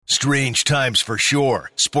Strange times for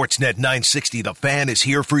sure. Sportsnet 960 The Fan is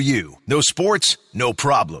here for you. No sports? No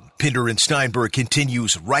problem. Pinder and Steinberg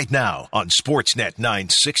continues right now on Sportsnet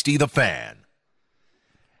 960 The Fan.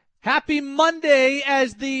 Happy Monday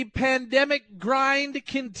as the pandemic grind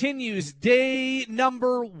continues. Day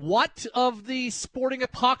number what of the sporting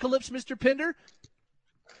apocalypse, Mr. Pinder?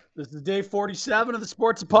 This is day 47 of the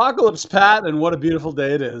sports apocalypse, Pat, and what a beautiful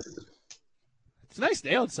day it is. It's a nice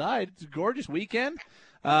day outside. It's a gorgeous weekend.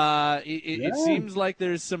 It seems like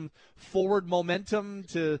there's some forward momentum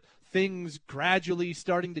to things gradually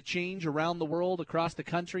starting to change around the world, across the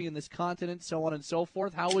country, in this continent, so on and so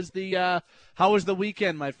forth. How was the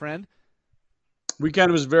weekend, my friend?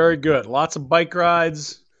 Weekend was very good. Lots of bike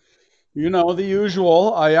rides. You know, the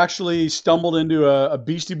usual. I actually stumbled into a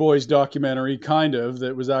Beastie Boys documentary,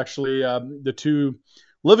 that was actually the two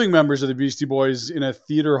living members of the Beastie Boys in a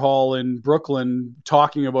theater hall in Brooklyn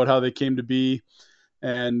talking about how they came to be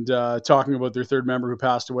and talking about their third member who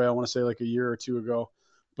passed away, I want to say like a year or two ago.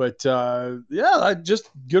 But just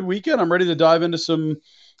good weekend. I'm ready to dive into some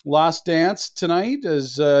Last Dance tonight,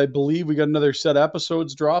 as I believe we got another set of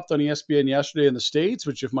episodes dropped on ESPN yesterday in the States,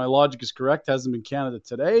 which, if my logic is correct, hasn't been Canada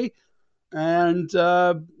today. And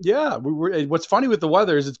what's funny with the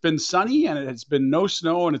weather is it's been sunny and it's been no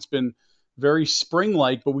snow and it's been very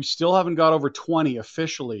spring-like, but we still haven't got over 20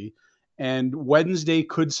 officially. And Wednesday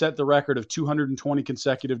could set the record of 220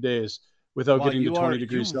 consecutive days without getting to 20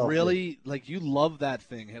 degrees Celsius. Really, you love that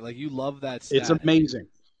thing. You love that stat. It's amazing.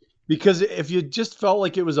 Because if you just felt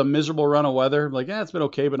like it was a miserable run of weather, it's been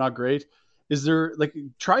okay, but not great.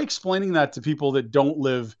 Try explaining that to people that don't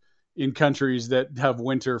live in countries that have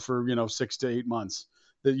winter for, 6 to 8 months,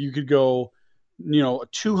 that you could go,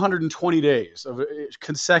 220 days of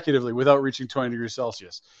consecutively without reaching 20 degrees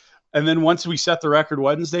Celsius. And then once we set the record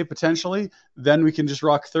Wednesday, potentially, then we can just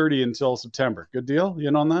rock 30 until September. Good deal? You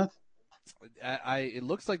in on that? It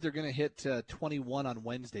looks like they're going to hit 21 on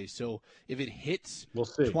Wednesday. So if it hits we'll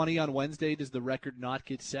see. 20 on Wednesday, does the record not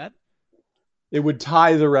get set? It would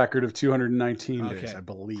tie the record of 219 days, I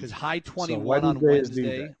believe. Because high 21 on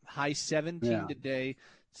Wednesday, high 17 today,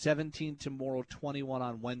 17 tomorrow, 21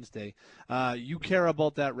 on Wednesday. You care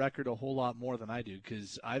about that record a whole lot more than I do,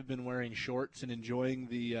 because I've been wearing shorts and enjoying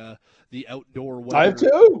the outdoor weather. I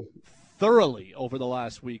too. Thoroughly over the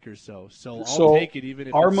last week or so. So I'll take it even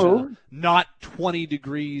if it's not 20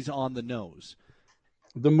 degrees on the nose.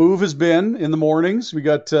 The move has been in the mornings. We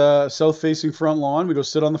got south-facing front lawn. We go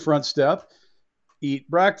sit on the front step, eat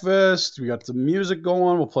breakfast. We got some music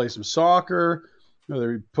going. We'll play some soccer.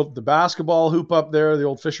 They put the basketball hoop up there, the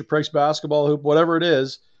old Fisher-Price basketball hoop, whatever it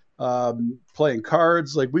is, playing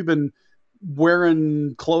cards. We've been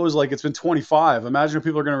wearing clothes like it's been 25. Imagine if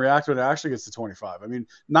people are going to react when it actually gets to 25.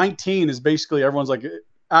 19 is basically everyone's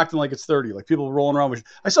acting like it's 30. People rolling around with.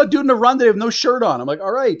 I saw a dude in a run today with no shirt on. I'm like,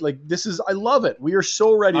 all right, this is. I love it. We are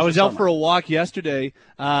so ready. I was out for a walk yesterday.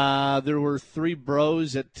 There were three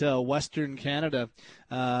bros at Western Canada,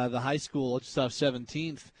 the high school just off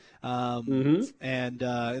 17th, and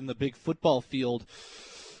in the big football field.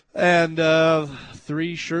 And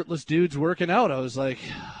three shirtless dudes working out. I was like,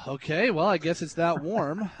 okay, well, I guess it's that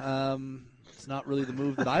warm. It's not really the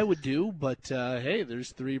move that I would do, but hey,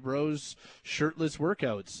 there's three bros shirtless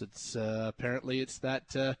workouts. It's apparently it's that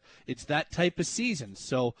type of season.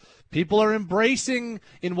 So people are embracing,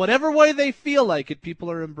 in whatever way they feel like it.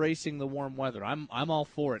 People are embracing the warm weather. I'm all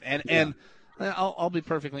for it. And I'll be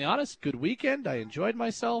perfectly honest. Good weekend. I enjoyed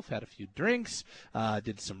myself. Had a few drinks.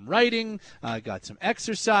 Did some writing. Got some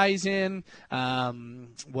exercise in.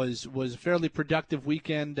 Was a fairly productive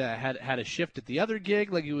weekend. Had a shift at the other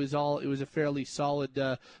gig. It was a fairly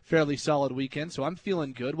solid weekend. So I'm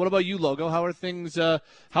feeling good. What about you, Logo? How are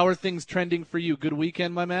things trending for you? Good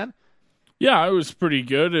weekend, my man. Yeah, it was pretty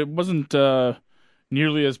good. It wasn't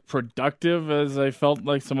nearly as productive as I felt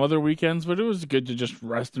like some other weekends, but it was good to just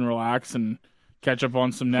rest and relax and catch up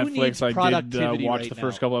on some Netflix. I did watch the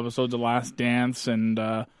first couple episodes of Last Dance, and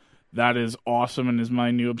that is awesome and is my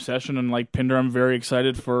new obsession. And like Pinder, I'm very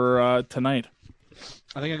excited for tonight.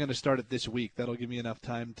 I think I'm going to start it this week. That'll give me enough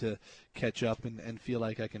time to catch up and feel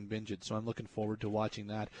like I can binge it. So I'm looking forward to watching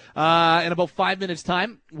that. In about 5 minutes'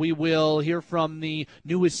 time, we will hear from the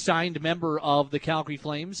newest signed member of the Calgary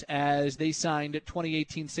Flames as they signed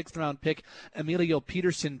 2018 sixth-round pick Emilio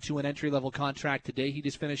Peterson to an entry-level contract today. He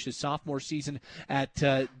just finished his sophomore season at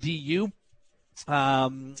DU.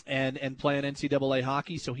 and playing NCAA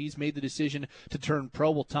hockey. So he's made the decision to turn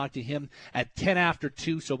pro. We'll talk to him at 10 after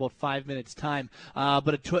 2, so about 5 minutes time.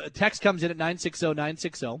 But a text comes in at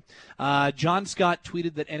 960-960. John Scott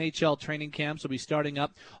tweeted that NHL training camps will be starting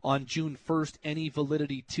up on June 1st. Any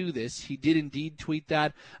validity to this? He did indeed tweet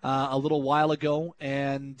that a little while ago,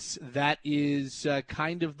 and that is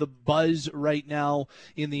kind of the buzz right now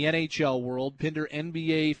in the NHL world. Pinder,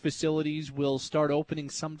 NBA facilities will start opening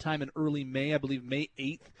sometime in early May. I believe May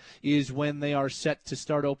 8th is when they are set to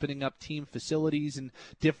start opening up team facilities in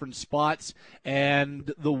different spots.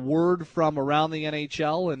 And the word from around the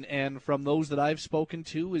NHL and from those that I've spoken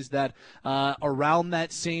to is that around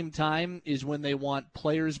that same time is when they want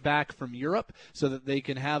players back from Europe so that they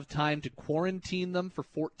can have time to quarantine them for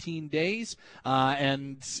 14 days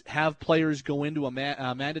and have players go into a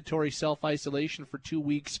mandatory self-isolation for 2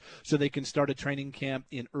 weeks so they can start a training camp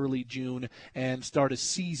in early June and start a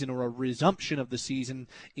season or a resumption of the season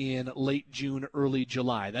in late June, early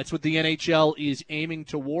July. That's what the NHL is aiming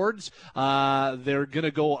towards. They're going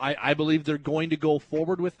to go, I believe they're going to go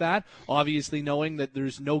forward with that, obviously knowing that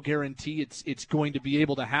there's no guarantee it's going to be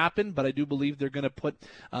able to happen, but I do believe they're going to put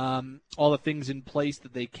all the things in place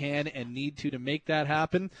that they can and need to make that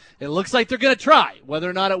happen. It looks like they're going to try. Whether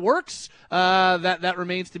or not it works, that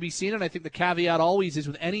remains to be seen, and I think the caveat always is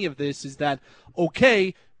with any of this is that,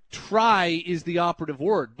 okay, try is the operative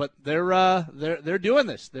word, but they're doing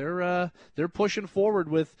this. They're pushing forward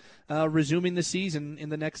with resuming the season in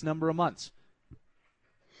the next number of months.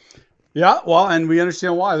 Yeah, well, and we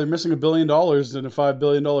understand why. They're missing $1 billion in a $5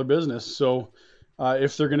 billion business. So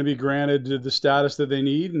if they're going to be granted the status that they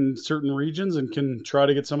need in certain regions and can try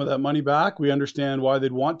to get some of that money back, we understand why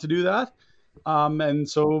they'd want to do that. And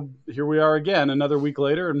so here we are again, another week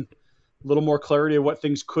later, and a little more clarity of what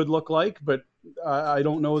things could look like. But I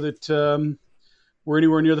don't know that we're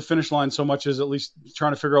anywhere near the finish line so much as at least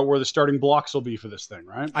trying to figure out where the starting blocks will be for this thing,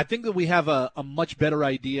 right? I think that we have a much better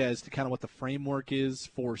idea as to kind of what the framework is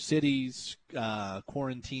for cities,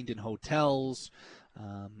 quarantined in hotels,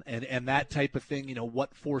 and that type of thing,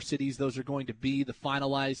 what 4 cities those are going to be, the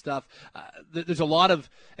finalized stuff. There's a lot of,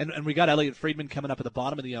 and we got Elliot Friedman coming up at the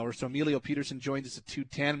bottom of the hour, so Emilio Peterson joins us at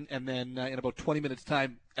 2:10, and then in about 20 minutes'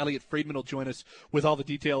 time, Elliot Friedman will join us with all the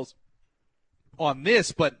details on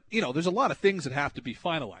this. But there's a lot of things that have to be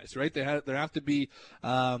finalized, right? There have to be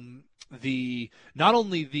not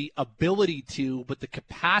only the ability to, but the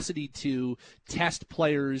capacity to test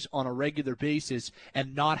players on a regular basis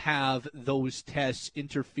and not have those tests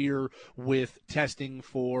interfere with testing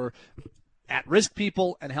for at-risk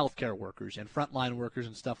people and healthcare workers and frontline workers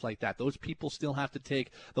and stuff like that. Those people still have to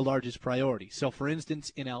take the largest priority. So, for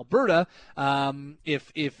instance, in Alberta,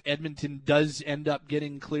 if Edmonton does end up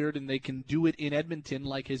getting cleared and they can do it in Edmonton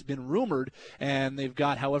like has been rumored, and they've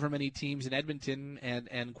got however many teams in Edmonton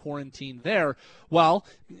and quarantine there, well,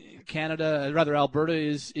 Alberta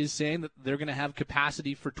is saying that they're going to have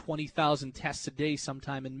capacity for 20,000 tests a day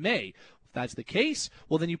sometime in May. If that's the case,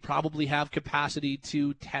 well, then you probably have capacity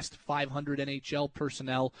to test 500 NHL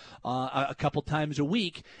personnel a couple times a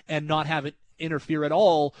week and not have it interfere at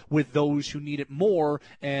all with those who need it more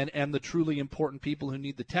and the truly important people who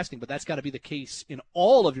need the testing. But that's got to be the case in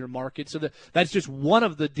all of your markets. So that's just one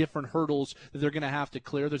of the different hurdles that they're going to have to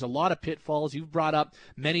clear. There's a lot of pitfalls. You've brought up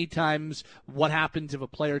many times what happens if a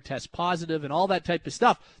player tests positive and all that type of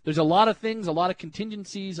stuff. There's a lot of things, a lot of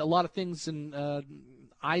contingencies, a lot of things in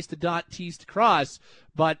I's to dot, T's to cross,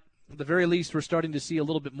 but at the very least, we're starting to see a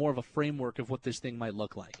little bit more of a framework of what this thing might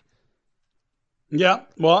look like. Yeah,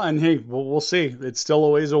 well, and hey, we'll see. It's still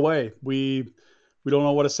a ways away. We don't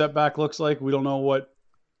know what a setback looks like. We don't know what,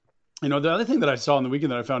 the other thing that I saw on the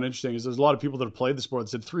weekend that I found interesting is there's a lot of people that have played the sport that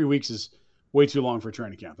said 3 weeks is way too long for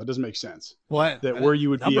training camp. That doesn't make sense. Well, where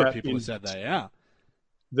you would be at, people have said that, yeah.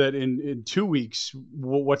 That in 2 weeks,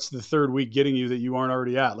 what's the third week getting you that you aren't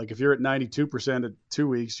already at? Like if you're at 92% at 2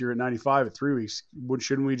 weeks, you're at 95 at 3 weeks.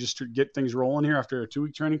 Shouldn't we just get things rolling here after a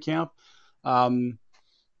 2-week training camp?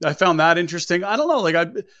 I found that interesting. I don't know. Like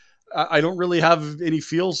I don't really have any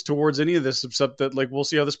feels towards any of this except that we'll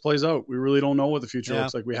see how this plays out. We really don't know what the future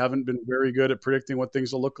looks like. We haven't been very good at predicting what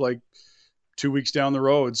things will look like 2 weeks down the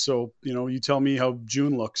road. So, you tell me how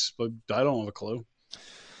June looks, but I don't have a clue.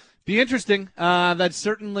 Be interesting. That's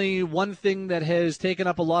certainly one thing that has taken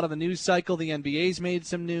up a lot of the news cycle. The NBA's made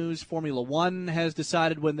some news. Formula One has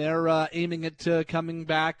decided when they're aiming at coming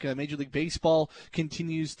back. Major League Baseball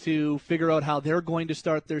continues to figure out how they're going to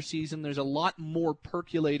start their season. There's a lot more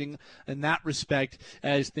percolating in that respect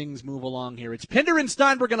as things move along here. It's Pinder and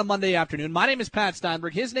Steinberg on a Monday afternoon. My name is Pat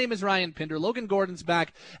Steinberg. His name is Ryan Pinder. Logan Gordon's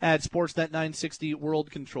back at Sportsnet 960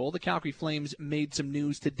 World Control. The Calgary Flames made some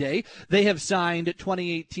news today. They have signed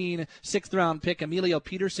 2018 sixth-round pick Emilio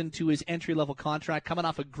Peterson to his entry-level contract, coming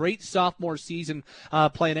off a great sophomore season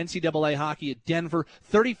playing NCAA hockey at Denver.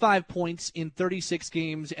 35 points in 36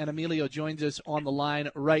 games, and Emilio joins us on the line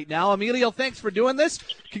right now. Emilio, thanks for doing this.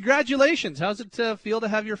 Congratulations. How's it feel to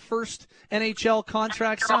have your first NHL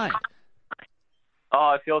contract signed?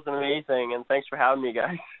 Oh, it feels amazing, and thanks for having me,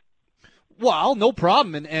 guys. Well, no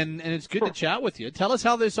problem, and it's good to chat with you. Tell us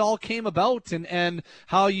how this all came about and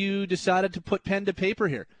how you decided to put pen to paper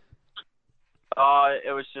here.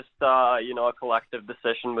 It was just, a collective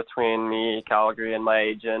decision between me, Calgary, and my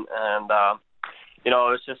agent. And, it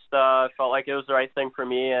was just felt like it was the right thing for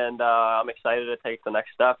me, and I'm excited to take the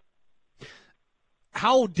next step.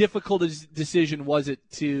 How difficult a decision was it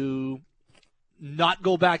to not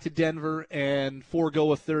go back to Denver and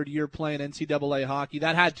forego a third year playing NCAA hockey?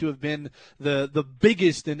 That had to have been the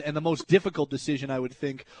biggest and the most difficult decision, I would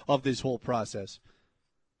think, of this whole process.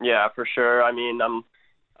 Yeah, for sure. I mean,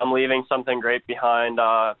 I'm leaving something great behind,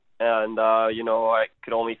 I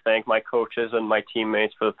could only thank my coaches and my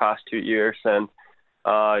teammates for the past 2 years, and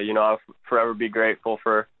I'll forever be grateful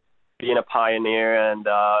for being a pioneer and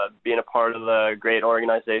being a part of the great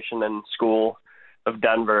organization and school of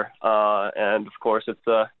Denver. And of course, it's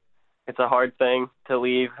a hard thing to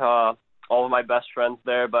leave all of my best friends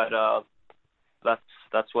there, but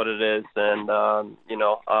that's what it is. And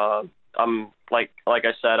I'm like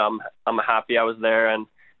I said, I'm happy I was there, and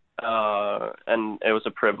it was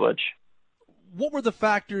a privilege. What were the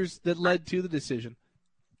factors that led to the decision?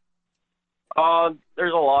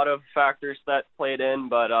 There's a lot of factors that played in,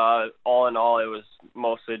 but all in all, it was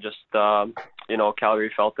mostly just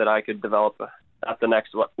Calgary felt that I could develop at the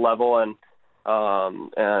next level, and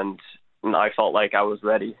I felt like I was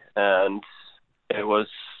ready, and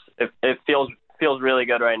it feels really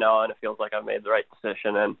good right now, and it feels like I've made the right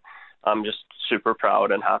decision, and I'm just super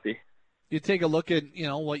proud and happy. You take a look at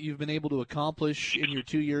what you've been able to accomplish in your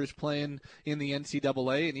 2 years playing in the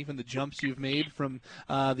NCAA, and even the jumps you've made from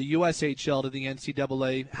the USHL to the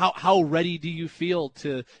NCAA. How ready do you feel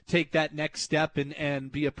to take that next step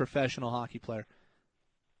and be a professional hockey player?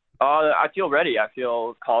 I feel ready. I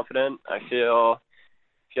feel confident. I feel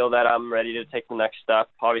that I'm ready to take the next step.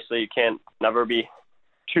 Obviously, you can't never be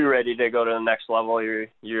too ready to go to the next level. You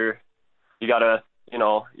gotta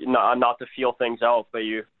not to feel things out, but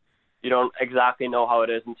you don't exactly know how it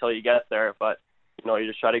is until you get there. But you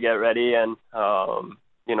just try to get ready and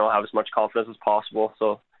have as much confidence as possible.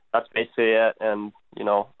 So that's basically it. And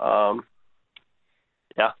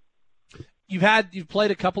yeah. You've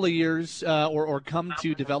played a couple of years or come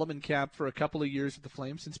to development camp for a couple of years with the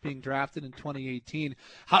Flames since being drafted in 2018.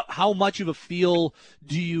 How much of a feel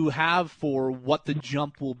do you have for what the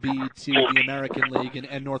jump will be to the American League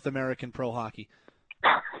and North American pro hockey?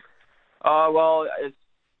 Well, it's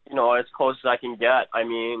as close as I can get. I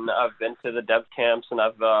mean, I've been to the dev camps and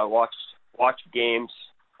I've watched games.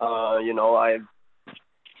 I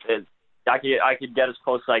could get as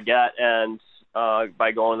close as I get, and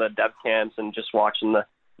by going to the dev camps and just watching the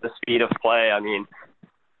speed of play. I mean,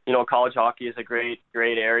 college hockey is a great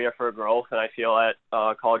area for growth, and I feel that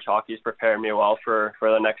college hockey has prepared me well for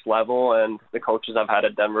the next level. And the coaches I've had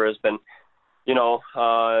at Denver has been,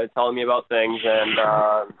 telling me about things and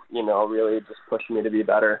really just pushing me to be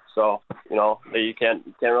better. So you can't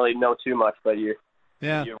really know too much, but you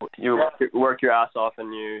work your ass off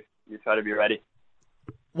and you try to be ready.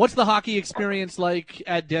 What's the hockey experience like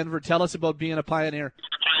at Denver? Tell us about being a Pioneer.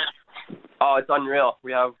 Oh, it's unreal.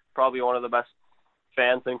 We have probably one of the best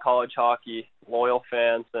fans in college hockey, loyal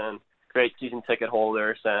fans and great season ticket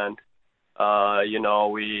holders. And,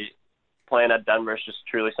 we playing at Denver is just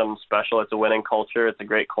truly something special. It's a winning culture. It's a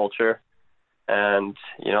great culture. And,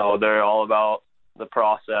 they're all about the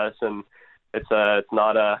process, and it's not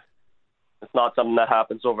something that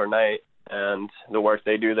happens overnight. And the work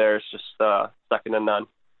they do there is just second to none.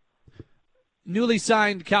 Newly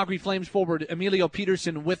signed Calgary Flames forward Emilio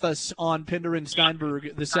Peterson with us on Pinder and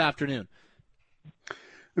Steinberg this afternoon.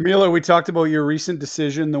 Emilio, we talked about your recent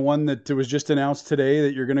decision, the one that was just announced today,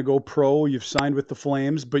 that you're going to go pro. You've signed with the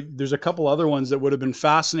Flames, but there's a couple other ones that would have been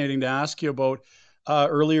fascinating to ask you about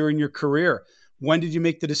earlier in your career. When did you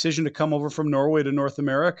make the decision to come over from Norway to North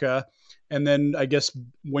America? And then I guess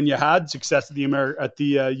when you had success at the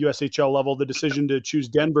USHL level, the decision to choose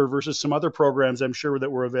Denver versus some other programs, I'm sure, that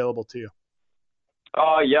were available to you.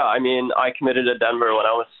 Yeah, I mean, I committed to Denver when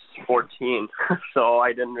I was 14, so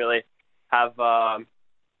I didn't really have,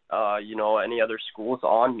 any other schools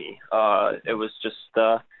on me. It was just,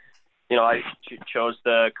 I chose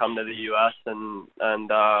to come to the U.S. and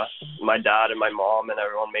my dad and my mom and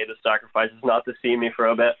everyone made the sacrifices not to see me for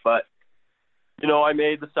a bit, but I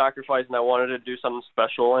made the sacrifice and I wanted to do something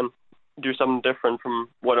special and do something different from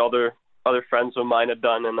what other friends of mine had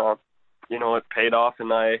done, and it paid off,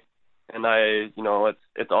 and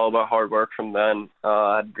it's all about hard work from then.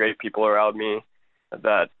 I had great people around me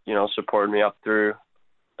that supported me up through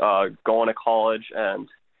going to college and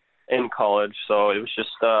in college. So it was just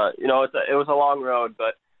it was a long road,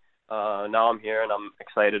 but now I'm here and I'm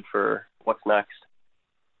excited for what's next.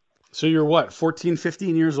 So you're what, 14,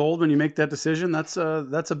 15 years old when you make that decision? That's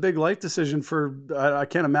a big life decision I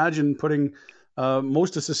can't imagine putting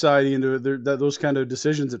most of society into those kind of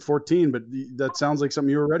decisions at 14, but that sounds like something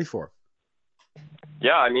you were ready for.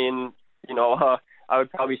 Yeah, I mean, I would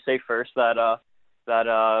probably say first that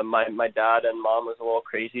my dad and mom was a little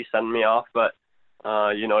crazy sending me off, but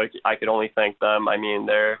I could only thank them. I mean,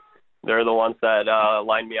 they're the ones that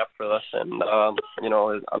lined me up for this, and I'm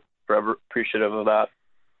forever appreciative of that.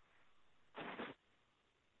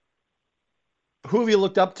 Who have you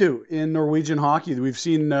looked up to in Norwegian hockey? We've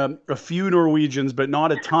seen a few Norwegians, but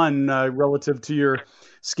not a ton relative to your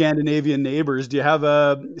Scandinavian neighbors. Do you have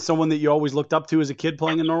someone that you always looked up to as a kid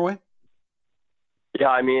playing in Norway? Yeah,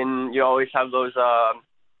 I mean, you always have those, a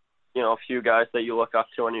few guys that you look up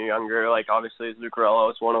to when you're younger. Like, obviously,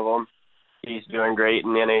 Zuccarello is one of them. He's doing great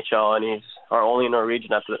in the NHL, and he's our only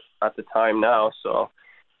Norwegian at the time now. So,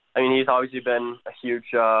 I mean, he's obviously been a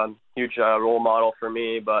huge role model for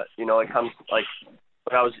me. But it comes like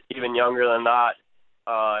when I was even younger than that,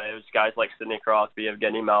 it was guys like Sidney Crosby,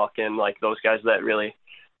 Evgeny Malkin, like those guys that really,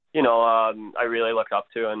 I really look up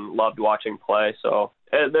to and loved watching play. So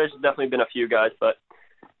there's definitely been a few guys, but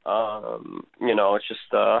it's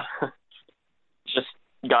just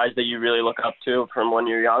guys that you really look up to from when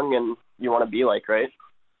you're young and you want to be like, right?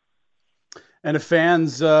 And if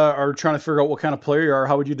fans are trying to figure out what kind of player you are,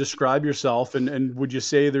 how would you describe yourself? And would you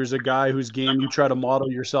say there's a guy whose game you try to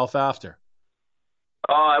model yourself after?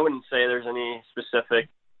 I wouldn't say there's any specific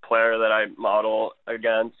player that I model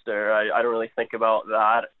against, or I don't really think about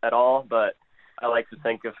that at all, but I like to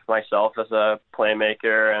think of myself as a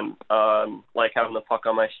playmaker and like having the puck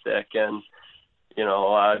on my stick and,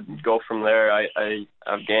 go from there.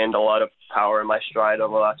 I've gained a lot of power in my stride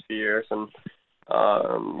over the last few years, and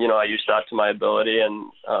I use that to my ability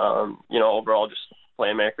and, overall just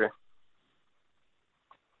playmaker.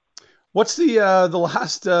 What's the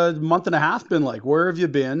last month and a half been like? Where have you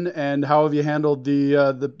been, and how have you handled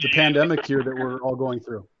the pandemic here that we're all going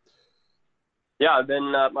through? Yeah, I've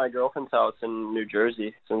been at my girlfriend's house in New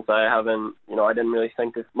Jersey since I didn't really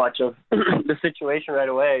think as much of the situation right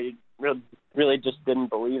away. Really just didn't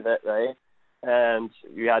believe it, right? And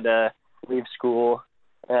you had to leave school,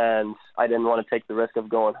 and I didn't want to take the risk of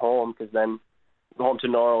going home go home to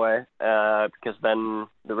Norway, because then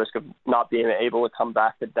the risk of not being able to come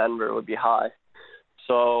back to Denver would be high.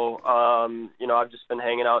 So, I've just been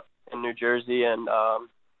hanging out in New Jersey and,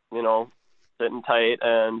 sitting tight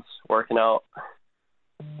and working out.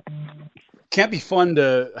 Can't be fun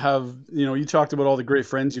to have, you talked about all the great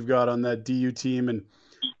friends you've got on that DU team and,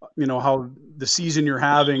 how the season you're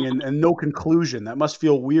having and no conclusion. That must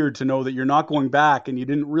feel weird to know that you're not going back and you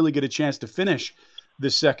didn't really get a chance to finish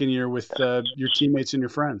this second year with your teammates and your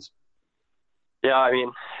friends. Yeah, I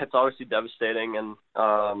mean, it's obviously devastating, and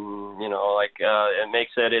it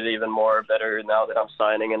makes it even more better now that I'm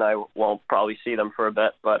signing, and I won't probably see them for a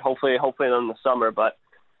bit, but hopefully in the summer. But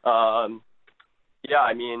I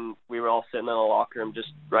mean, we were all sitting in the locker room just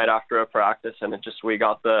right after a practice, and we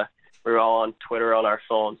were all on Twitter on our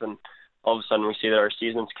phones, and all of a sudden we see that our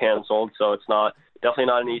season's canceled. So it's definitely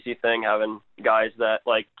not an easy thing having guys that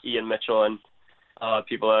like Ian Mitchell and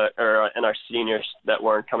people that are and our seniors that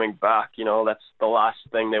weren't coming back. That's the last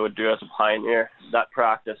thing they would do as a Pioneer, that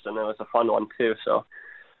practice, and it was a fun one too. So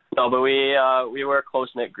no, but we were a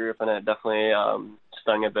close-knit group, and it definitely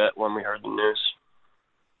stung a bit when we heard the news.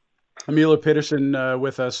 Emilio Pettersson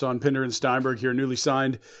with us on Pinder and Steinberg here, newly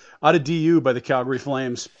signed out of DU by the Calgary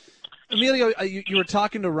Flames. Emilio, you were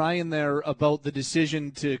talking to Ryan there about the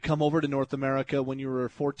decision to come over to North America when you were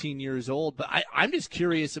 14 years old, but I'm just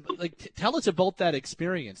curious, tell us about that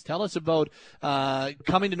experience. Tell us about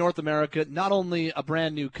coming to North America, not only a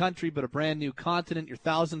brand new country, but a brand new continent. You're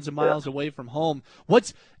thousands of miles away from home.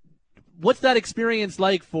 what's that experience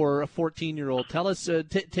like for a 14-year-old? Tell us,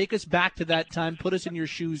 take us back to that time. Put us in your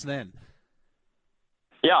shoes then.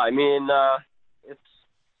 Yeah, I mean,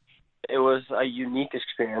 it was a unique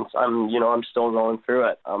experience. I'm still going through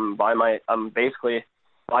it. I'm basically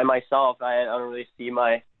by myself. I don't really see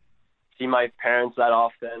my parents that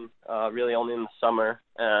often, really only in the summer.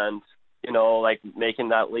 And, like making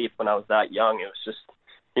that leap when I was that young, it was just,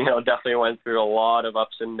 definitely went through a lot of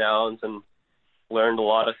ups and downs and learned a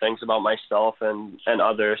lot of things about myself and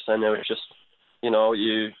others. And it was just,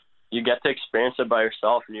 you get to experience it by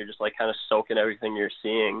yourself, and you're just like kind of soaking everything you're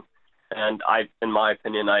seeing. And in my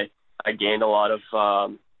opinion, I gained a lot of,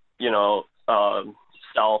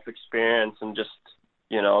 self experience and just,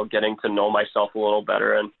 getting to know myself a little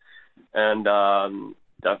better. And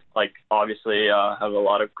like obviously have a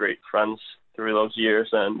lot of great friends through those years.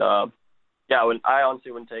 And I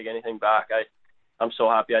honestly wouldn't take anything back. I'm so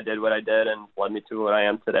happy I did what I did and led me to what I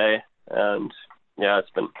am today. And yeah,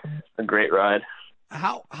 it's been a great ride.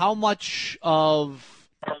 How much of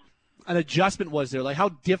an adjustment was there? Like, how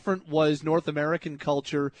different was North American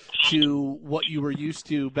culture to what you were used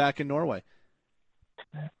to back in Norway?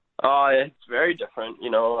 It's very different,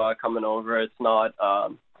 coming over. It's not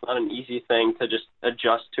an easy thing to just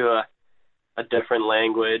adjust to a different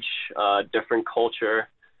language, different culture,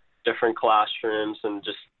 different classrooms, and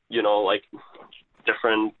just, like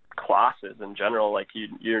different classes in general. Like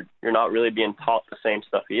you're not really being taught the same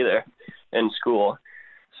stuff either in school.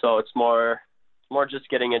 So it's more just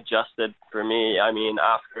getting adjusted for me. I mean,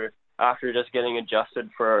 after just getting adjusted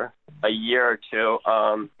for a year or two,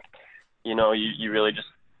 you really just,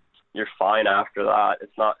 you're fine after that.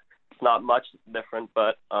 It's not much different,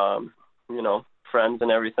 but friends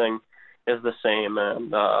and everything is the same.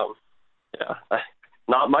 And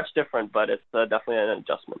not much different, but it's definitely an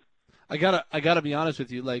adjustment. I gotta be honest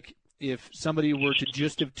with you. Like, if somebody were to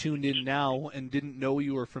just have tuned in now and didn't know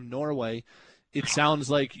you were from Norway, it sounds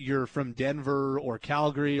like you're from Denver or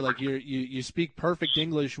Calgary. Like you speak perfect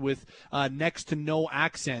English with next to no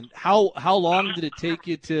accent. How long did it take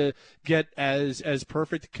you to get as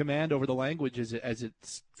perfect command over the language as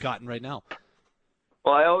it's gotten right now?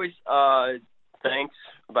 Well, I always thanks,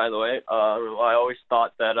 by the way. I always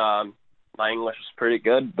thought that my English was pretty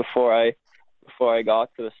good before I got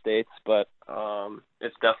to the States, but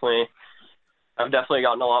I've definitely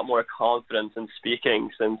gotten a lot more confidence in speaking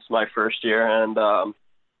since my first year, and I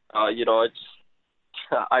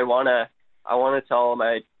want to tell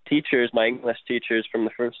my English teachers from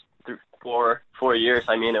the first 4 years.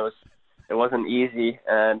 I mean, it wasn't easy,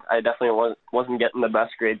 and I definitely wasn't getting the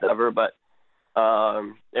best grades ever, but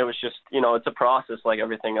it was just, it's a process like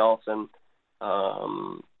everything else, and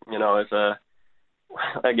it's a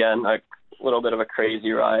little bit of a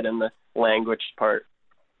crazy ride in the language part.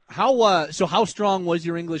 How strong was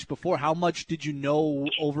your English before? How much did you know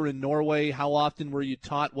over in Norway? How often were you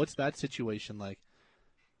taught? What's that situation like?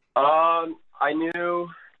 I knew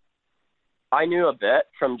a bit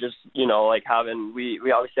from just, like having,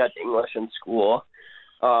 we obviously had English in school,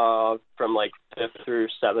 from like 5th through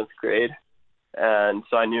 7th grade. And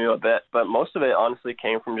so I knew a bit, but most of it honestly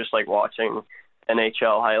came from just like watching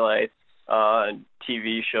NHL highlights,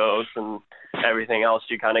 TV shows and everything else.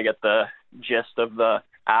 You kind of get the gist of the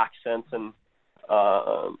accents and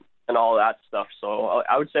all that stuff. So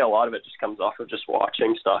I would say a lot of it just comes off of just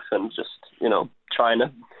watching stuff and just, trying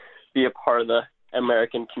to be a part of the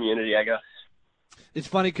American community, I guess. It's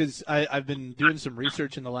funny because I've been doing some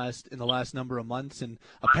research in the last number of months, and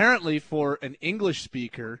apparently for an English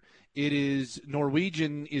speaker,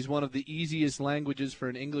 Norwegian is one of the easiest languages for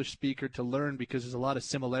an English speaker to learn because there's a lot of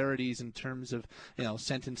similarities in terms of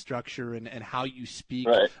sentence structure and how you speak.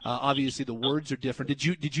 Right. Obviously, the words are different.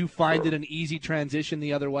 Did you find it an easy transition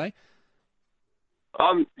the other way?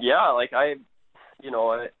 Yeah, like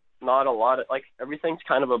not a lot of, like, everything's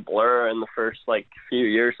kind of a blur in the first few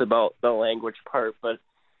years about the language part, but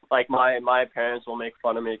like my parents will make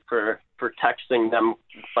fun of me for texting them,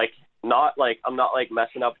 I'm not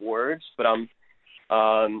messing up words, but I'm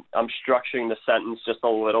structuring the sentence just a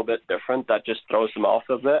little bit different. That just throws them off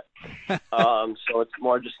a bit. So it's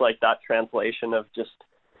more just like that translation of just,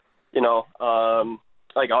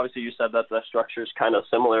 obviously you said that the structure is kind of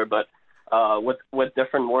similar, but with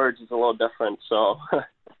different words it's a little different. So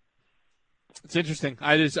it's interesting.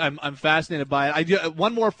 I'm fascinated by it.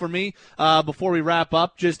 One more for me before we wrap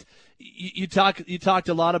up. Just you talked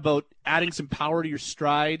a lot about adding some power to your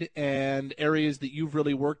stride and areas that you've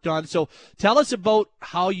really worked on. So tell us about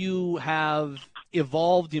how you have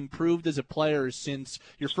evolved, improved as a player since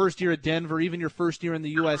your first year at Denver, even your first year in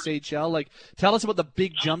the USHL. Tell us about the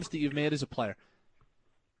big jumps that you've made as a player.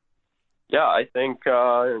 Yeah, I think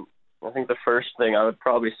I think the first thing I would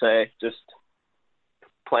probably say, just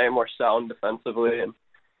playing more sound defensively and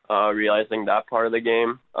realizing that part of the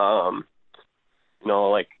game.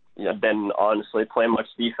 Didn't honestly play much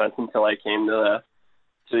defense until I came to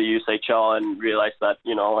the USHL and realized that,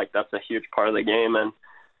 that's a huge part of the game. And,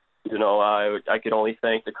 I could only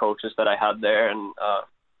thank the coaches that I had there. And,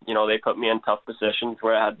 they put me in tough positions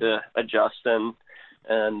where I had to adjust and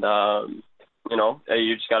you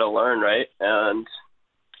just got to learn, right? And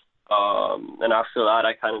after that,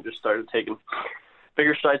 I kind of just started taking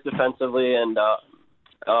bigger strides defensively and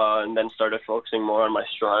then started focusing more on my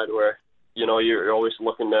stride where, you're always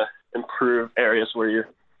looking to improve areas where you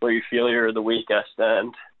feel you're the weakest.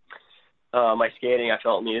 And my skating, I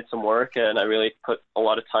felt needed some work, and I really put a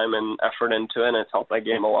lot of time and effort into it, and it's helped my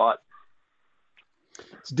game a lot.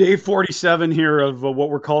 It's day 47 here of what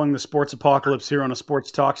we're calling the Sports Apocalypse here on a sports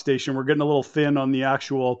talk station. We're getting a little thin on the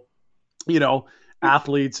actual,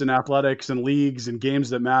 athletes and athletics and leagues and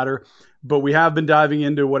games that matter. But we have been diving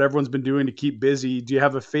into what everyone's been doing to keep busy. Do you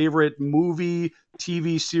have a favorite movie,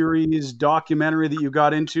 TV series, documentary that you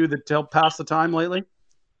got into that helped pass the time lately?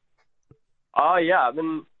 Yeah, I've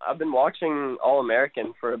been watching All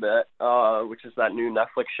American for a bit, which is that new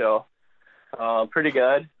Netflix show. Pretty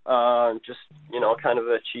good. Just kind of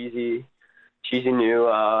a cheesy new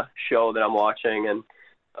show that I'm watching, and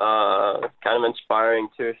kind of inspiring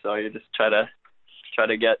too. So you just try to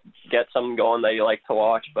get something going that you like to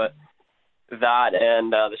watch. But that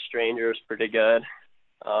and The Stranger is pretty good.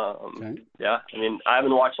 Okay. Yeah, I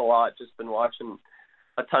haven't watched a lot. Just been watching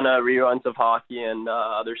a ton of reruns of hockey and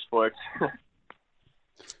other sports.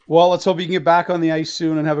 Well, let's hope you can get back on the ice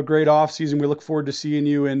soon and have a great off season. We look forward to seeing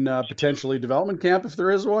you in potentially development camp, if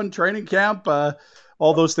there is one, training camp,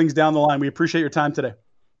 all those things down the line. We appreciate your time today.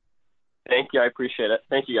 Thank you. I appreciate it.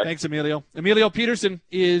 Thank you, guys. Thanks, Emilio. Emilio Peterson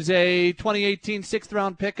is a 2018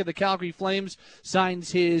 sixth-round pick of the Calgary Flames,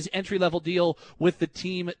 signs his entry-level deal with the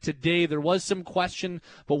team today. There was some question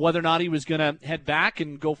about whether or not he was going to head back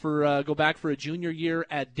and go back for a junior year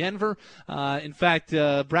at Denver. In fact,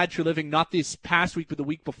 Brad Treliving, not this past week but the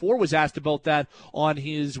week before, was asked about that on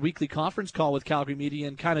his weekly conference call with Calgary media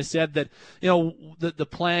and kind of said that, the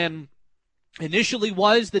plan initially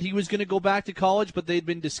was that he was going to go back to college, but they'd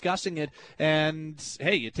been discussing it. And,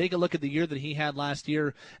 hey, you take a look at the year that he had last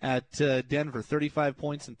year at Denver, 35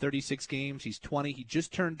 points in 36 games. He's 20. He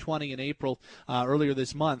just turned 20 in April earlier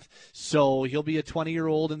this month. So he'll be a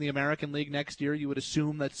 20-year-old in the American League next year. You would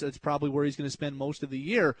assume that's probably where he's going to spend most of the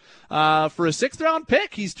year. For a sixth-round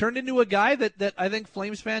pick, he's turned into a guy that I think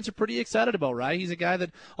Flames fans are pretty excited about, right? He's a guy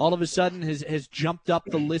that all of a sudden has jumped up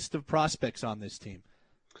the list of prospects on this team.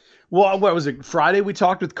 Well, what was it? Friday we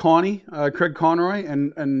talked with Craig Conroy,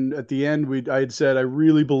 and at the end I had said I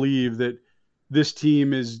really believe that this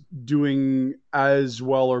team is doing as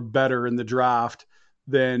well or better in the draft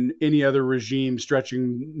than any other regime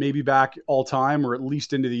stretching maybe back all time or at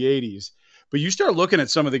least into the 80s. But you start looking at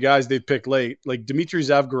some of the guys they've picked late, like Dmitry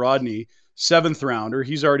Zavgorodny, 7th rounder.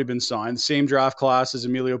 He's already been signed. Same draft class as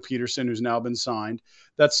Emilio Peterson, who's now been signed.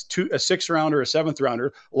 That's a 6th rounder, a 7th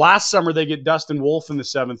rounder. Last summer, they get Dustin Wolf in the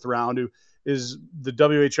 7th round, who is the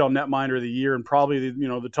WHL netminder of the year and probably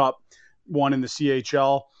the top one in the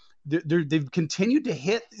CHL. They've continued to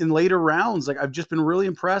hit in later rounds. Like, I've just been really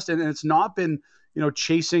impressed, and it's not been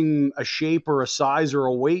chasing a shape or a size or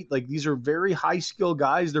a weight. Like, these are very high skill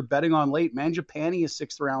guys. They're betting on late. Mangiapane, a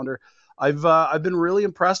 6th rounder. I've been really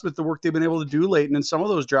impressed with the work they've been able to do late, and in some of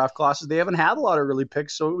those draft classes, they haven't had a lot of early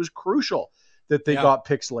picks, so it was crucial that they got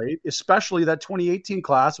picks late, especially that 2018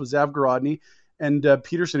 class with Zavgorodny and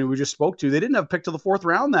Peterson, who we just spoke to. They didn't have a pick to the 4th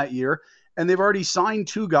round that year, and they've already signed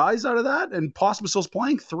 2 guys out of that, and Pospisil's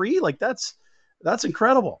playing 3. Like, that's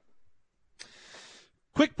incredible.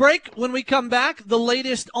 Quick break. When we come back, the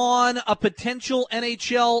latest on a potential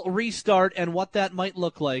NHL restart and what that might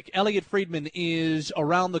look like. Elliot Friedman is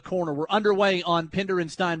around the corner. We're underway on Pinder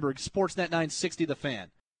and Steinberg, Sportsnet 960, The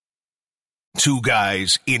Fan. 2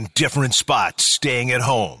 guys in different spots staying at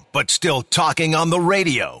home, but still talking on the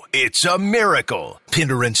radio. It's a miracle.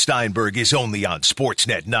 Pinder and Steinberg is only on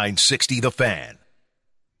Sportsnet 960, The Fan.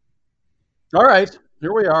 All right.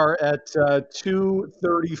 Here we are at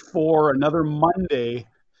 2:34, another Monday,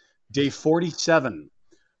 day 47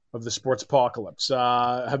 of the Sports Apocalypse.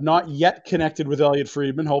 Have not yet connected with Elliot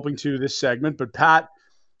Friedman, hoping to this segment, but Pat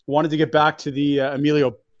wanted to get back to the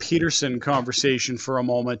Emilio Peterson conversation for a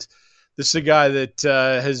moment. This is a guy that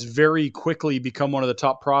has very quickly become one of the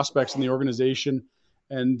top prospects in the organization,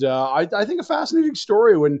 and I think a fascinating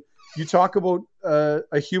story when you talk about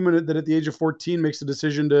a human that at the age of 14 makes the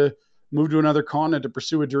decision to move to another continent to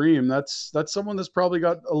pursue a dream. That's someone that's probably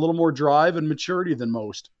got a little more drive and maturity than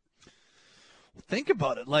most. think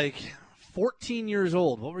about it. Like, 14 years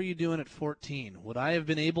old. What were you doing at 14? Would I have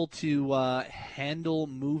been able to handle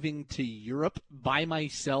moving to Europe by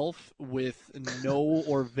myself with no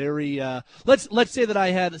or very? Let's say that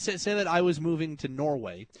I had say that I was moving to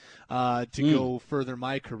Norway to go further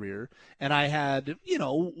my career, and I had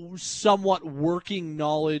somewhat working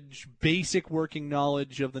knowledge, basic working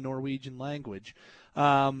knowledge of the Norwegian language.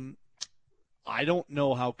 I don't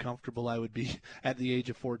know how comfortable I would be at the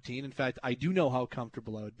age of 14. In fact, I do know how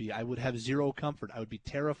comfortable I would be. I would have zero comfort. I would be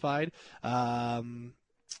terrified. I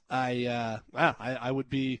would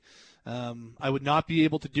be. I would not be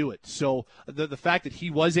able to do it. So the fact that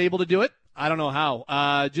he was able to do it, I don't know how.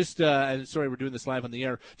 Sorry, we're doing this live on the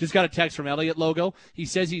air. Just got a text from Elliot Logo. He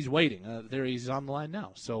says he's waiting. There, he's on the line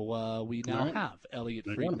now. So we now have Elliot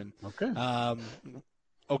Friedman. Okay.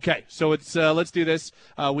 Okay, so let's do this.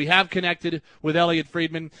 We have connected with Elliot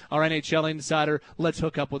Friedman, our NHL insider. Let's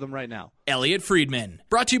hook up with him right now. Elliot Friedman,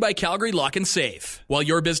 brought to you by Calgary Lock and Safe. While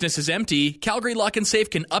your business is empty, Calgary Lock and Safe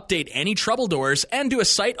can update any trouble doors and do a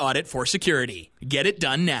site audit for security. Get it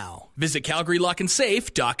done now. Visit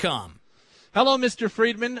CalgaryLockandSafe.com. Hello, Mr.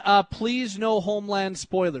 Friedman. Please no Homeland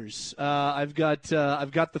spoilers. I've got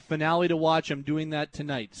the finale to watch. I'm doing that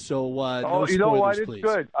tonight. So no spoilers, you know what? It's please.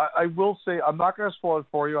 good. I will say I'm not going to spoil it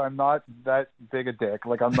for you. I'm not that big a dick.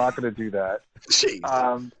 Like, I'm not going to do that. Jeez.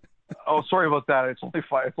 Sorry about that. It's only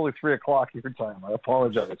 3:00 your time. I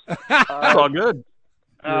apologize. That's all good.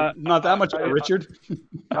 Not that much, Richard.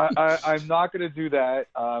 I'm not going to do that.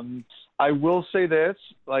 I will say this,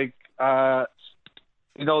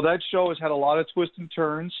 that show has had a lot of twists and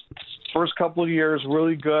turns. First couple of years,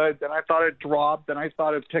 really good. Then I thought it dropped. Then I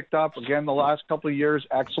thought it picked up. Again, the last couple of years,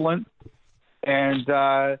 excellent. And,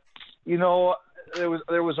 there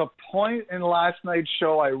was a point in last night's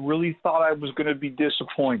show I really thought I was going to be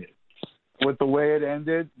disappointed with the way it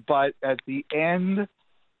ended. But at the end,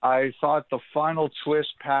 I thought the final twist,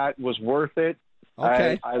 Pat, was worth it.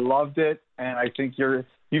 Okay. I loved it. And I think you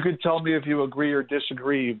could tell me if you agree or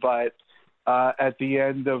disagree, but at the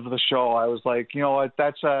end of the show, I was like, you know what,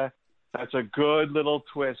 that's a good little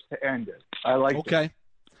twist to end it. I like it. Okay.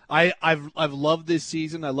 I've loved this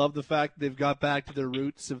season. I love the fact they've got back to their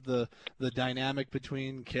roots of the dynamic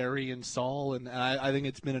between Carey and Saul, and I think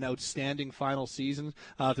it's been an outstanding final season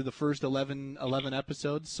through the first 11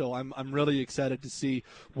 episodes. So I'm really excited to see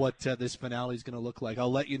what this finale is going to look like.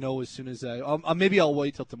 I'll let you know as soon as maybe I'll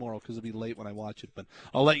wait till tomorrow because it'll be late when I watch it. But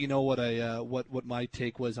I'll let you know what my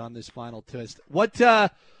take was on this final twist.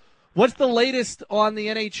 What's the latest on the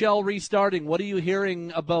NHL restarting? What are you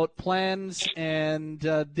hearing about plans and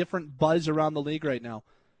different buzz around the league right now?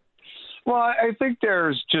 Well, I think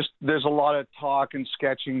there's a lot of talk and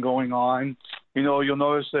sketching going on. You'll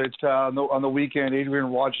notice that on the weekend, Adrian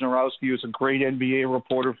Wojnarowski, who's a great NBA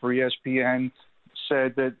reporter for ESPN,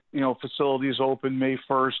 said that facilities open May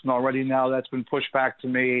 1st, and already now that's been pushed back to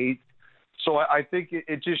May 8th. So I think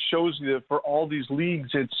it just shows you that for all these leagues,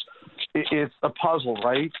 it's a puzzle,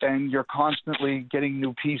 right? And you're constantly getting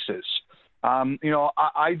new pieces.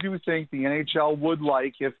 I do think the NHL would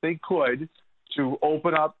like, if they could, to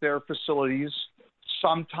open up their facilities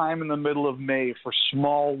sometime in the middle of May for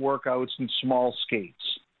small workouts and small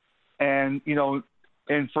skates. And,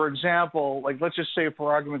 for example, let's just say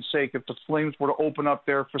for argument's sake, if the Flames were to open up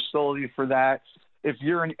their facility for that, if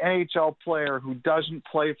you're an NHL player who doesn't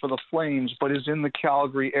play for the Flames but is in the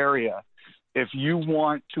Calgary area, if you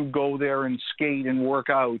want to go there and skate and work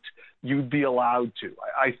out, you'd be allowed to.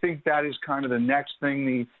 I think that is kind of the next thing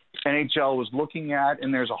the NHL was looking at,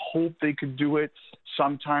 and there's a hope they could do it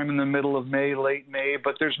sometime in the middle of May, late May,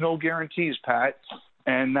 but there's no guarantees, Pat,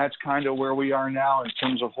 and that's kind of where we are now in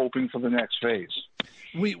terms of hoping for the next phase.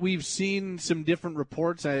 We've seen some different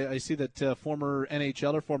reports. I see that former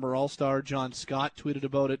NHLer, former All-Star John Scott tweeted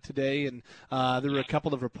about it today, and there were a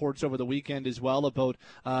couple of reports over the weekend as well about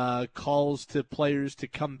calls to players to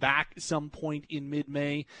come back at some point in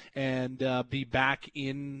mid-May and be back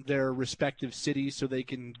in their respective cities so they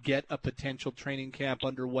can get a potential training camp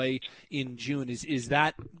underway in June. Is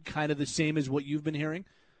that kind of the same as what you've been hearing?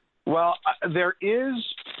 Well, there is,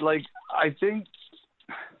 I think,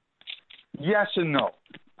 yes and no.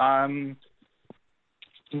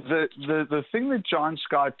 The thing that John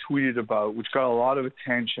Scott tweeted about, which got a lot of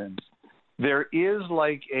attention, there is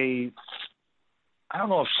I don't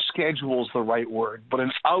know if schedule is the right word, but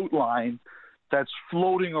an outline that's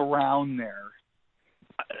floating around there.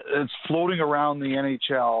 It's floating around the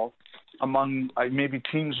NHL among maybe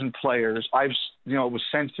teams and players. It was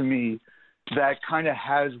sent to me that kind of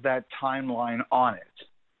has that timeline on it.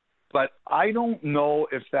 But I don't know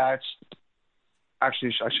if that's –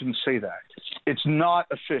 actually, I shouldn't say that. It's not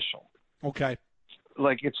official. Okay.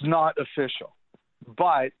 it's not official.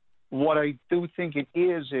 But what I do think it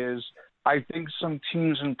is I think some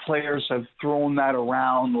teams and players have thrown that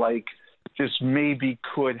around like this maybe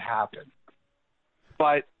could happen.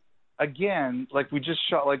 But again, like we just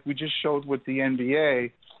showed with the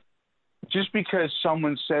NBA, just because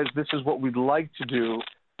someone says this is what we'd like to do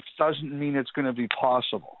doesn't mean it's going to be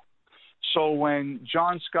possible. So when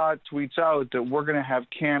John Scott tweets out that we're going to have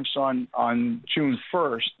camps on June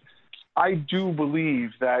 1st, I do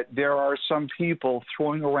believe that there are some people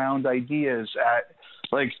throwing around ideas at,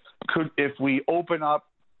 like, if we open up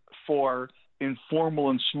for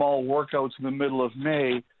informal and small workouts in the middle of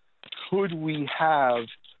May, could we have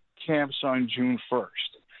camps on June 1st?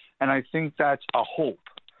 And I think that's a hope.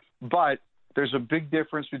 But there's a big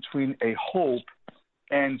difference between a hope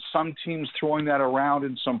and some teams throwing that around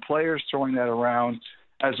and some players throwing that around,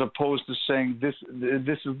 as opposed to saying this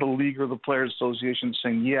is the league or the Players Association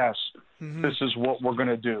saying, yes, this is what we're going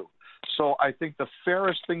to do. So I think the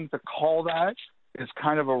fairest thing to call that is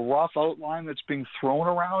kind of a rough outline that's being thrown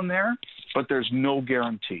around there, but there's no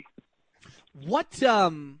guarantee.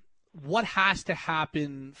 What has to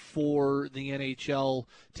happen for the NHL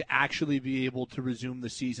to actually be able to resume the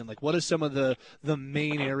season? Like, what are some of the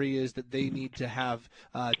main areas that they need to have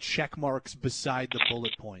check marks beside the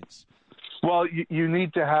bullet points? Well, you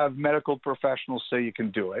need to have medical professionals say you can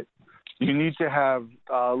do it. You need to have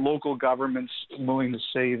local governments willing to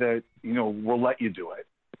say that, we'll let you do it.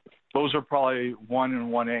 Those are probably 1 and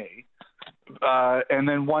 1A. And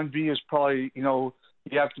then 1B is probably, you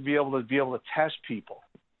have to be able to test people.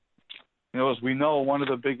 As we know, one of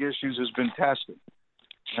the big issues has been testing.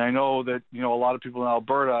 And I know that, a lot of people in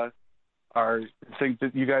Alberta think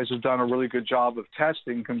that you guys have done a really good job of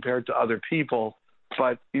testing compared to other people.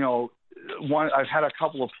 But, I've had a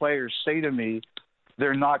couple of players say to me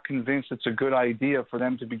they're not convinced it's a good idea for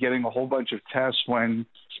them to be getting a whole bunch of tests when,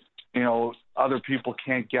 other people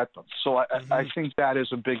can't get them. So I think that is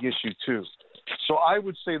a big issue too. So I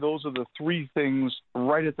would say those are the three things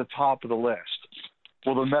right at the top of the list.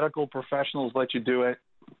 Will the medical professionals let you do it?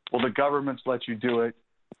 Will the governments let you do it?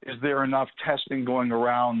 Is there enough testing going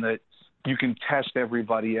around that you can test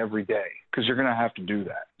everybody every day? Because you're going to have to do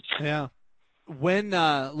that. Yeah. When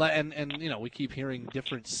and we keep hearing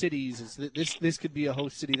different cities. This could be a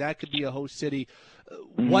host city, that could be a host city.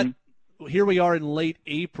 Here we are in late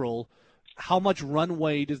April. How much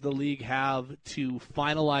runway does the league have to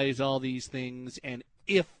finalize all these things? And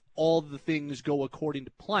if all the things go according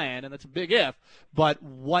to plan, and that's a big if, but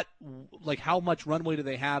how much runway do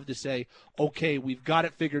they have to say, okay, we've got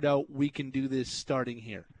it figured out, we can do this starting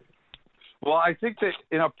here? Well, I think that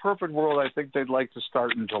in a perfect world, I think they'd like to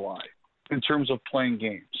start in July in terms of playing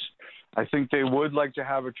games. I think they would like to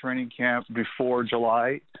have a training camp before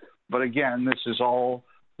July, but again, this is all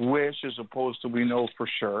wish as opposed to we know for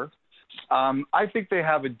sure. I think they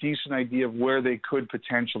have a decent idea of where they could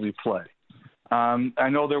potentially play. I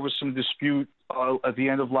know there was some dispute at the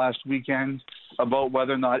end of last weekend about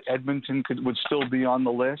whether or not Edmonton would still be on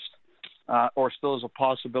the list or still as a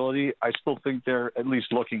possibility. I still think they're at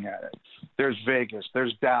least looking at it. There's Vegas,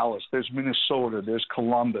 there's Dallas, there's Minnesota, there's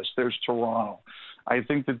Columbus, there's Toronto. I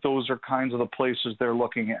think that those are kinds of the places they're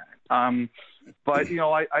looking at. But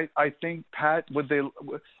I think, Pat, I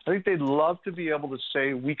think they'd love to be able to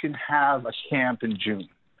say we can have a camp in June,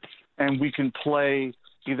 and we can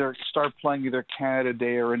start playing either Canada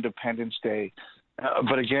Day or Independence Day.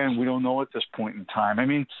 But again, we don't know at this point in time. I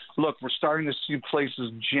mean, look, we're starting to see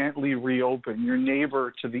places gently reopen. Your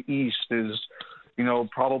neighbor to the east is,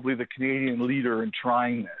 probably the Canadian leader in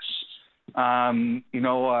trying this. I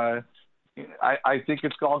think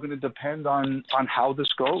it's all going to depend on how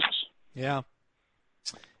this goes. Yeah.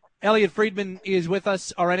 Elliotte Friedman is with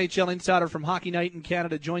us, our NHL insider from Hockey Night in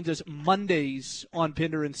Canada, joins us Mondays on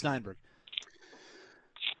Pinder and Steinberg.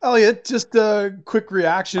 Elliotte, just a quick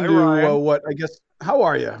reaction to what I guess. How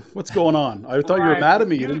are you? What's going on? I thought you were mad at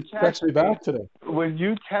me. You didn't text me back today. When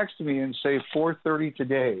you text me and say 4:30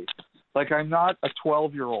 today, like I'm not a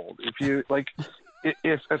 12-year-old. If you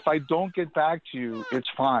if I don't get back to you, it's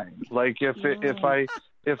fine. Like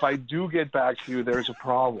if I do get back to you, there's a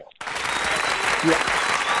problem. Yeah.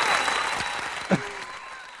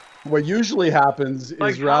 What usually happens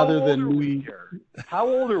is rather than me. How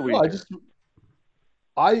old are we? Well,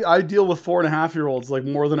 I deal with 4.5-year-olds like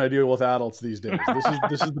more than I deal with adults these days.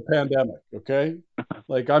 This is the pandemic, okay?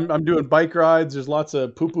 Like I'm doing bike rides. There's lots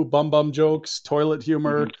of poo bum jokes, toilet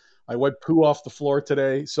humor. I wiped poo off the floor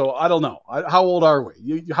today. So I don't know. How old are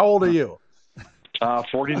we? How old are you?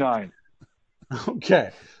 49.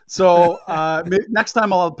 Okay. So next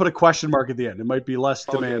time I'll put a question mark at the end. It might be less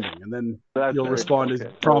demanding, and then you'll respond as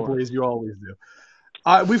promptly as you always do.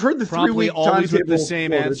 We've heard the 3-week always with timetable the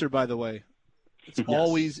same quoted. answer, by the way.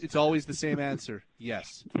 It's always the same answer.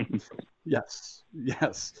 Yes. Yes.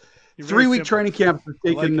 3-week training camps have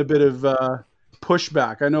taken a bit of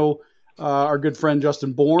pushback. I know our good friend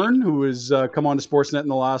Justin Bourne, who has come on to Sportsnet in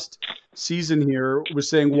the last season here, was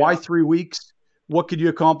saying, why 3 weeks? What could you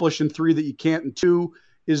accomplish in 3 that you can't in 2?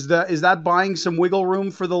 Is that buying some wiggle room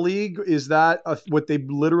for the league? Is that what they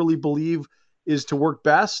literally believe is to work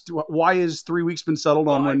best? Why is 3 weeks been settled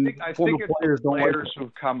on when former players don't like it? Players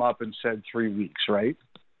who've come up and said 3 weeks, right?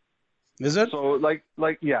 Is it? So,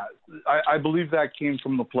 yeah, I believe that came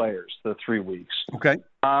from the players, the 3 weeks. Okay.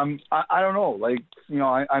 I don't know.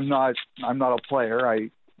 I'm not a player.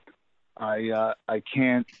 I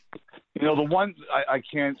can't. I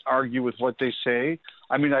can't argue with what they say.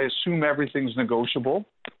 I mean, I assume everything's negotiable,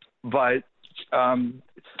 but I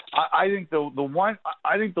think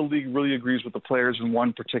I think the league really agrees with the players in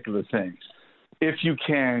one particular thing. If you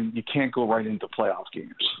can't go right into playoff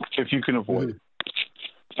games if you can avoid it.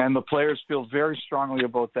 And the players feel very strongly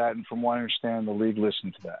about that, and from what I understand, the league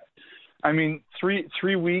listened to that. I mean, 3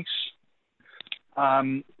 weeks.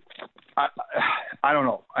 I don't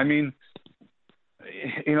know. I mean,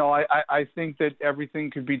 I think that everything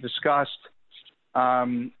could be discussed.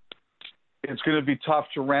 It's going to be tough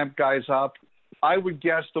to ramp guys up. I would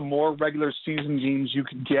guess the more regular season games you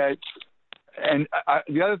could get. And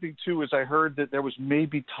the other thing, too, is I heard that there was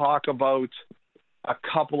maybe talk about a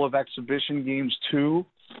couple of exhibition games, too,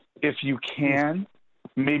 if you can.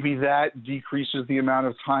 Maybe that decreases the amount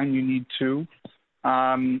of time you need to.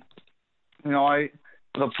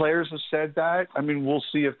 The players have said that. I mean, we'll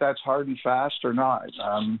see if that's hard and fast or not.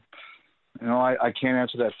 I can't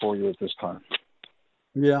answer that for you at this time.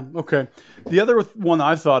 Yeah, okay. The other one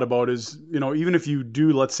I've thought about is, even if you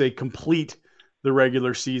do, let's say, complete the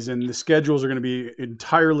regular season, the schedules are going to be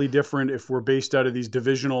entirely different if we're based out of these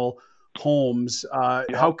divisional homes.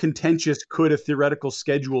 How contentious could a theoretical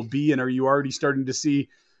schedule be? And are you already starting to see,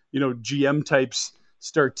 GM types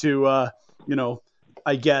start to,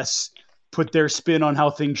 I guess, put their spin on how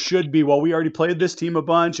things should be? Well, we already played this team a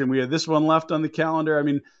bunch and we have this one left on the calendar. I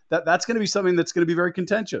mean, that's going to be something that's going to be very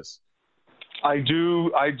contentious. I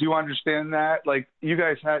do understand that. Like,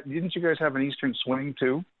 didn't you guys have an Eastern swing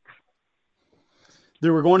too?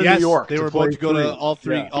 They were going to New York. They were about to go to all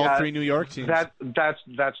three New York teams. That's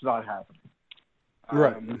not happening.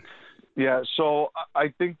 Right. So I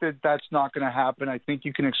think that's not going to happen. I think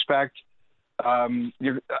you can expect. I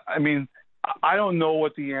don't know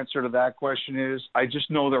what the answer to that question is. I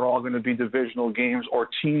just know they're all going to be divisional games or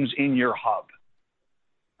teams in your hub.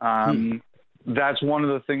 That's one of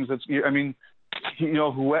the things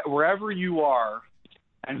wherever you are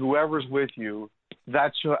and whoever's with you,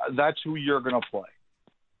 that's who you're going to play.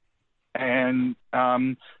 And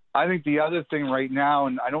I think the other thing right now,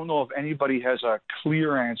 and I don't know if anybody has a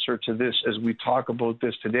clear answer to this as we talk about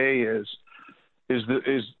this today, is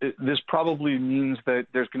this probably means that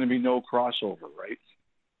there's going to be no crossover, right?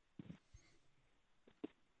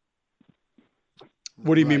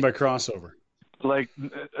 What do you mean by crossover? The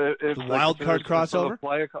wild card crossover?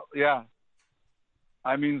 Yeah.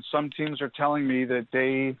 I mean, some teams are telling me that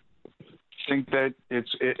they think that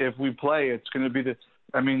if we play, it's going to be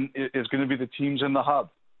it's going to be the teams in the hub.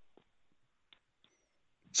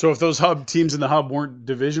 So if those teams in the hub weren't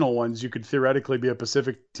divisional ones, you could theoretically be a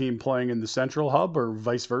Pacific team playing in the Central hub or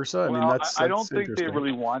vice versa. I don't think they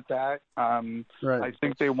really want that. Right. I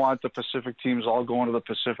think they want the Pacific teams all going to the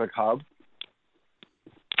Pacific hub.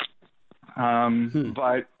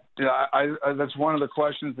 But that's one of the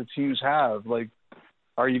questions the teams have. Like,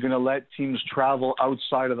 are you going to let teams travel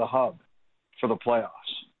outside of the hub for the playoffs?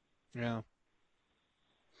 Yeah.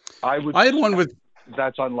 I had one with.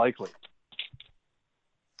 That's unlikely.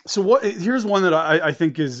 So here's one that I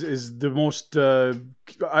think is the most.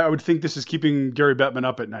 I would think this is keeping Gary Bettman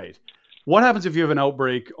up at night. What happens if you have an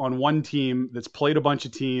outbreak on one team that's played a bunch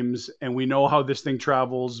of teams, and we know how this thing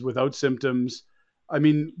travels without symptoms? I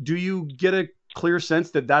mean, do you get a clear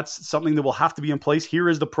sense that that's something that will have to be in place? Here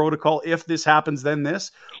is the protocol. If this happens, then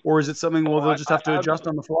this, or is it something they'll just have to adjust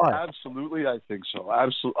on the fly? Absolutely, I think so.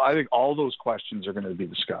 Absolutely, I think all those questions are going to be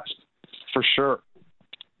discussed for sure.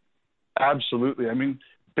 Absolutely. I mean,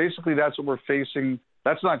 basically, that's what we're facing.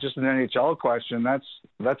 That's not just an NHL question. That's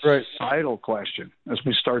a societal question as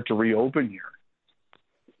we start to reopen here.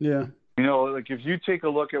 Yeah. Like if you take a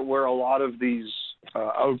look at where a lot of these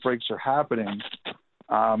outbreaks are happening,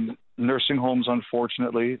 nursing homes,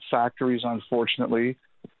 unfortunately, factories, unfortunately,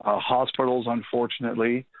 hospitals,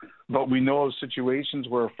 unfortunately, but we know of situations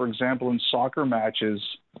where, for example, in soccer matches,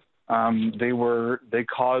 they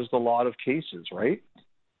caused a lot of cases, right?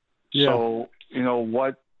 Yeah. So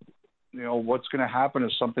what's going to happen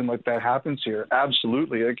if something like that happens here.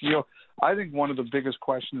 Absolutely. I think one of the biggest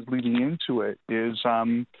questions leading into it is,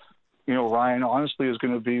 Ryan, honestly, is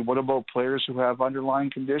going to be, what about players who have underlying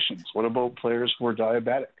conditions? What about players who are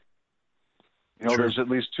diabetic? Sure. There's at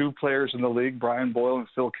least two players in the league, Brian Boyle and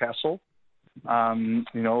Phil Kessel.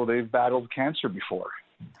 They've battled cancer before.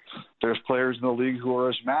 There's players in the league who are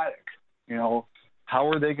asthmatic. How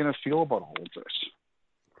are they going to feel about all of this?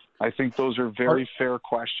 I think those are very fair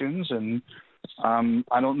questions, and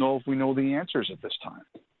I don't know if we know the answers at this time.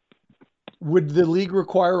 Would the league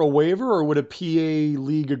require a waiver, or would a PA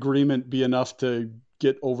league agreement be enough to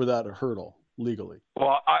get over that hurdle legally?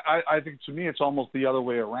 Well, I think to me it's almost the other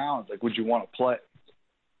way around. Like, would you want to play?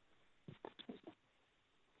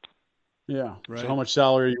 Yeah. Right. So how much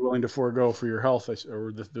salary are you willing to forego for your health,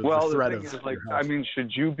 or the threat of?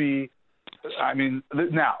 Should you be?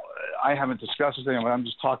 Now I haven't discussed this anyway. I'm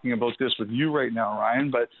just talking about this with you right now, Ryan.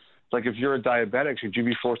 But if you're a diabetic, should you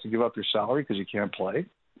be forced to give up your salary because you can't play?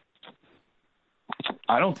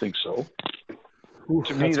 I don't think so. Ooh,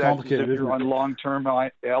 to me, that's complicated. If you're on long-term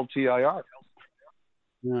LTIR.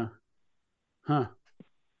 Yeah. Huh.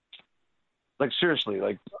 Seriously,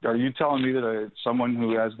 are you telling me that someone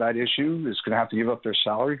who has that issue is going to have to give up their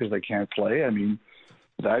salary because they can't play?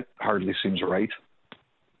 That hardly seems right.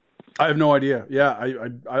 I have no idea. Yeah,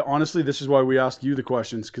 I honestly, this is why we ask you the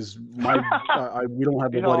questions, because we don't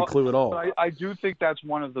have a bloody clue at all. I do think that's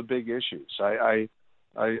one of the big issues. I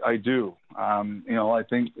do. I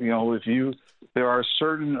think, there are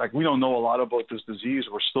certain, we don't know a lot about this disease.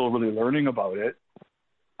 We're still really learning about it.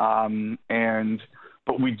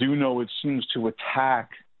 But we do know it seems to attack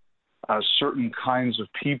certain kinds of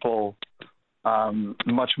people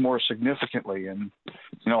much more significantly. And,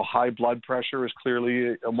 high blood pressure is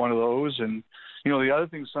clearly one of those. And, the other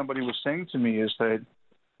thing somebody was saying to me is that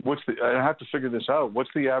I have to figure this out. What's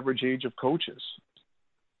the average age of coaches?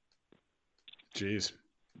 Jeez.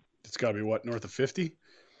 It's got to be north of 50?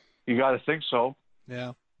 You got to think so.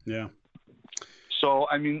 Yeah. Yeah. So,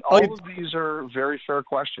 all of these are very fair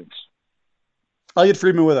questions. Elliot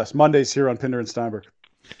Friedman with us Mondays here on Pinder and Steinberg.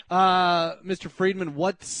 Mr. Friedman,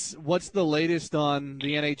 what's the latest on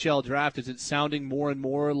the NHL draft? Is it sounding more and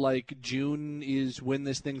more like June is when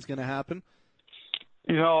this thing's going to happen?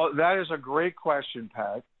 That is a great question,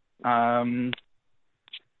 Pat.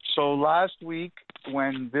 So last week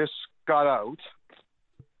when this got out,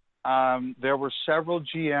 there were several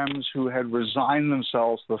GMs who had resigned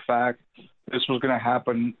themselves to the fact this was going to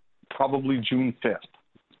happen probably June 5th.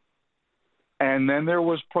 And then there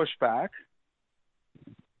was pushback,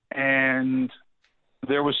 and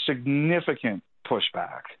there was significant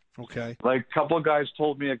pushback. Okay. A couple of guys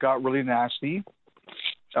told me it got really nasty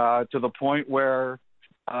to the point where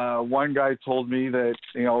one guy told me that,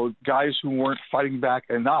 guys who weren't fighting back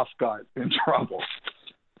enough got in trouble.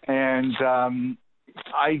 And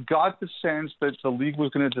I got the sense that the league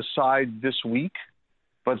was going to decide this week,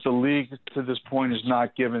 but the league to this point has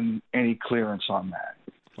not given any clearance on that.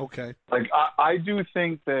 Okay. I do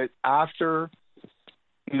think that after,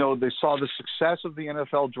 they saw the success of the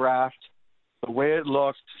NFL draft, the way it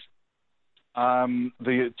looked,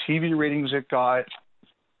 the TV ratings it got,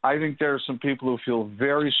 I think there are some people who feel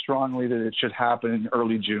very strongly that it should happen in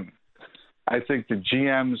early June. I think the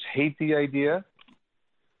GMs hate the idea.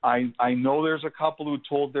 I know there's a couple who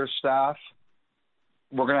told their staff,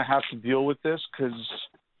 we're going to have to deal with this because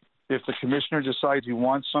if the commissioner decides he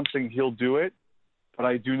wants something, he'll do it. But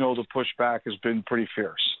I do know the pushback has been pretty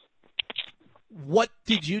fierce. What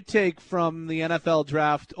did you take from the NFL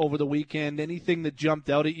draft over the weekend? Anything that jumped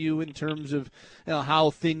out at you in terms of how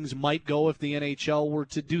things might go if the NHL were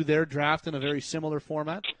to do their draft in a very similar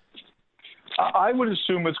format? I would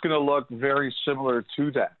assume it's going to look very similar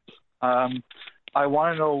to that. I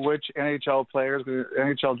want to know which NHL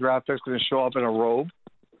draft pick is going to show up in a robe.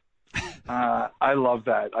 I love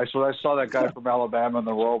that. I saw that guy from Alabama in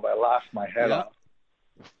the robe. I laughed my head off.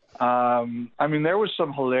 There was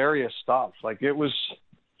some hilarious stuff. It was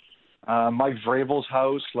Mike Vrabel's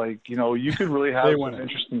house. You could really have some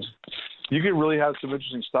interesting. You could really have some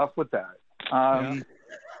interesting stuff with that. I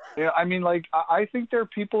think there are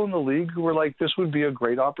people in the league who are like, this would be a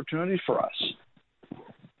great opportunity for us.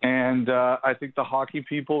 And I think the hockey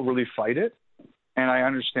people really fight it, and I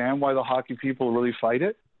understand why the hockey people really fight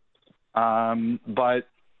it. But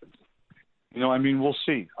we'll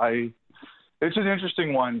see. It's an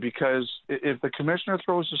interesting one because if the commissioner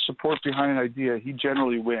throws the support behind an idea, he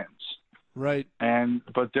generally wins. Right.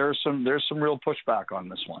 But there's some real pushback on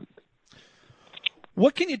this one.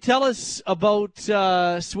 What can you tell us about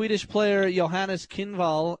Swedish player Johannes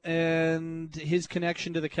Kinnvall and his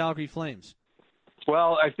connection to the Calgary Flames?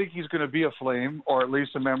 Well, I think he's going to be a Flame, or at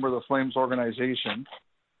least a member of the Flames organization.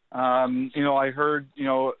 I heard,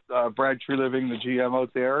 Brad Treliving, the GM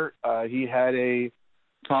out there, he had a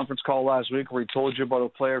conference call last week where he told you about a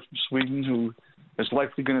player from Sweden who is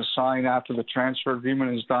likely going to sign after the transfer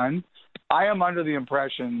agreement is done. I am under the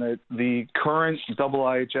impression that the current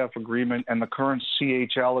IIHF agreement and the current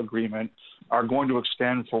CHL agreement are going to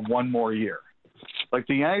extend for one more year. Like,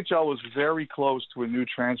 the NHL was very close to a new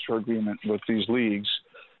transfer agreement with these leagues,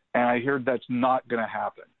 and I heard that's not going to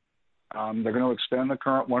happen. They're going to extend the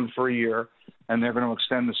current one for a year, and they're going to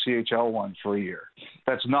extend the CHL one for a year.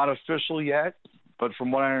 That's not official yet, but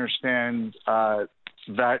from what I understand,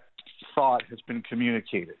 that thought has been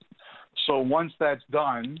communicated. So once that's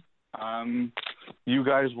done, you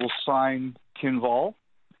guys will sign Kinval,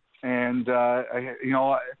 and I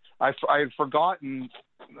had forgotten.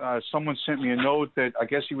 Someone sent me a note that I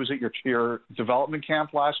guess he was at your development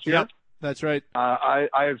camp last year. Yep, that's right. I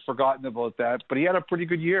had forgotten about that, but he had a pretty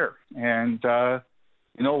good year. And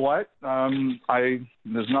you know what?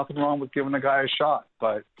 There's nothing wrong with giving a guy a shot,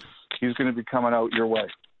 but he's going to be coming out your way.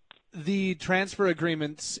 The transfer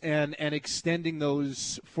agreements and extending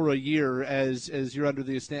those for a year, as you're under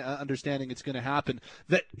the understanding it's going to happen.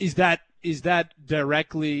 Is that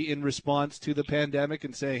directly in response to the pandemic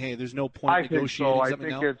and saying, hey, there's no point negotiating something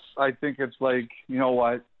now? I think it's like, you know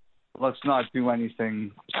what? Let's not do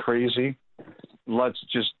anything crazy. Let's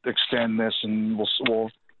just extend this, and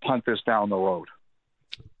we'll punt this down the road.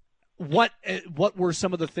 What were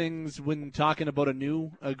some of the things when talking about a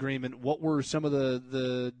new agreement? What were some of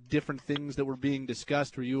the different things that were being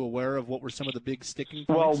discussed? Were you aware of what were some of the big sticking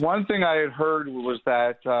points? Well, one thing I had heard was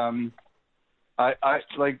that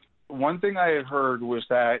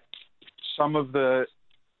some of the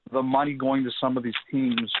money going to some of these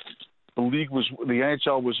teams, the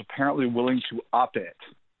NHL was apparently willing to up it.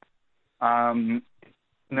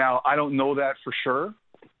 Now, I don't know that for sure.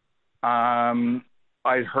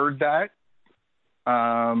 I heard that,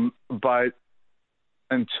 but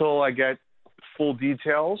until I get full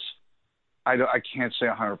details, I can't say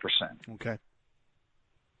 100%. Okay.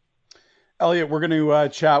 Elliot, we're going to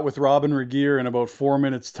chat with Robyn Regehr in about 4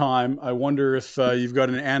 minutes' time. I wonder if you've got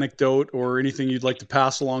an anecdote or anything you'd like to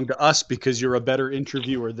pass along to us, because you're a better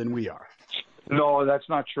interviewer than we are. No, that's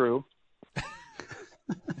not true.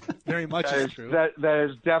 Very much is true. That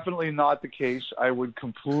is definitely not the case. I would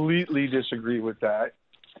completely disagree with that.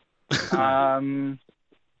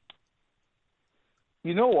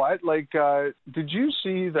 You know what? Like, did you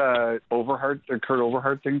see the Kurt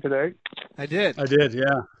Overhart thing today? I did,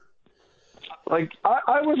 yeah. Like,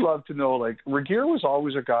 I would love to know, like, Regehr was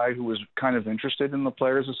always a guy who was kind of interested in the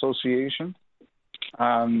Players Association.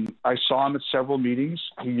 I saw him at several meetings.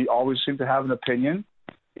 He always seemed to have an opinion.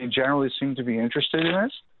 He generally seemed to be interested in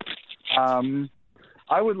it.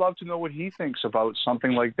 I would love to know what he thinks about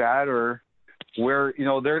something like that, or where,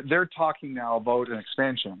 they're talking now about an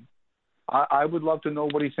expansion. I would love to know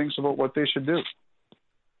what he thinks about what they should do.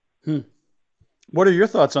 What are your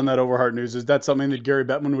thoughts on that Overhart news? Is that something that Gary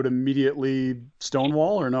Bettman would immediately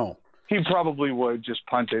stonewall, or no? He probably would just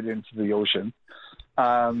punt it into the ocean.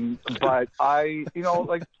 But the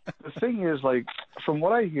thing is, like, from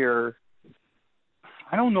what I hear,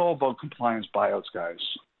 I don't know about compliance buyouts, guys.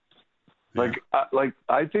 Yeah.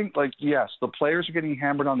 I think, yes, the players are getting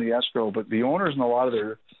hammered on the escrow, but the owners in a lot of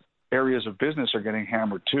their areas of business are getting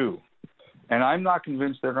hammered too. And I'm not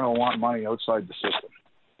convinced they're going to want money outside the system.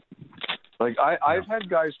 Like, I've had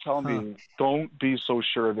guys tell me, don't be so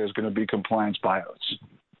sure there's going to be compliance buyouts.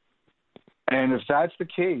 And if that's the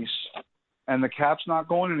case, and the cap's not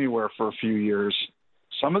going anywhere for a few years,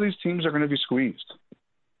 some of these teams are going to be squeezed.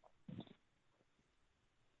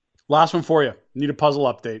 Last one for you. Need a puzzle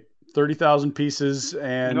update. 30,000 pieces,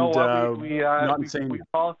 and not insane.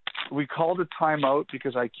 We called a timeout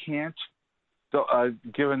because I can't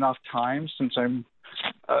give enough time, since I'm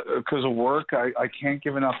because of work. I can't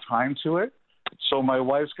give enough time to it. So my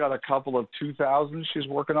wife's got a couple of 2,000 she's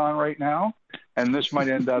working on right now, and this might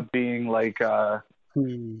end up being like I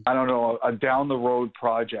don't know, a down the road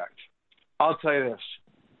project. I'll tell you this,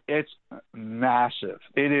 it's massive.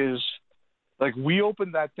 It is. Like, we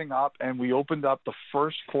opened that thing up, and we opened up the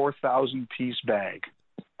first 4,000-piece bag,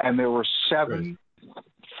 and there were 7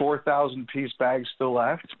 4,000-piece bags still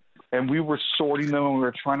left, and we were sorting them, and we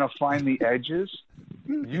were trying to find the edges.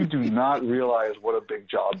 You do not realize what a big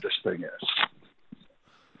job this thing is.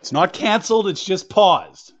 It's not canceled. It's just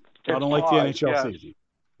paused. It's unlike the NHL season.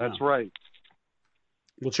 That's right.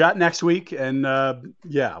 We'll chat next week, and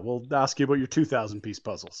we'll ask you about your 2,000-piece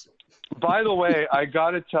puzzles. By the way, I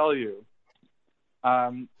got to tell you,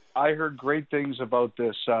 I heard great things about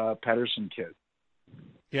this Pettersson kid.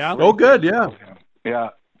 Yeah. Oh, good. Yeah. Yeah.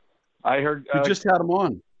 I heard. You just had him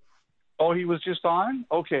on. Oh, he was just on?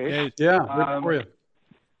 Okay. Yeah. Good for you.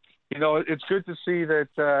 You know, it's good to see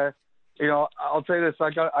that. You know, I'll tell you this.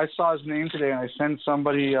 I saw his name today, and I sent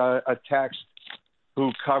somebody a text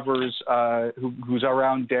who covers who's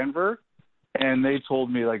around Denver, and they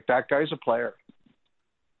told me like that guy's a player.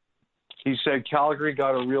 He said Calgary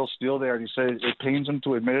got a real steal there, and he said it pains him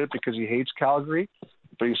to admit it because he hates Calgary,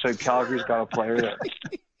 but he said Calgary's got a player there.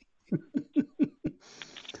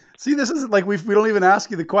 See, this is like we don't even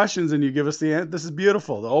ask you the questions, and you give us the answer. This is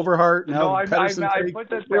beautiful. The Overhart. No, I put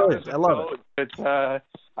that down as a note.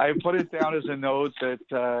 I put it down as a note that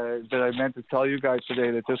I meant to tell you guys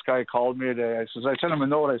today that this guy called me today. I sent him a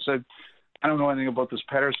note. I said, I don't know anything about this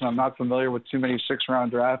Pettersson. I'm not familiar with too many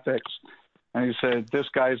 6th-round draft picks. And he said, this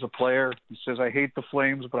guy's a player. He says, I hate the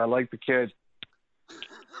Flames, but I like the kid.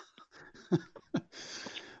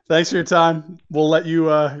 Thanks for your time. We'll let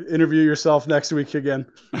you interview yourself next week again.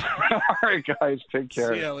 All right, guys. Take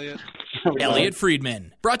care. See you, Elliot. Elliot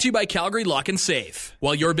Friedman. Brought to you by Calgary Lock and Safe.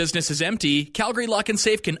 While your business is empty, Calgary Lock and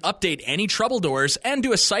Safe can update any trouble doors and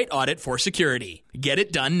do a site audit for security. Get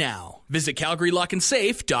it done now. Visit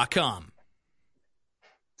CalgaryLockandSafe.com.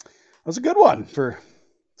 That was a good one for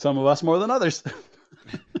some of us more than others.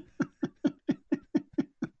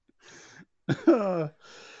 All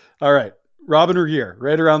right. Robyn Regehr,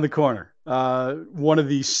 right around the corner. One of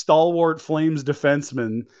the stalwart Flames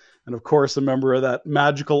defensemen, and of course a member of that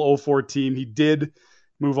magical 04 team. He did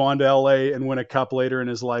move on to LA and win a cup later in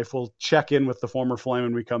his life. We'll check in with the former Flame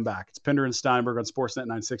when we come back. It's Pinder and Steinberg on Sportsnet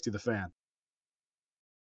 960 The Fan.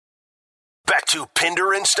 Back to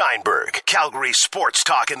Pinder and Steinberg, Calgary Sports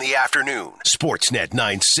Talk in the afternoon. Sportsnet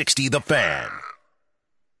 960 The Fan.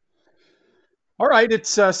 All right, it's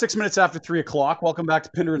 6 minutes after 3 o'clock. Welcome back to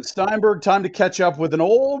Pinder and Steinberg. Time to catch up with an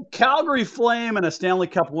old Calgary Flame and a Stanley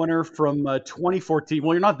Cup winner from 2014.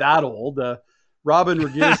 Well, you're not that old. Robyn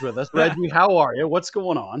Regehr's with us. Reggie, how are you? What's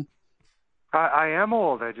going on? I am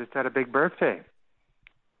old. I just had a big birthday.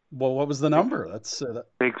 Well, what was the number? That's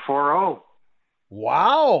big 4-0.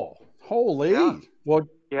 Wow. Holy. Yeah. Well,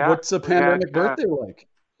 yeah. What's a pandemic birthday like?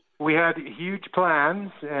 We had huge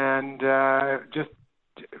plans and just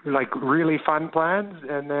like really fun plans,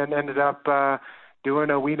 and then ended up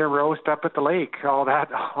doing a wiener roast up at the lake. All that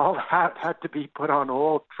had to be put on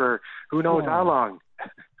hold for who knows how long.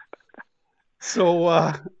 So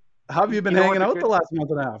how have you been hanging out the last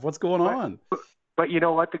month and a half? What's going on? But you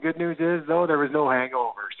know what the good news is, though? There was no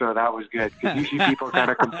hangover, so that was good. Because usually people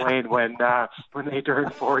kind of complain when they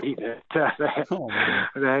turn 40 the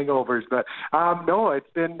hangovers. But no,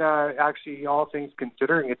 it's been actually, all things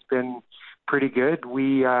considering, it's been pretty good.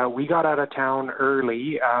 We got out of town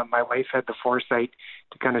early. My wife had the foresight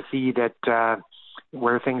to kind of see that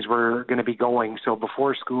where things were going to be going. So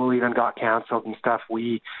before school even got canceled and stuff,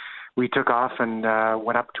 we took off and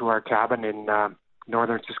went up to our cabin in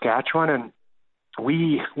northern Saskatchewan, and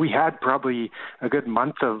we had probably a good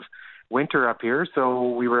month of winter up here. So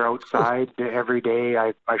we were outside every day.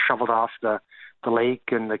 I shoveled off the lake,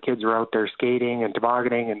 and the kids were out there skating and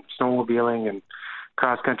tobogganing and snowmobiling and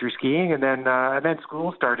cross-country skiing, and then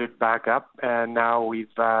school started back up, and now we've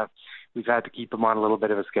had to keep them on a little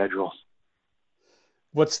bit of a schedule.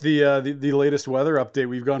 What's the latest weather update?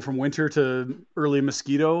 We've gone from winter to early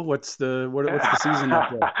mosquito. What's the season up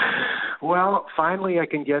there? Well, finally I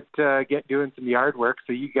can get doing some yard work.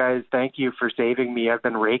 So you guys, thank you for saving me. I've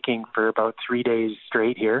been raking for about 3 days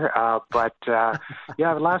straight here, but yeah,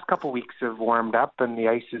 the last couple of weeks have warmed up, and the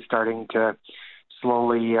ice is starting to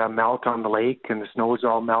slowly melt on the lake, and the snow is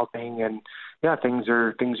all melting, and yeah, things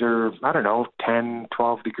are I don't know, 10,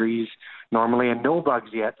 12 degrees normally, and no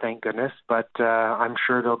bugs yet, thank goodness, but I'm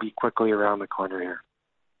sure they'll be quickly around the corner here.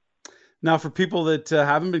 Now, for people that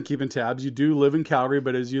haven't been keeping tabs, you do live in Calgary,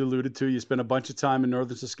 but as you alluded to, you spent a bunch of time in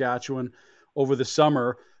northern Saskatchewan over the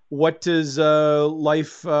summer. What does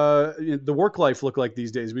life, the work life, look like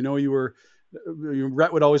these days? We know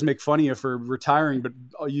Rhett would always make fun of you for retiring, but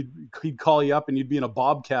he'd call you up and you'd be in a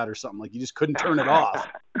Bobcat or something. Like you just couldn't turn it off.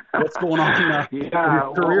 What's going on in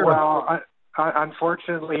your career? Well,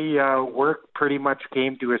 unfortunately, work pretty much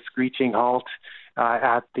came to a screeching halt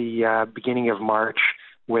at the beginning of March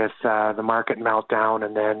with the market meltdown,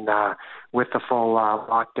 and then with the full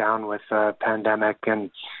lockdown with the pandemic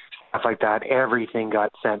and stuff like that, everything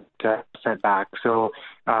got sent back. So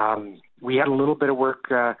we had a little bit of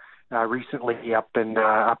work recently up in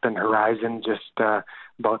Horizon, just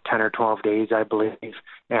about 10 or 12 days, I believe,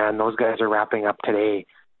 and those guys are wrapping up today.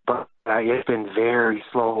 But it's been very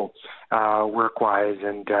slow work-wise,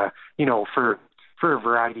 and for a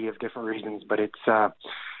variety of different reasons. But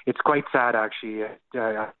it's quite sad actually.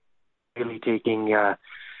 Really taking a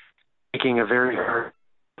very hard,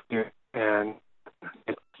 and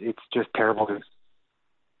it's just terrible.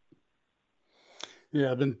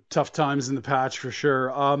 Yeah, been tough times in the patch for sure.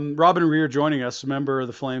 Robin Rear joining us, member of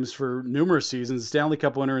the Flames for numerous seasons, Stanley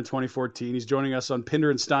Cup winner in 2014. He's joining us on Pinder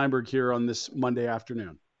and Steinberg here on this Monday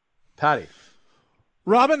afternoon. Patty.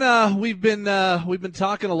 Robin, we've been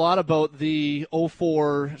talking a lot about the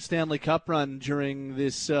 2004 Stanley Cup run during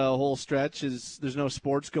this whole stretch. There's no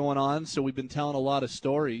sports going on, so we've been telling a lot of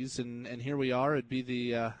stories, and here we are. It'd be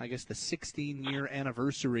the 16-year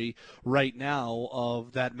anniversary right now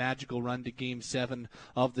of that magical run to Game 7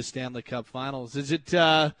 of the Stanley Cup Finals. Is it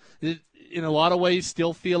in a lot of ways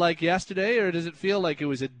still feel like yesterday, or does it feel like it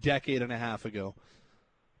was a decade and a half ago?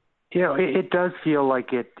 You know, it does feel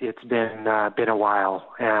like it's been a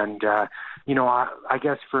while, and I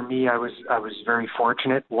guess for me, I was very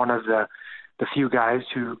fortunate. One of the few guys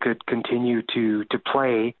who could continue to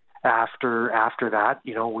play after that.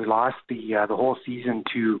 You know, we lost the whole season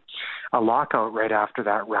to a lockout right after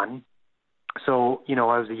that run. So, you know,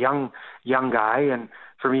 I was a young guy, and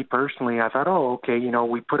for me personally, I thought, oh, okay, you know,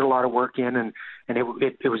 we put a lot of work in, and it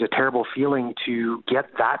was a terrible feeling to get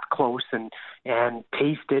that close and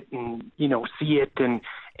taste it and, you know, see it and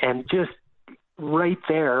just right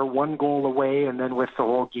there, one goal away, and then with the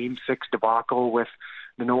whole Game 6 debacle with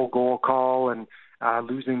the no goal call and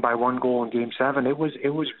losing by one goal in Game 7, it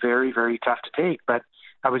was very, very tough to take. But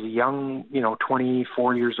I was young, you know,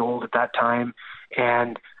 24 years old at that time,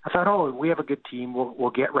 and I thought, oh, we have a good team.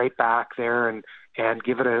 We'll get right back there and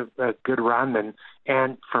give it a good run.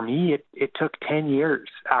 And for me, it took 10 years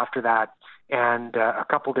after that and a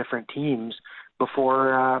couple different teams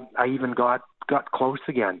before I even got close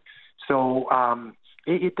again. So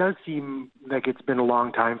it does seem like it's been a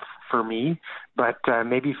long time for me, but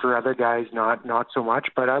maybe for other guys not so much.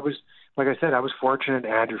 But I was, like I said, I was fortunate.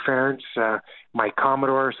 Andrew Ference, Mike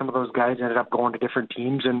Commodore, some of those guys ended up going to different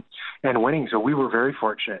teams and winning. So we were very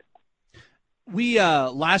fortunate. We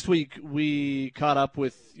last week we caught up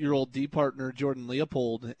with your old D partner Jordan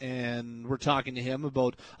Leopold, and we're talking to him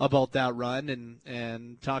about that run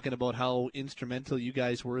and talking about how instrumental you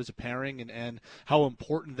guys were as a pairing and how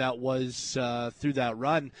important that was through that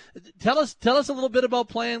run. Tell us a little bit about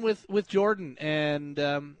playing with Jordan and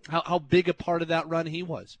how big a part of that run he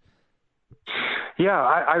was. Yeah,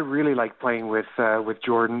 I really like playing with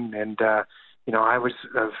Jordan, and you know, I was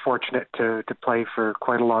fortunate to play for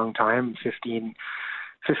quite a long time, 15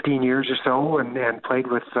 years or so, and played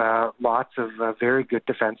with lots of very good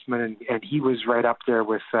defensemen, and he was right up there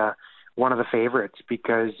with one of the favorites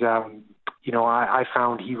because, you know, I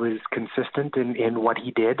found he was consistent in what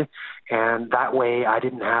he did, and that way I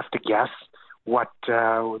didn't have to guess what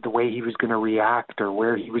the way he was going to react or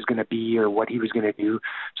where he was going to be or what he was going to do.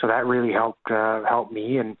 So that really helped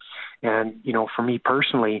me, and you know, for me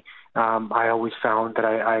personally, I always found that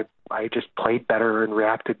I just played better and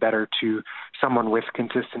reacted better to someone with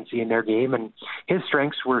consistency in their game. And his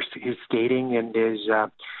strengths were his skating and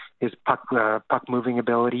his puck moving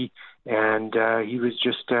ability. And he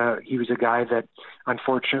was a guy that,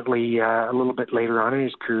 unfortunately, a little bit later on in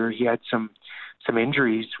his career, he had some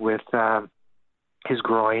injuries with his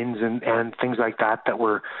groins and things like that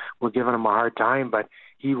were giving him a hard time. But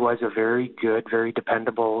he was a very good, very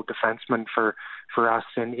dependable defenseman for us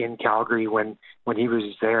in Calgary when he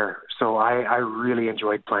was there. So I really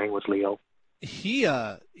enjoyed playing with Leo. He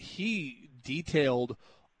detailed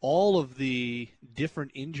all of the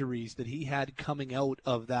different injuries that he had coming out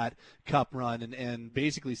of that cup run and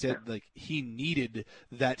basically said like he needed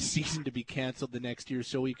that season to be canceled the next year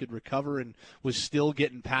so he could recover, and was still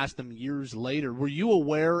getting past them years later. Were you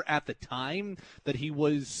aware at the time that he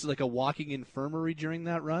was like a walking infirmary during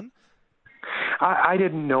that run? I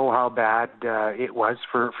didn't know how bad it was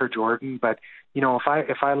for Jordan, but you know,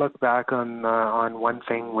 if I look back on one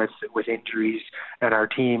thing with injuries and our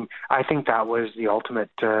team, I think that was the ultimate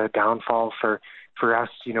downfall for us.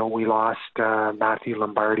 You know, we lost Matthew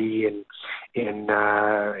Lombardi in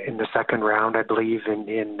the second round, I believe,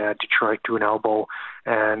 in Detroit to an elbow,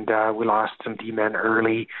 and we lost some D-men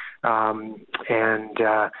early, and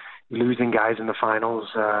losing guys in the finals.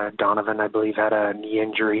 Donovan, I believe, had a knee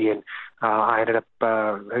injury, and I ended up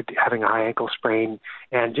having a high ankle sprain,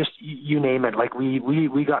 and just you name it. Like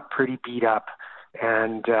we got pretty beat up,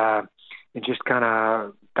 and it just kind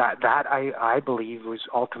of that I believe was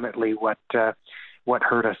ultimately what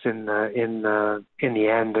hurt us in the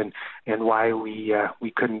end, and why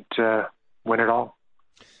we couldn't win it all.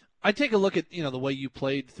 I take a look at the way you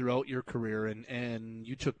played throughout your career, and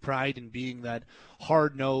you took pride in being that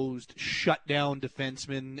hard-nosed, shut-down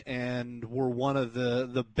defenseman, and were one of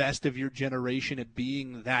the best of your generation at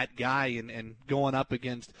being that guy and going up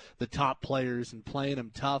against the top players and playing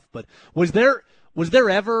them tough. But was there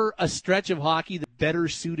ever a stretch of hockey that better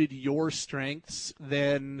suited your strengths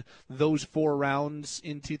than those 4 rounds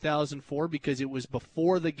in 2004? Because it was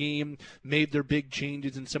before the game made their big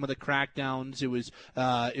changes in some of the crackdowns. It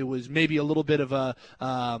was maybe a little bit of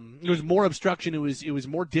it was more obstruction. It was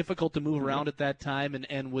more difficult to move around at that time,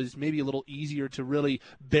 and was maybe a little easier to really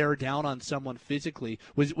bear down on someone physically.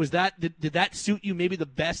 Did that suit you maybe the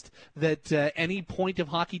best that any point of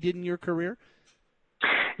hockey did in your career?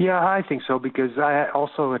 Yeah, I think so, because I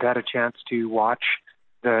also had a chance to watch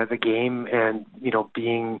the game, and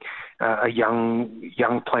being a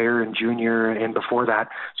young player and junior and before that,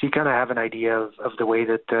 so you kind of have an idea of the way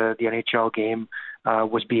that the NHL game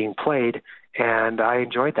was being played, and I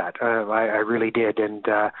enjoyed that. I really did, and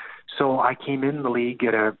so I came in the league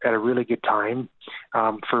at a really good time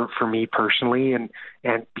for me personally, and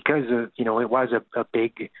because it was a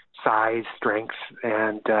big size, strength,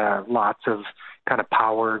 and lots of kind of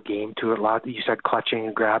power game to it. A lot, you said clutching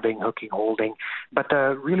and grabbing, hooking, holding, but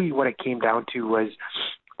really what it came down to was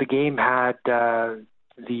the game had I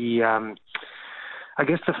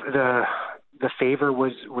guess the favor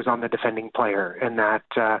was on the defending player, and that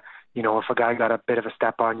if a guy got a bit of a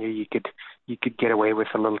step on you, you could get away with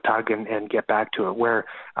a little tug and get back to it. Where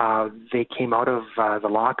they came out of the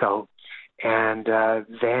lockout, and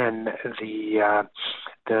then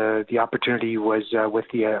the opportunity was with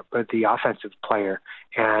the offensive player,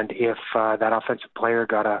 and if that offensive player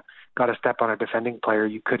got a step on a defending player,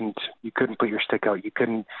 you couldn't put your stick out, you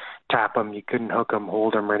couldn't tap him, you couldn't hook him,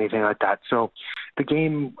 hold him, or anything like that. So the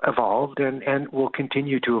game evolved and will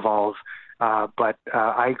continue to evolve. But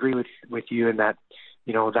I agree with you in that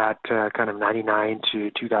that kind of 99 to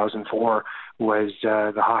 2004 was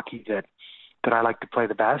the hockey that I like to play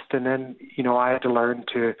the best. And then, I had to learn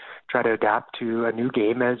to try to adapt to a new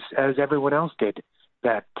game as everyone else did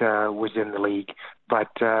that was in the league. But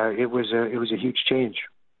it was a huge change.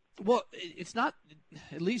 Well, it's not,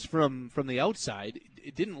 at least from the outside,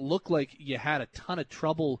 it didn't look like you had a ton of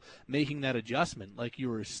trouble making that adjustment. Like you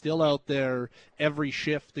were still out there every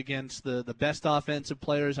shift against the best offensive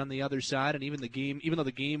players on the other side, and even though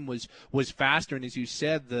the game was faster, and as you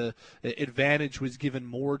said, the advantage was given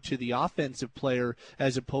more to the offensive player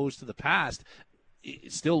as opposed to the past,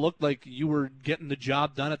 it still looked like you were getting the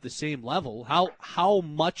job done at the same level. How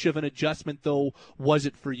much of an adjustment, though, was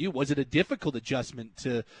it for you? Was it a difficult adjustment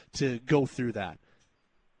to go through that?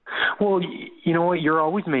 Well, you know what? You're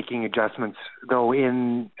always making adjustments, though.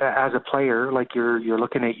 As a player, like you're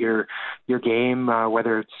looking at your game,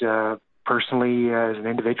 whether it's personally as an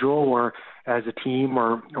individual or as a team,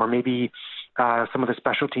 or maybe some of the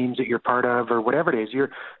special teams that you're part of, or whatever it is.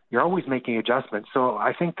 You're always making adjustments. So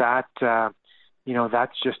I think that.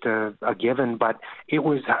 That's just a given, but it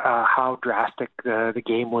was how drastic the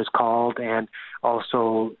game was called, and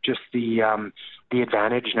also just the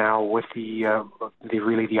advantage now with the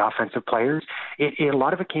offensive players. A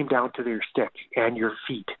lot of it came down to your stick and your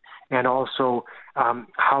feet, and also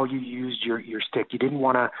how you used your stick. You didn't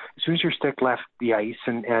want to, as soon as your stick left the ice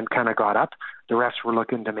and kind of got up, the refs were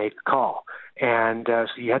looking to make a call. And so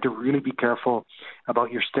you had to really be careful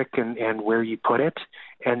about your stick and where you put it.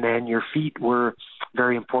 And then your feet were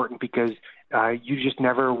very important, because you just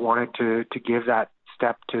never wanted to give that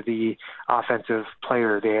step to the offensive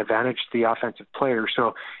player. They advantaged the offensive player.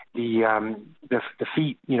 So the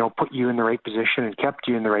feet, put you in the right position and kept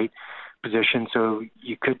you in the right position, so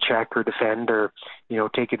you could check or defend or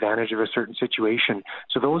take advantage of a certain situation.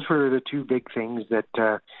 So those were the two big things that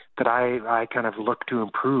I kind of looked to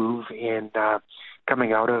improve in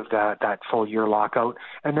coming out of that full year lockout.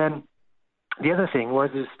 And then the other thing was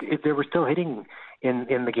they were still hitting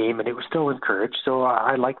in the game, and it was still encouraged. So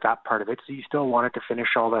I like that part of it. So you still wanted to finish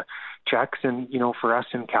all the checks, and for us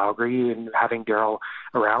in Calgary and having Darryl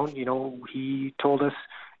around, he told us,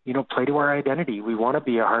 play to our identity. We want to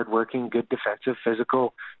be a hardworking, good defensive,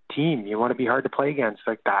 physical team. You want to be hard to play against.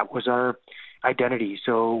 Like, that was our identity.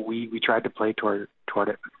 So we tried to play toward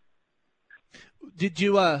it. Did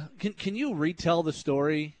you can you retell the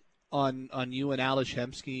story on you and Ales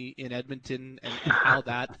Hemsky in Edmonton and how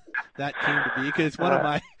that came to be? Because it's one of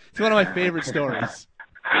my favorite stories.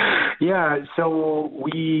 Yeah. So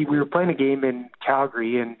we were playing a game in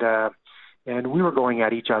Calgary, and we were going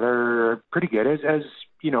at each other pretty good. As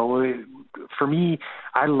for me,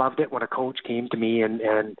 I loved it when a coach came to me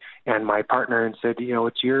and my partner and said,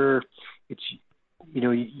 you're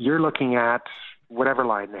looking at whatever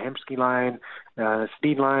line, the Hemsky line,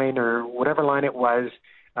 speed line, or whatever line it was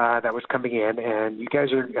that was coming in, and you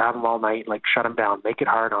guys are having them all night, like shut them down, make it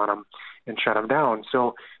hard on them, and shut them down.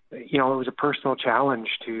 So, it was a personal challenge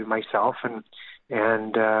to myself and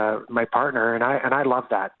my partner, and I love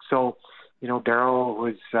that. So, Darryl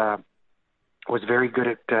was very good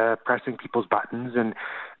at pressing people's buttons, and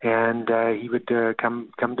he would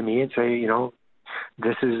come to me and say,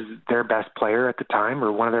 this is their best player at the time,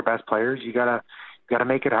 or one of their best players. You gotta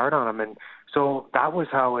make it hard on them. And so that was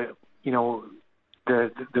how it,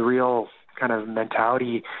 the real kind of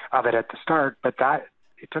mentality of it at the start. But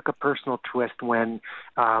it took a personal twist when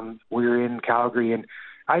we were in Calgary, and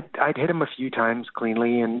I'd hit him a few times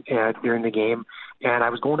cleanly and during the game, and I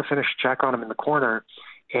was going to finish a check on him in the corner,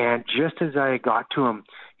 and just as I got to him,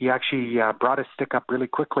 he actually brought his stick up really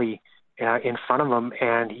quickly in front of him,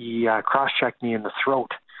 and he cross-checked me in the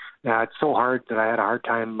throat. It's so hard that I had a hard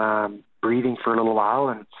time breathing for a little while,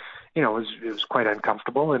 and it was quite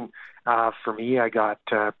uncomfortable. And for me, I got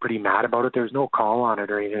pretty mad about it. There was no call on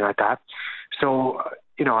it or anything like that. So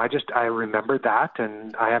I remembered that,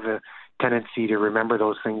 and I have a tendency to remember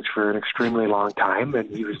those things for an extremely long time.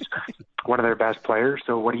 And he was one of their best players.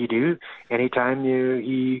 So what do? Anytime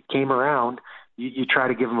he came around, you try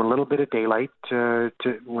to give him a little bit of daylight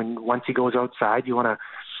once he goes outside. You want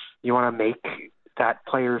to make that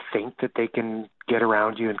player think that they can get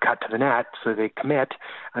around you and cut to the net, so they commit.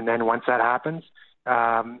 And then once that happens,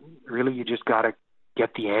 really you just got to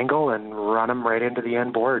get the angle and run them right into the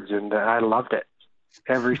end boards. And I loved it,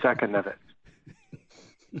 every second of it.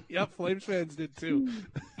 Yep, Flames fans did too.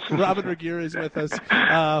 Robyn Regehr is with us,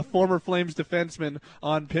 former Flames defenseman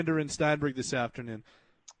on Pinder and Steinberg this afternoon.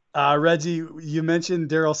 Reggie, you mentioned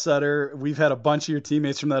Darryl Sutter. We've had a bunch of your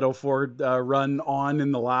teammates from that 04 run on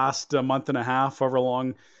in the last month and a half, however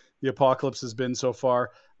long the apocalypse has been so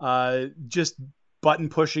far. Just button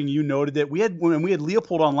pushing, you noted that. When we had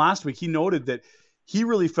Leopold on last week, he noted that he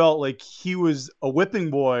really felt like he was a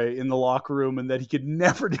whipping boy in the locker room and that he could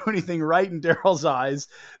never do anything right in Darryl's eyes.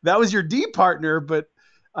 That was your D partner, but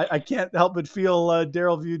I can't help but feel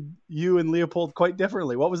Darryl viewed you and Leopold quite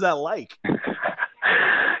differently. What was that like?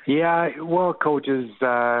 Yeah, well, coaches,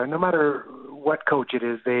 no matter what coach it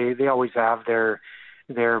is, they always have their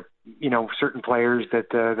certain players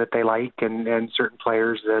that they like and certain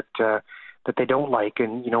players that they don't like.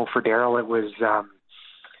 And for Darryl,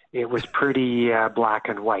 it was pretty black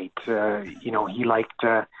and white. He liked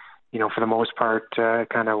for the most part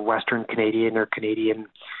kind of Western Canadian or Canadian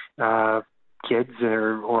kids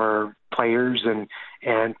or players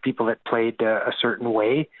and people that played a certain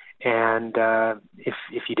way. And if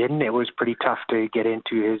you didn't, it was pretty tough to get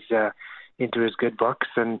into his good books.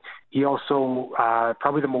 And he also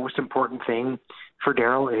probably the most important thing for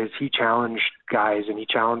Darryl is he challenged guys, and he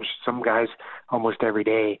challenged some guys almost every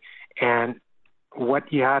day. And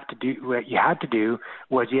what you had to do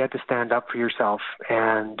was you had to stand up for yourself.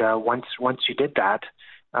 And once you did that,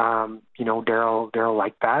 Darryl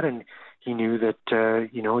liked that, and he knew that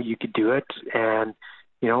you could do it. And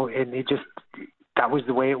and it just, that was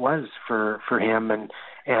the way it was for him,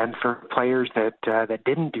 and for players that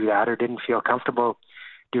didn't do that or didn't feel comfortable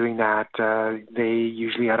doing that, they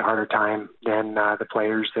usually had a harder time than the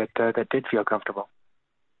players that did feel comfortable.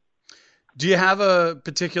 Do you have a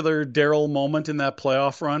particular Darryl moment in that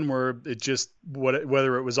playoff run where it just,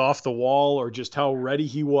 whether it was off the wall or just how ready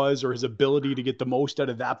he was or his ability to get the most out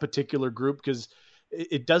of that particular group? Because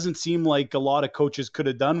it doesn't seem like a lot of coaches could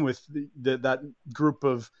have done with that group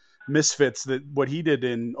of misfits that what he did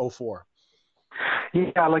in 04.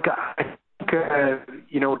 Yeah, like I think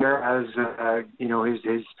Darryl has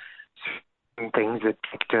his things that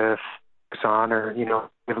to focus on, or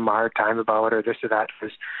give him a hard time about, or this or that,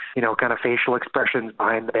 his kind of facial expressions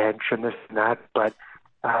behind the bench and this and that. But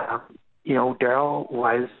Darryl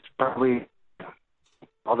was probably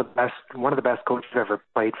one of the best coaches I've ever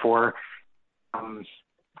played for,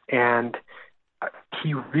 and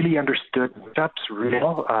he really understood matchups really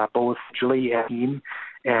well, both Julie and team,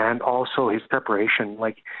 and also his preparation.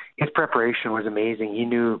 Like, his preparation was amazing. He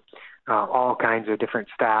knew all kinds of different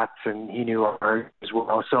stats, and he knew ours as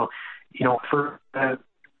well. So, for the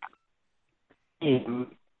team,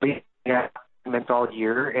 we had segments all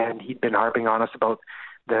year, and he'd been harping on us about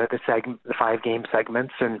the 5-game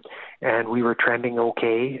segments, and we were trending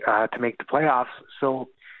okay to make the playoffs. So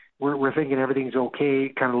we're thinking everything's okay,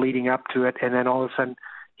 kind of leading up to it, and then all of a sudden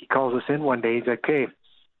he calls us in one day. He's like, "Okay,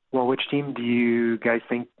 well, which team do you guys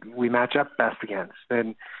think we match up best against?"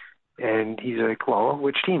 And And he's like, well,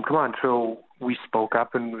 which team? Come on. So we spoke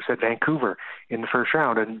up and we said Vancouver in the first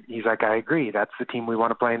round. And he's like, I agree. That's the team we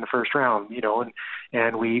want to play in the first round,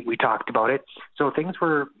 and we talked about it. So things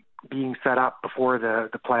were being set up before the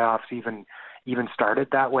playoffs even started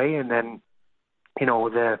that way. And then,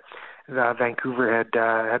 the Vancouver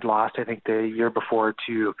had lost, I think, the year before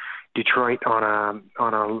to Detroit on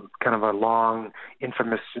a kind of a long,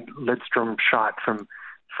 infamous Lidstrom shot from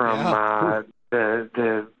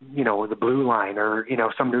the blue line or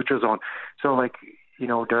some neutral zone. So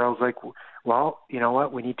Daryl's like, well, you know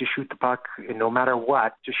what, we need to shoot the puck, and no matter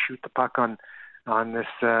what, just shoot the puck on this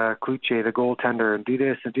Cloutier, the goaltender, and do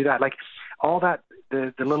this and do that, like all that,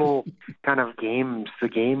 the little kind of games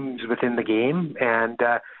within the game, and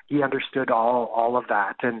he understood all of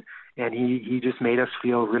that, and he just made us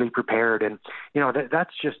feel really prepared, and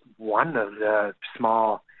that's just one of the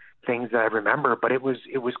small things that I remember, but it was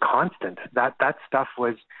constant. That stuff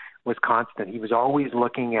was constant. He was always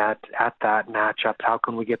looking at that matchup. How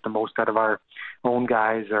can we get the most out of our own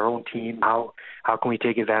guys, our own team? How can we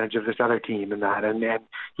take advantage of this other team and that? And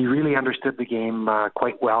he really understood the game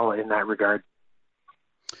quite well in that regard.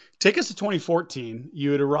 Take us to 2014.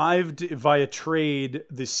 You had arrived via trade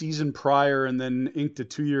the season prior and then inked a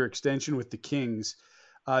 2-year extension with the Kings.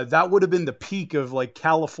 That would have been the peak of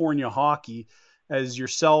California hockey, as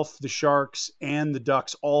yourself, the Sharks, and the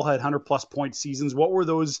Ducks all had 100-plus point seasons. What were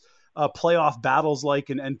those playoff battles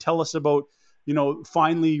like? And tell us about,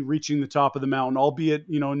 finally reaching the top of the mountain, albeit,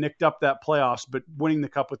 nicked up that playoffs, but winning the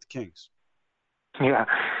Cup with the Kings.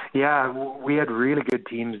 Yeah, we had really good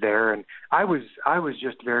teams there, and I was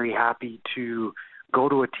just very happy to go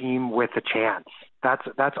to a team with a chance.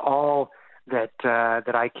 That's all that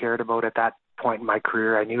I cared about at that point in my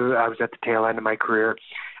career. I knew I was at the tail end of my career.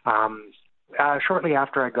 Shortly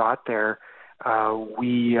after I got there,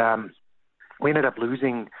 we ended up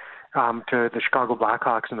losing to the Chicago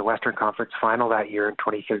Blackhawks in the Western Conference Final that year in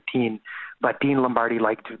 2013. But Dean Lombardi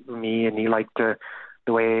liked me, and he liked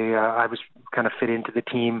the way I was kind of fit into the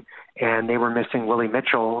team. And they were missing Willie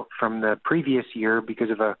Mitchell from the previous year because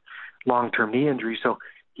of a long-term knee injury. So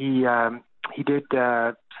he did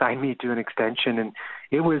sign me to an extension, and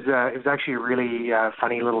it was actually a really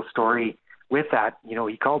funny little story. With that,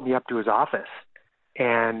 he called me up to his office,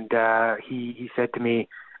 and he said to me,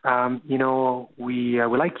 we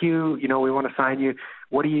like you, we want to sign you.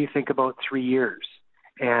 What do you think about 3 years?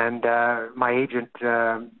 And my agent,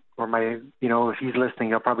 or my, if he's listening,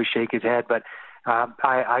 he'll probably shake his head. But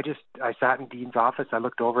I sat in Dean's office. I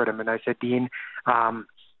looked over at him and I said, Dean,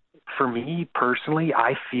 for me personally,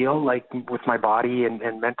 I feel like with my body and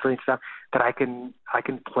mentally and stuff that I can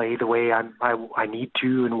play the way I need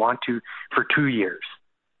to and want to for 2 years,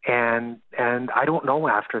 and I don't know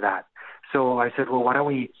after that. So I said, well, why don't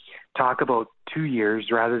we talk about 2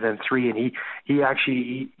 years rather than 3? And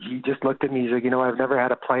he just looked at me. He's like, I've never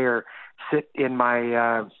had a player sit in my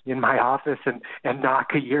office and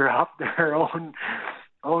knock a year off their own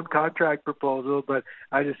contract proposal, but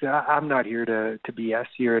I just said, I'm not here to BS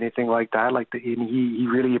you or anything like that. And he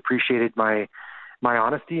really appreciated my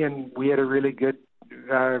honesty, and we had a really good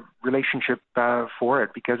relationship for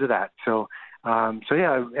it because of that. So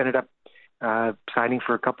I ended up signing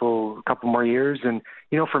for a couple more years, and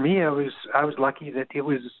for me, I was lucky that it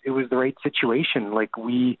was the right situation. Like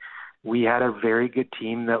we had a very good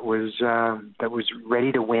team that was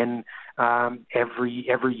ready to win.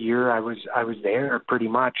 Every year I was there pretty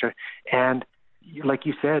much, and like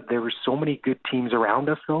you said, there were so many good teams around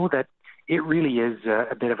us though that it really is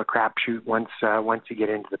a bit of a crapshoot once you get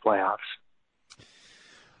into the playoffs.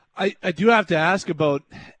 I do have to ask about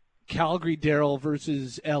Calgary Daryl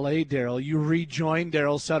versus LA Daryl. You rejoined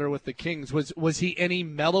Daryl Sutter with the Kings. Was he any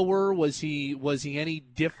mellower? Was he any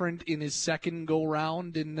different in his second go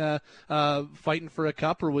round in fighting for a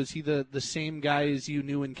cup, or was he the same guy as you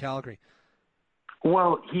knew in Calgary?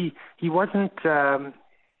 Well, he wasn't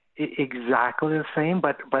exactly the same,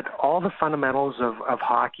 but all the fundamentals of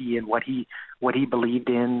hockey and what he believed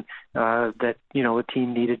in, that a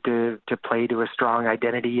team needed to play to a strong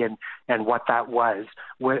identity and what that was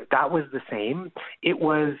the same. It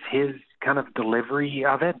was his kind of delivery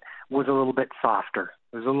of it was a little bit softer.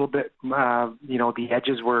 It was a little bit the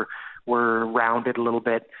edges were rounded a little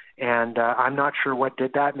bit, and I'm not sure what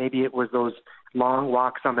did that. Maybe it was those long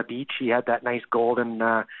walks on the beach. He had that nice golden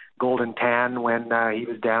tan when he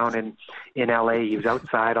was down in LA. He was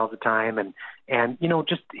outside all the time, and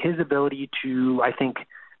just his ability to, I think,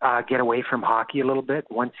 get away from hockey a little bit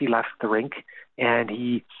once he left the rink, and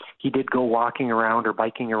he did go walking around or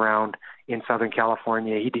biking around in Southern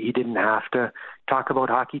California. He didn't have to talk about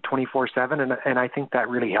hockey 24/7, and I think that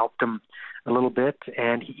really helped him a little bit.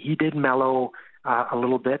 And he did mellow a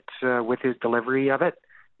little bit with his delivery of it,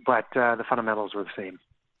 but the fundamentals were the same.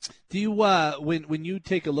 Do you when you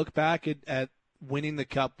take a look back at winning the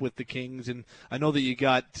Cup with the Kings, and I know that you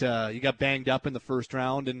got banged up in the first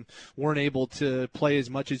round and weren't able to play as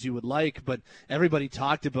much as you would like, but everybody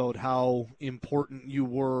talked about how important you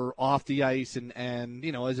were off the ice and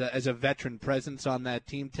you know, as a veteran presence on that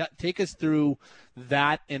team. Take us through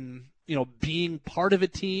that, and you know, being part of a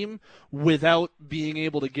team without being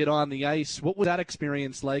able to get on the ice. What was that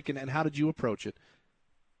experience like, and how did you approach it?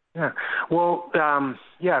 Yeah, well,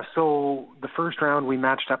 so the first round we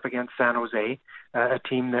matched up against San Jose, a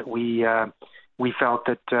team that we felt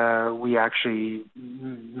that we actually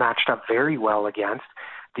matched up very well against.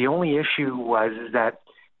 The only issue was that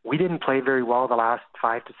we didn't play very well the last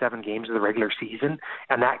 5 to 7 games of the regular season,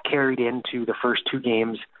 and that carried into the first 2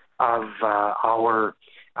 games of our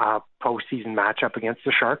postseason matchup against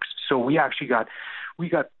the Sharks. So we actually got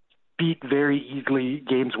beat very easily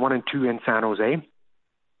games 1 and 2 in San Jose.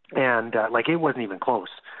 And it wasn't even close,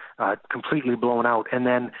 completely blown out. And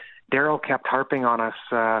then Daryl kept harping on us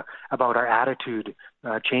about our attitude,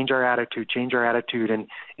 change our attitude.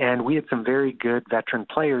 And we had some very good veteran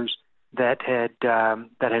players that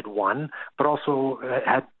had won, but also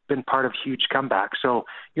had been part of huge comebacks. So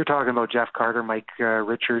you're talking about Jeff Carter, Mike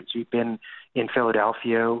Richards, who've been in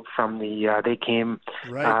Philadelphia from they came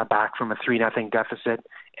back from a 3-0 deficit.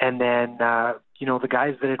 And then, the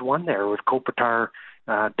guys that had won there with Kopitar,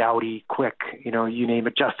 Doughty, Quick, you name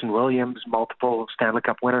it, Justin Williams, multiple Stanley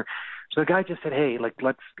Cup winner. So the guy just said, hey,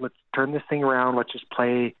 let's turn this thing around. Let's just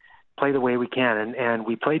play the way we can. And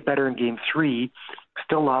we played better in game 3,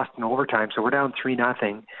 still lost in overtime. So we're down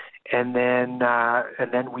 3-0. And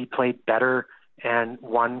then we played better and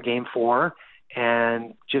won game 4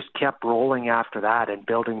 and just kept rolling after that and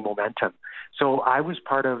building momentum. So I was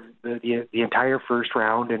part of the entire first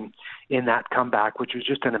round and in that comeback, which was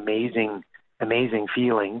just an amazing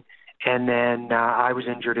feeling. And then I was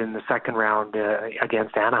injured in the second round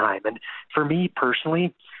against Anaheim. And for me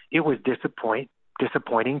personally, it was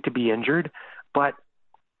disappointing to be injured, but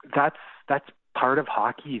that's part of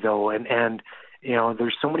hockey though. And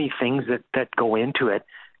there's so many things that go into it,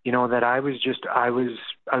 that I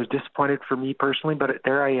was disappointed for me personally, but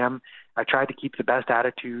there I am. I tried to keep the best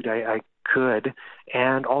attitude I could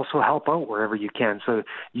and also help out wherever you can. So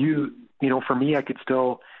for me, I could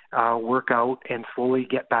still work out and slowly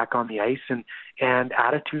get back on the ice, and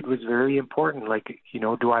attitude was very important.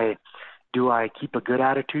 Do I keep a good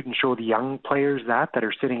attitude and show the young players that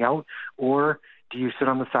are sitting out, or do you sit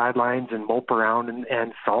on the sidelines and mope around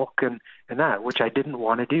and sulk and that, which I didn't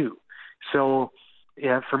want to do. So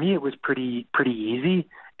yeah, for me it was pretty easy,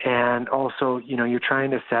 and also you're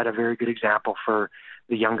trying to set a very good example for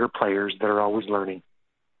the younger players that are always learning.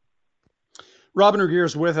 Robyn Regehr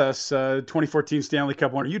is with us, 2014 Stanley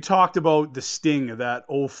Cup winner. You talked about the sting of that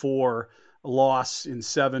 0-4 loss in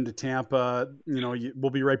 7 to Tampa. We'll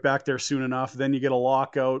be right back there soon enough. Then you get a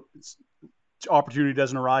lockout. Opportunity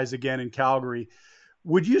doesn't arise again in Calgary.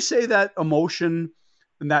 Would you say that emotion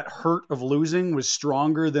and that hurt of losing was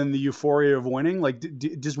stronger than the euphoria of winning?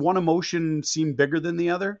 Does one emotion seem bigger than the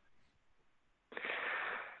other?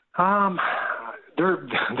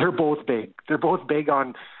 They're both big. They're both big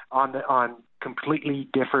on completely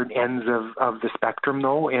different ends of the spectrum,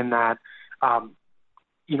 though, in that,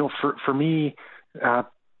 for me,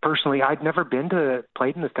 personally, I'd never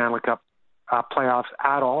played in the Stanley Cup playoffs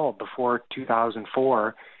at all before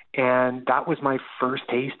 2004. And that was my first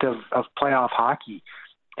taste of playoff hockey.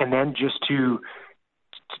 And then just to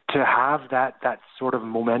have that sort of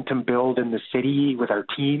momentum build in the city with our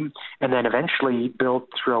team, and then eventually build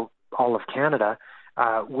throughout all of Canada,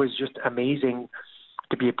 was just amazing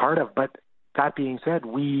to be a part of. But that being said,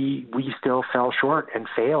 we still fell short and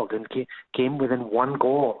failed and came within 1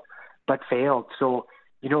 goal, but failed. So,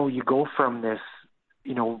 you go from this,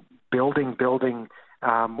 building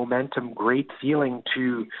momentum, great feeling,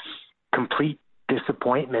 to complete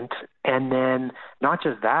disappointment. And then not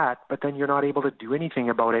just that, but then you're not able to do anything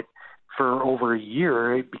about it for over a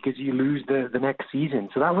year because you lose the next season.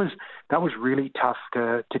 So that was really tough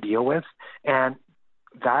to deal with. And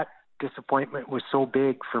that disappointment was so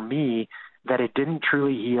big for me that it didn't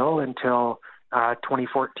truly heal until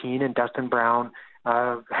 2014, and Dustin Brown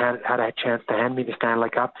had a chance to hand me the Stanley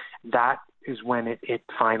Cup. That is when it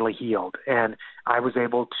finally healed. And I was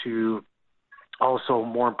able to also,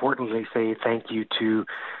 more importantly, say thank you to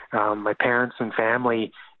my parents and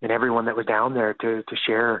family and everyone that was down there to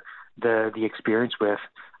share the experience with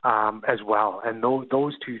as well. And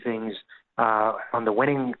those two things on the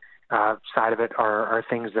winning side of it are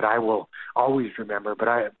things that I will always remember. But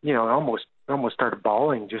I almost started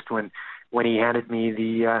bawling just when he handed me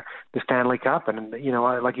the Stanley Cup. And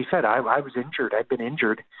like you said, I was injured. I'd been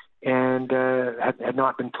injured and had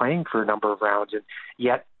not been playing for a number of rounds, and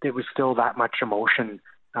yet it was still that much emotion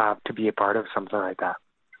to be a part of something like that.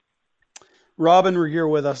 Robyn Regehr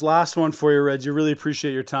with us. Last one for you, Reds. You really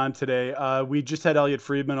appreciate your time today. We just had Elliotte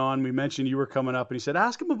Friedman on. We mentioned you were coming up, and he said,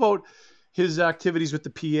 ask him about his activities with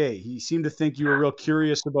the PA. He seemed to think you were real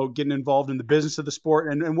curious about getting involved in the business of the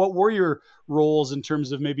sport. And what were your roles in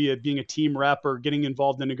terms of maybe being a team rep or getting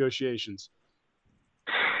involved in negotiations?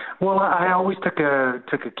 Well, I always took a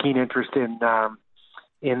keen interest in the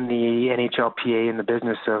NHLPA, in the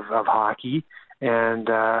business of hockey. And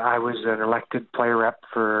I was an elected player rep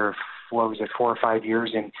for 4 or 5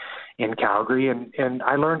 years in Calgary, and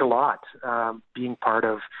I learned a lot being part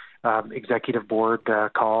of executive board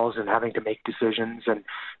calls and having to make decisions. And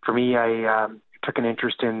for me, I took an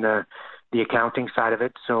interest in the accounting side of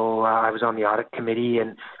it. So I was on the audit committee,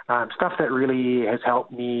 and stuff that really has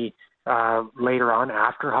helped me later on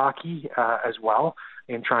after hockey as well,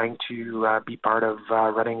 in trying to be part of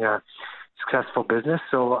running a successful business.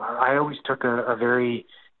 So I always took a very,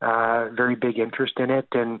 very big interest in it.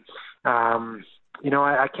 And,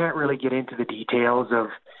 I can't really get into the details of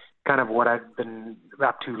kind of what I've been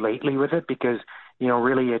up to lately with it, because,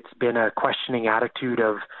 really it's been a questioning attitude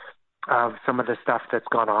of some of the stuff that's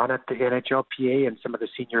gone on at the NHLPA and some of the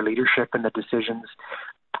senior leadership and the decisions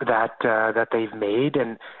that they've made.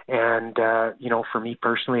 And for me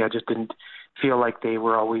personally, I just didn't feel like they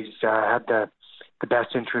were always had the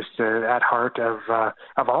best interests at heart of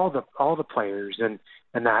all the players and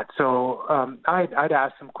that. So I'd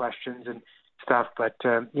ask some questions and stuff, but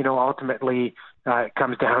ultimately it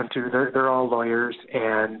comes down to they're all lawyers,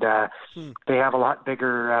 and they have a lot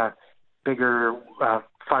bigger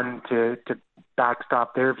fund to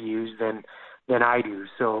backstop their views than I do.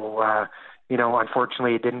 So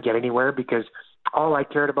unfortunately, it didn't get anywhere, because all I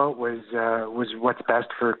cared about was what's best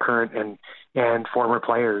for current and former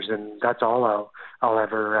players, and that's all I'll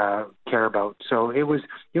ever care about. So it was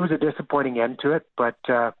a disappointing end to it, but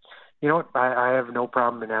I have no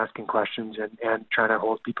problem in asking questions and trying to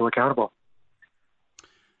hold people accountable.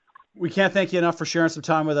 We can't thank you enough for sharing some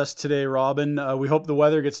time with us today, Robyn. We hope the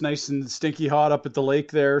weather gets nice and stinky hot up at the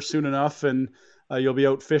lake there soon enough, and you'll be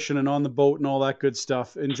out fishing and on the boat and all that good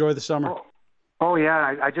stuff. Enjoy the summer. Oh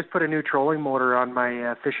yeah, I just put a new trolling motor on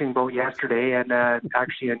my fishing boat yesterday, and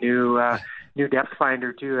actually a new depth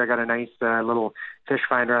finder too. I got a nice little fish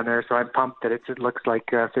finder on there, so I'm pumped that it looks like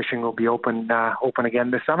fishing will be open again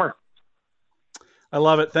this summer. I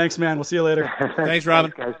love it. Thanks, man. We'll see you later. Thanks,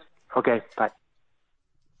 Robyn. Thanks, guys. Okay, bye.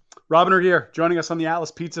 Robyn Regehr joining us on the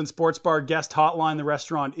Atlas Pizza and Sports Bar guest hotline. The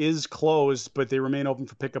restaurant is closed, but they remain open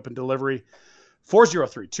for pickup and delivery.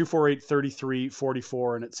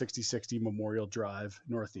 403-248-3344 and at 6060 Memorial Drive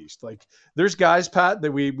Northeast. Like, there's guys, Pat,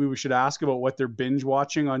 that we should ask about what they're binge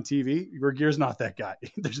watching on TV. Regehr's not that guy.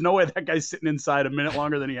 There's no way that guy's sitting inside a minute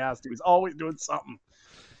longer than he has to. He's always doing something.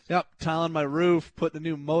 Yep, tiling my roof, putting a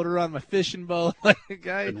new motor on my fishing boat. Like a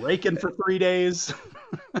guy. Been raking for 3 days.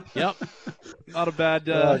 Yep, not a bad.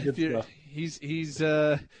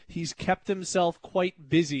 He's kept himself quite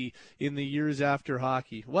busy in the years after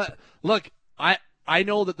hockey. Look, I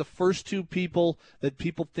know that the first two people that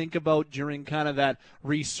people think about during kind of that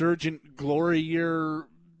resurgent glory year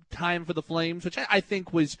time for the Flames, which I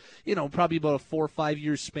think was, probably about a 4 or 5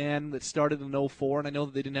 year span that started in 2004, and I know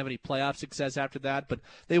that they didn't have any playoff success after that, but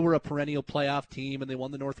they were a perennial playoff team, and they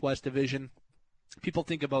won the Northwest Division. People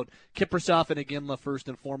think about Kiprusoff and Iginla first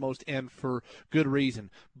and foremost, and for good reason.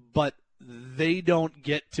 But they don't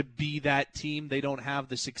get to be that team. They don't have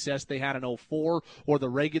the success they had in 2004 or the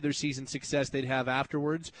regular season success they'd have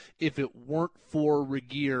afterwards if it weren't for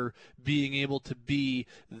Regehr being able to be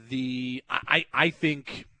the, I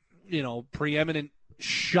think, preeminent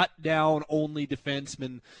shutdown only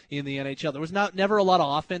defenseman in the NHL. There was never a lot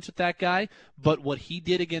of offense with that guy, but what he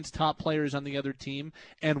did against top players on the other team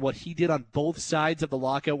and what he did on both sides of the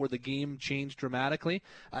lockout where the game changed dramatically,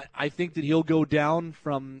 I think that he'll go down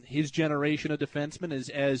from his generation of defensemen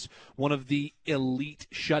as one of the elite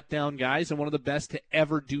shutdown guys and one of the best to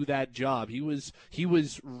ever do that job. He was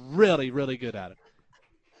really, really good at it.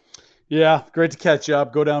 Yeah, great to catch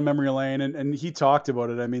up, go down memory lane, and he talked about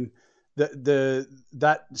it. I mean,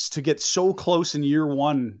 that to get so close in year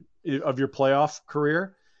one of your playoff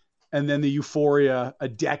career, and then the euphoria a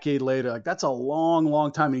decade later, like that's a long,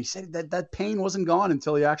 long time. And he said that pain wasn't gone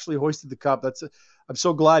until he actually hoisted the cup. I'm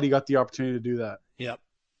so glad he got the opportunity to do that. Yep.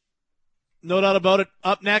 No doubt about it.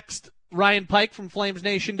 Up next, Ryan Pike from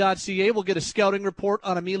FlamesNation.ca will get a scouting report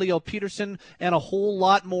on Emilio Peterson and a whole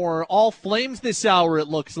lot more. All Flames this hour, it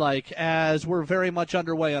looks like, as we're very much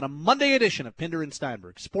underway on a Monday edition of Pinder and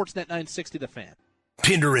Steinberg. Sportsnet 960 The Fan.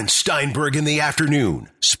 Pinder and Steinberg in the afternoon.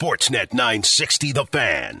 Sportsnet 960 The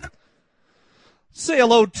Fan. Say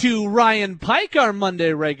hello to Ryan Pike, our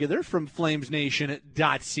Monday regular from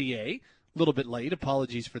FlamesNation.ca. A little bit late.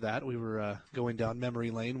 Apologies for that. We were going down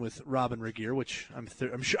memory lane with Robin Regeer, which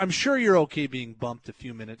I'm sure you're okay being bumped a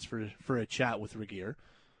few minutes for a chat with Regeer.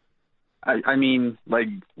 I mean, like,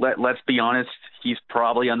 let's be honest. He's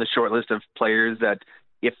probably on the short list of players that,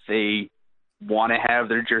 if they want to have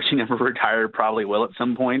their jersey number retired, probably will at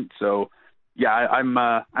some point. So, yeah, I'm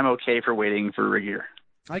okay for waiting for Regeer.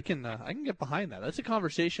 I can get behind that. That's a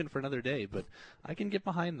conversation for another day, but I can get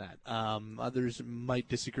behind that. Others might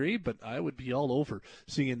disagree, but I would be all over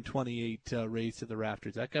seeing 28 raised to the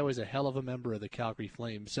rafters. That guy was a hell of a member of the Calgary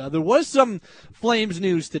Flames. There was some Flames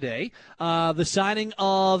news today. The signing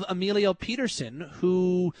of Emilio Peterson,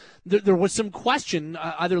 who there was some question,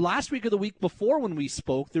 either last week or the week before when we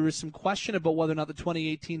spoke, there was some question about whether or not the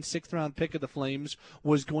 2018 sixth-round pick of the Flames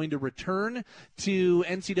was going to return to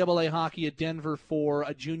NCAA hockey at Denver for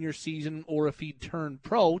a junior season or if he'd turn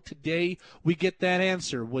pro. Today we get that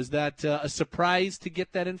answer. Was that a surprise to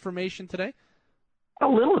get that information today? A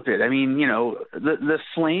little bit. I mean, the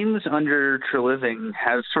Flames under Treliving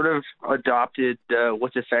have sort of adopted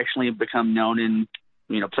what's affectionately become known in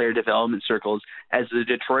player development circles as the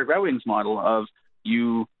Detroit Red Wings model of,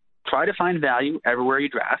 you try to find value everywhere you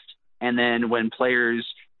draft, and then when players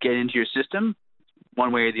get into your system,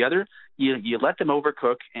 one way or the other, you let them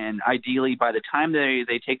overcook, and ideally by the time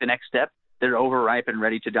they take the next step, they're overripe and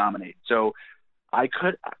ready to dominate. So I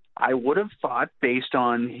would have thought, based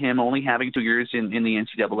on him only having 2 years in the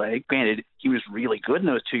NCAA, granted, he was really good in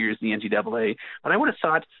those 2 years in the NCAA, but I would have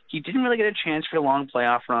thought he didn't really get a chance for a long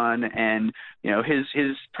playoff run, and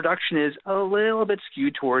his production is a little bit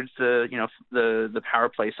skewed towards the power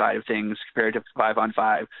play side of things compared to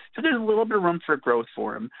 5-on-5. So there's a little bit of room for growth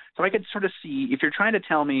for him. So I could sort of see, if you're trying to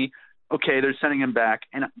tell me, okay, they're sending him back,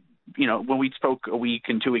 and when we spoke a week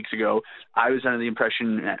and 2 weeks ago, I was under the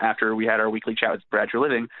impression, after we had our weekly chat with Brad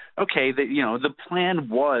Treliving, okay, the plan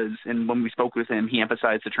was, and when we spoke with him, he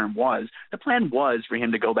emphasized the term was, the plan was for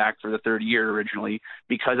him to go back for the third year originally,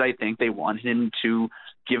 because I think they wanted him to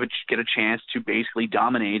get a chance to basically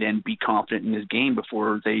dominate and be confident in his game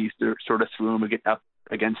before they sort of threw him up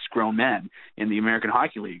against grown men in the American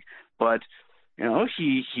Hockey League. But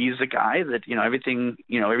he's a guy that, everything,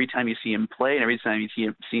 every time you see him play and every time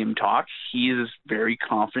you see him talk, he is very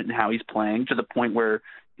confident in how he's playing, to the point where,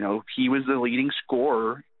 he was the leading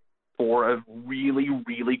scorer for a really,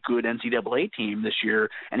 really good NCAA team this year,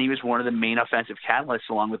 and he was one of the main offensive catalysts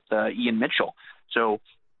along with Ian Mitchell. So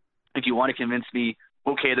if you want to convince me,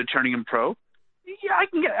 okay, they're turning him pro, yeah, I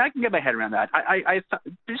can get my head around that. I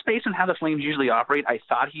just based on how the Flames usually operate, I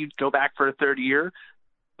thought he'd go back for a third year,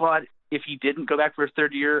 but if he didn't go back for a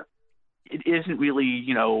third year, it isn't really,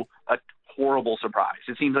 a horrible surprise.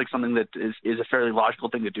 It seems like something that is a fairly logical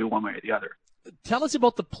thing to do one way or the other. Tell us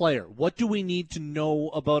about the player. What do we need to know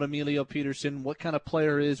about Emilio Peterson? What kind of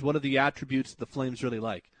player is? What are the attributes the Flames really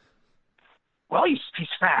like? Well, he's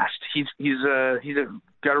fast. He's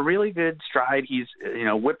got a really good stride. He's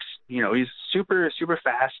whips. He's super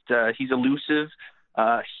fast. He's elusive.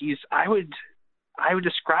 I would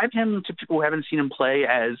describe him to people who haven't seen him play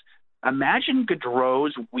as, imagine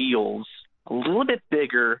Gaudreau's wheels a little bit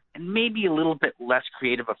bigger and maybe a little bit less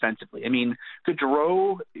creative offensively. I mean,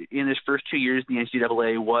 Gaudreau in his first 2 years in the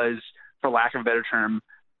NCAA was, for lack of a better term,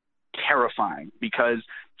 terrifying, because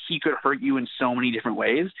he could hurt you in so many different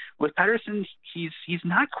ways. With Peterson, he's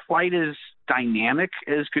not quite as dynamic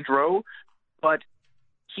as Gaudreau, but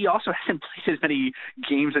he also hasn't played as many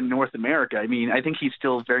games in North America. I mean, I think he's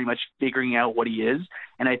still very much figuring out what he is,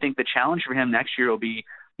 and I think the challenge for him next year will be,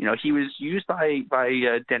 he was used by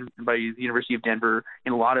the University of Denver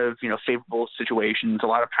in a lot of favorable situations, a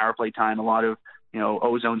lot of power play time, a lot of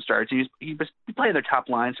ozone starts. He played their top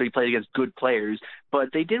line, so he played against good players. But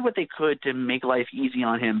they did what they could to make life easy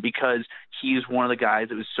on him, because he's one of the guys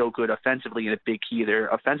that was so good offensively and a big key to their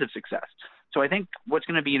offensive success. So I think what's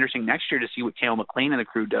going to be interesting next year to see what Cale McLean and the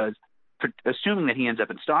crew does, assuming that he ends up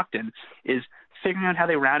in Stockton, is figuring out how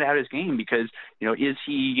they round out his game, because, is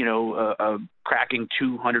he, a cracking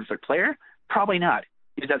 200-foot player? Probably not.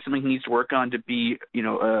 Is that something he needs to work on to be,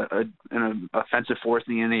 an offensive force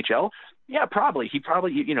in the NHL? Yeah, probably. He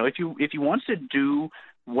probably, if he wants to do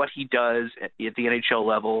what he does at the NHL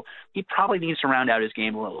level, he probably needs to round out his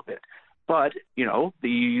game a little bit. But,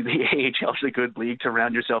 the AHL is a good league to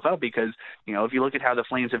round yourself out because, if you look at how the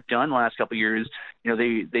Flames have done the last couple of years,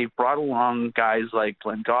 they've brought along guys like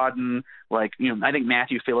Glenn Gaudin, I think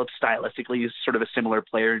Matthew Phillips stylistically is sort of a similar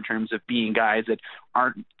player in terms of being guys that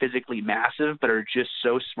aren't physically massive but are just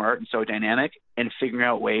so smart and so dynamic and figuring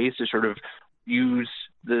out ways to sort of use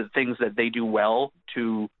the things that they do well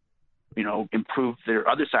to, improve their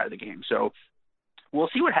other side of the game. So we'll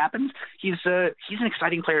see what happens. He's an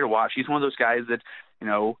exciting player to watch. He's one of those guys that,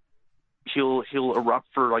 he'll erupt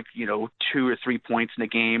for 2 or 3 points in a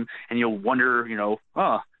game, and you'll wonder,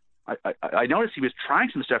 I noticed he was trying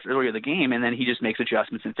some stuff earlier in the game, and then he just makes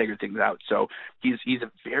adjustments and figures things out. So he's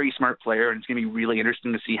a very smart player, and it's going to be really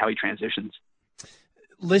interesting to see how he transitions.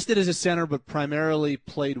 Listed as a center, but primarily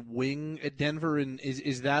played wing at Denver, and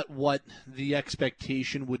is that what the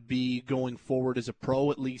expectation would be going forward as a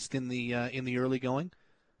pro, at least in the early going?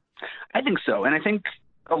 I think so, and I think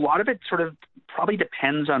a lot of it sort of probably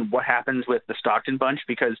depends on what happens with the Stockton bunch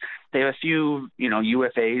because they have a few,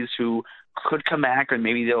 UFAs who could come back and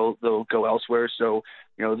maybe they'll go elsewhere. So,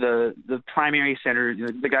 the primary center,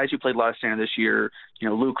 the guys who played a lot of center this year,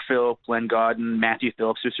 Luke Phil, Glenn Gaudin, Matthew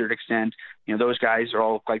Phillips to a certain extent, those guys are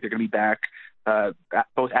all like they're going to be back.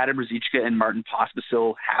 Both Adam Ruzicka and Martin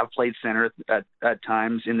Pospisil have played center at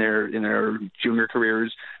times in their junior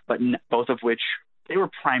careers, but both of which they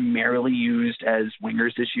were primarily used as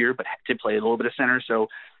wingers this year, but did play a little bit of center. So,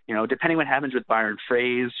 depending what happens with Byron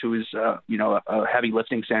Frais, who's, a heavy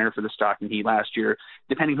lifting center for the Stockton Heat last year,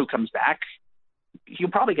 depending who comes back, he'll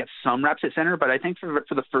probably get some reps at center, but I think for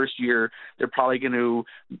the first year, they're probably going to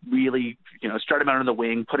really, start him out on the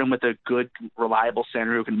wing, put him with a good, reliable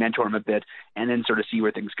center who can mentor him a bit, and then sort of see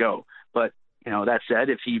where things go. But, that said,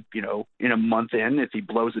 if he, in a month in, if he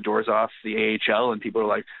blows the doors off the AHL and people are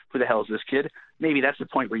like, who the hell is this kid? Maybe that's the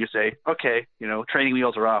point where you say, okay, training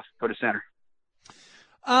wheels are off, go to center.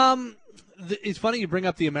 It's funny you bring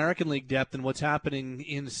up the American League depth and what's happening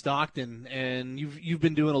in Stockton, and you've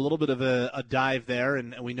been doing a little bit of a dive there,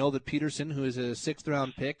 and we know that Peterson, who is a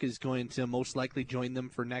 6th-round pick, is going to most likely join them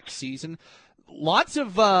for next season. Lots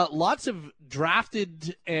of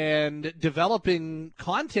drafted and developing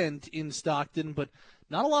content in Stockton, but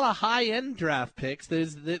not a lot of high-end draft picks.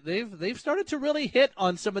 They've started to really hit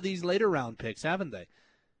on some of these later round picks, haven't they?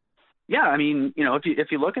 Yeah, I mean,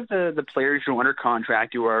 if you look at the players who are under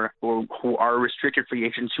contract who are restricted free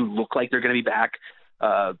agents who look like they're going to be back,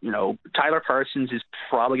 Tyler Parsons is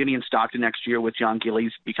probably going to be in Stockton next year with John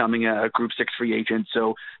Gillies becoming a Group 6 free agent.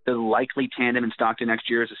 So the likely tandem in Stockton next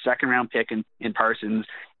year is a 2nd-round pick in Parsons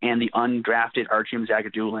and the undrafted Artyom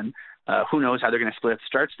Zagadulin. Who knows how they're going to split the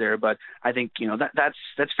starts there, but I think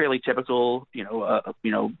that's fairly typical. A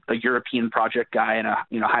European project guy and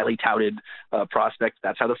a highly touted prospect.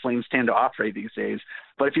 That's how the Flames tend to operate these days.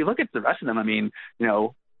 But if you look at the rest of them, I mean,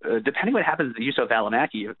 depending what happens to the use of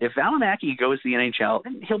Valimaki, if Valimaki goes to the NHL,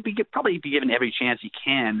 then he'll probably be given every chance he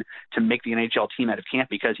can to make the NHL team out of camp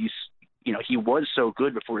because he was so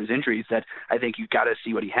good before his injuries that I think you've got to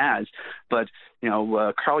see what he has. But,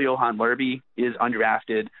 Carl-Johan Lerby is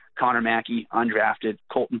undrafted, Connor Mackey, undrafted,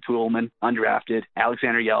 Colton Poolman, undrafted,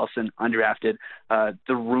 Alexander Yeltsin, undrafted,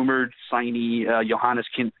 the rumored signee, Johannes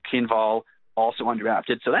Kinval, also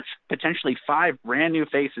undrafted. So that's potentially 5 brand new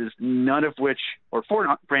faces, or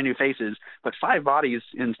 4 brand new faces, but 5 bodies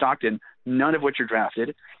in Stockton, none of which are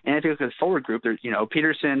drafted. And if you look at the forward group, there's,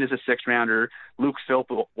 Peterson is a 6th-rounder, Luke Philp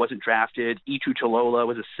wasn't drafted, Eetu Talola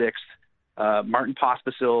was a 6th, Martin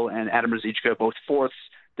Pospisil and Adam Ruzicka both 4ths,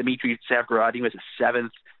 Dmitry Zavgorody was a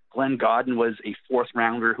 7th, Glenn Gaudin was a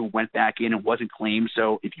 4th-rounder who went back in and wasn't claimed.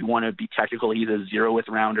 So if you want to be technical, he's a 0th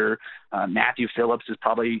rounder. Matthew Phillips is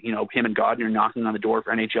probably, him and Gaudin are knocking on the door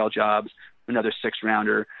for NHL jobs, another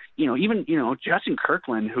 6th-rounder. Even Justin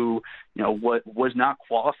Kirkland, who, was not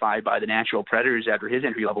qualified by the Nashville Predators after his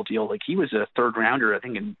entry-level deal. Like, he was a 3rd-rounder, I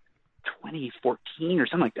think, in 2014 or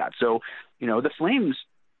something like that. So, the Flames,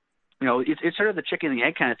 it's sort of the chicken and the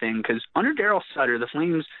egg kind of thing, because under Daryl Sutter, the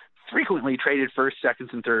Flames frequently traded 1st,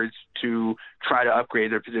 2nds, and 3rds to try to upgrade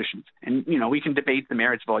their positions. And, we can debate the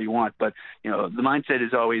merits of all you want, but, the mindset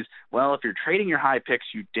is always, well, if you're trading your high picks,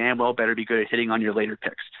 you damn well better be good at hitting on your later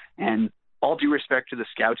picks. And all due respect to the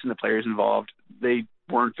scouts and the players involved, they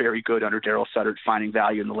weren't very good under Daryl Sutter finding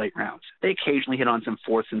value in the late rounds. They occasionally hit on some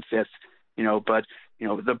 4th and 5th, but,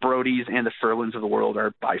 the Brodies and the Ferlands of the world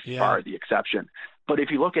are by far the exception. But if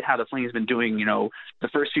you look at how the Flames have been doing, the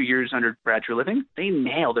first few years under Brad Treliving, they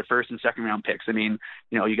nailed their 1st and 2nd-round picks. I mean,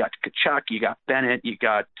 you got Tkachuk, you got Bennett, you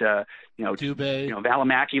got, Dubé.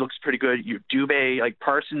 Valimaki looks pretty good. Dubé, like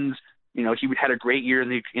Parsons he had a great year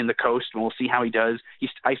in the coast, and we'll see how he does.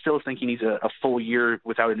 I still think he needs a full year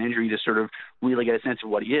without an injury to sort of really get a sense of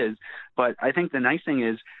what he is. But I think the nice thing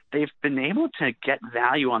is they've been able to get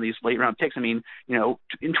value on these late round picks. I mean,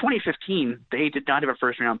 in 2015 they did not have a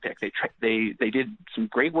first round pick. They did some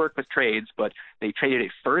great work with trades, but they traded a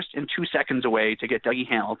first and 2 seconds away to get Dougie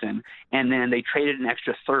Hamilton, and then they traded an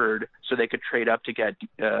extra third so they could trade up to get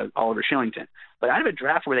Oliver Shillington. But out of a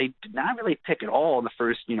draft where they did not really pick at all in the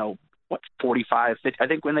first, 45, 50, I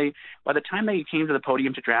think by the time they came to the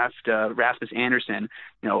podium to draft Rasmus Andersson,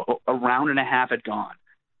 a round and a half had gone.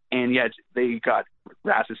 And yet they got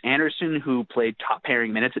Rasmus Andersson, who played top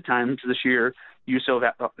pairing minutes at times this year.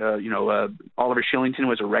 Oliver Shillington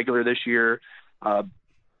was a regular this year. Andrew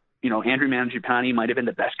Mangiapane might have been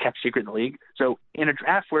the best kept secret in the league. So in a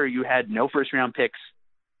draft where you had no first round picks,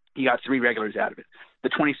 you got 3 regulars out of it. The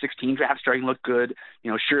 2016 draft starting to look good.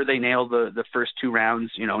 Sure, they nailed the first 2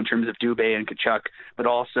 rounds, in terms of Dubé and Tkachuk, but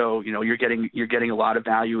also, you're getting a lot of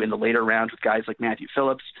value in the later rounds with guys like Matthew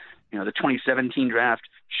Phillips. The 2017 draft,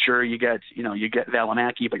 sure, you get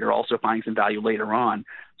Valimaki, but you're also finding some value later on.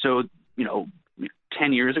 So,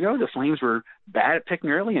 10 years ago, the Flames were bad at picking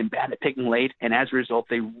early and bad at picking late, and as a result,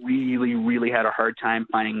 they really, really had a hard time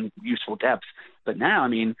finding useful depth. But now,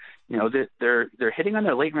 they're hitting on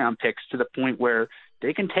their late round picks to the point where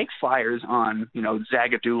they can take flyers on,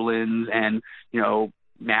 Zagadulins and,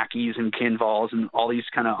 Mackeys and Kinvalls and all these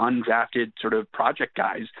kind of undrafted sort of project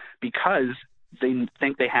guys, because they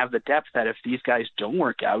think they have the depth that if these guys don't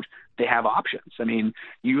work out, they have options. I mean,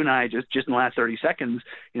 you and I just in the last 30 seconds,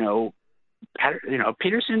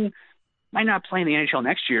 Peterson might not play in the NHL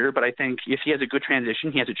next year, but I think if he has a good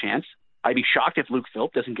transition, he has a chance. I'd be shocked if Luke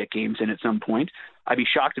Philp doesn't get games in at some point. I'd be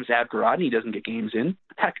shocked if Zav Garodny doesn't get games in.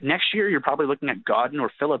 Heck, next year you're probably looking at Godin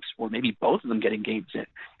or Phillips, or maybe both of them getting games in.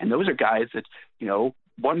 And those are guys that,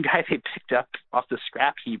 one guy they picked up off the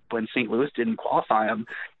scrap heap when St. Louis didn't qualify him.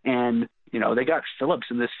 And, they got Phillips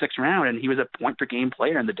in the 6th round, and he was a point per game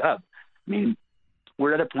player in the dub. I mean,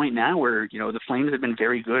 we're at a point now where, the Flames have been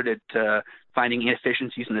very good at finding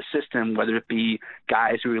inefficiencies in the system, whether it be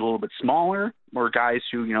guys who are a little bit smaller or guys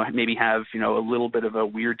who, maybe have, a little bit of a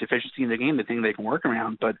weird deficiency in the game, the thing they can work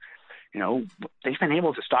around. But, they've been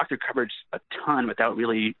able to stock their coverage a ton without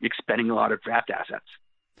really expending a lot of draft assets.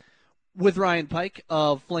 With Ryan Pike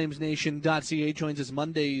of FlamesNation.ca joins us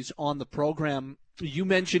Mondays on the program. You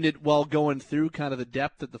mentioned it while going through kind of the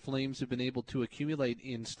depth that the Flames have been able to accumulate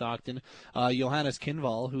in Stockton. Johannes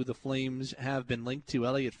Kinval, who the Flames have been linked to,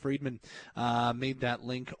 Elliot Friedman made that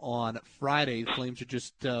link on Friday. The Flames are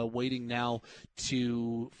just waiting now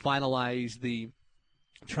to finalize the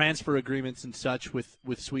transfer agreements and such with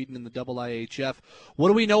Sweden and the IIHF. What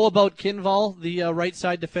do we know about Kinval, the right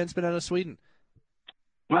side defenseman out of Sweden?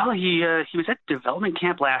 Well, he was at development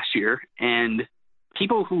camp last year, and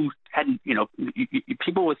people who hadn't,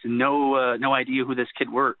 people with no idea who this kid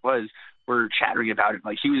were chattering about it.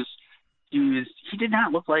 Like he did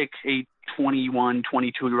not look like a 21,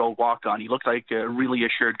 22-year-old walk-on. He looked like a really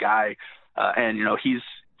assured guy, and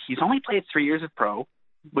he's only played 3 years of pro,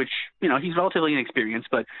 which he's relatively inexperienced.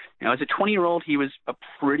 But as a 20-year-old, he was a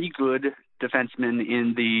pretty good defenseman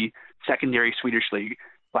in the secondary Swedish league.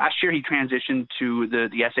 Last year, he transitioned to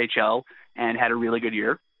the SHL and had a really good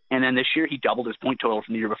year. And then this year, he doubled his point total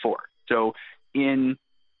from the year before. So in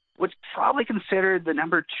what's probably considered the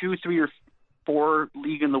number 2, 3, or 4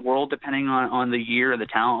 league in the world, depending on the year and the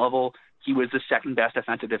talent level, he was the second best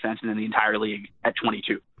defensive defenseman in the entire league at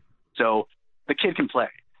 22. So the kid can play.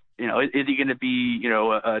 Is he going to be,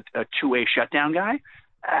 a two-way shutdown guy?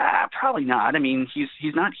 Probably not. I mean,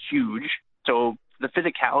 he's not huge. So the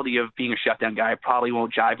physicality of being a shutdown guy probably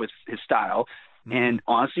won't jive with his style. And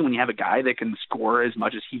honestly, when you have a guy that can score as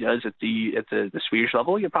much as he does at the Swedish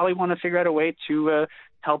level, you probably want to figure out a way to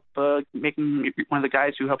help make him one of the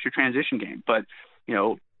guys who helps your transition game. But,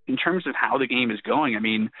 in terms of how the game is going, I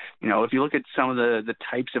mean, if you look at some of the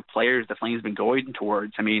types of players the Flames have been going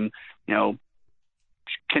towards, I mean,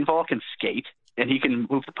 Kinval can skate and he can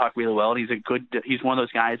move the puck really well. He's one of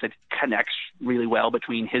those guys that connects really well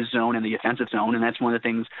between his zone and the offensive zone. And that's one of the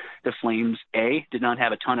things the Flames, A, did not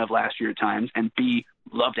have a ton of last year at times, and B,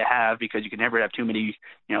 love to have, because you can never have too many,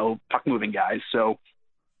 puck moving guys. So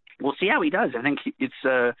we'll see how he does. I think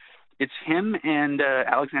it's him and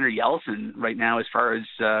Alexander Yeltsin right now as far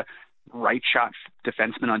as right shot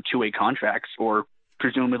defensemen on two-way contracts, or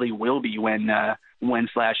presumably will be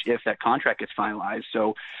when/if that contract gets finalized.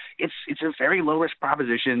 So it's a very low risk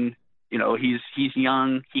proposition. He's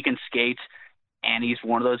young, he can skate, and he's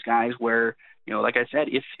one of those guys where, like I said,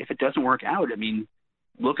 if it doesn't work out, I mean,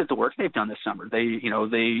 look at the work they've done this summer.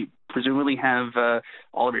 They presumably have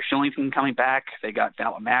Oliver Shillington coming back. They got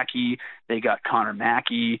Valimaki. They got Connor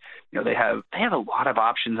Mackey. They have a lot of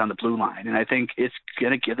options on the blue line, and I think it's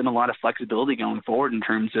going to give them a lot of flexibility going forward in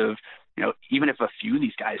terms of, even if a few of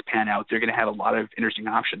these guys pan out, they're going to have a lot of interesting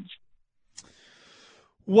options.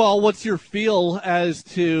 Well, what's your feel as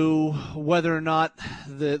to whether or not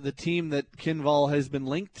the team that Kienval has been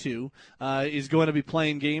linked to is going to be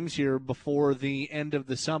playing games here before the end of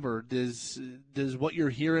the summer? Does what you're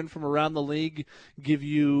hearing from around the league give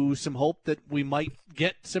you some hope that we might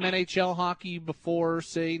get some NHL hockey before,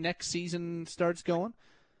 say, next season starts going?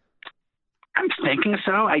 I'm thinking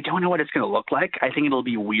so. I don't know what it's going to look like. I think it'll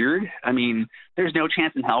be weird. I mean, there's no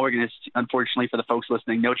chance in hell we're going to, unfortunately for the folks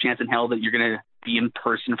listening, no chance in hell that you're going to be in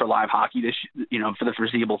person for live hockey for the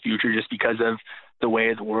foreseeable future just because of the way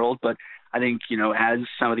of the world. But I think, as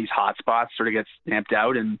some of these hot spots sort of get stamped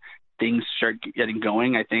out and things start getting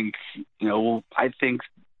going, I think the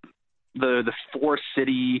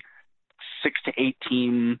 4-city, 6 to 8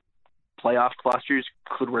 team playoff clusters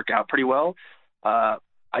could work out pretty well.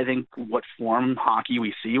 I think what form hockey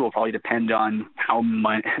we see will probably depend on how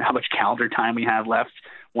much calendar time we have left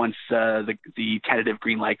once the tentative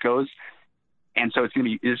green light goes, and so it's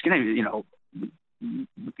going to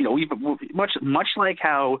much like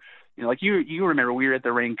how like you remember we were at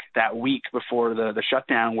the rink that week before the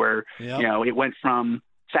shutdown where it went from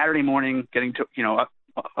Saturday morning getting to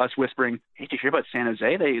us whispering, hey, did you hear about San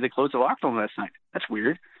Jose? They closed the locker room last night. That's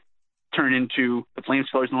weird. Turn into the Flames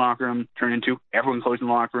closing the locker room, turn into everyone closing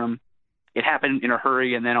the locker room. It happened in a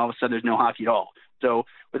hurry, and then all of a sudden there's no hockey at all. So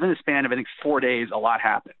within the span of, I think, 4 days, a lot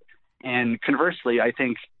happened. And conversely, I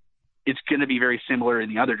think it's going to be very similar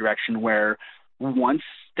in the other direction where once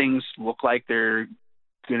things look like they're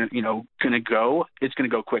going to go, it's going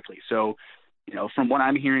to go quickly. So, from what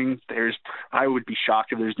I'm hearing, I would be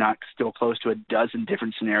shocked if there's not still close to a dozen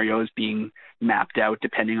different scenarios being mapped out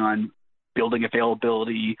depending on building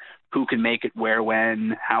availability, who can make it where,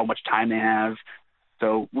 when, how much time they have.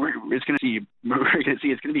 So we're going to see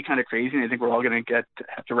it's going to be kind of crazy. And I think we're all going to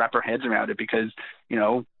have to wrap our heads around it because,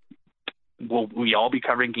 will we all be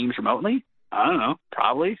covering games remotely? I don't know.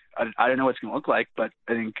 Probably. I don't know what it's going to look like, but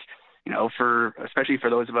I think, especially for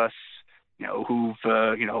those of us, who've,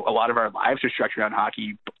 a lot of our lives are structured around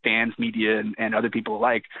hockey, fans, media, and other people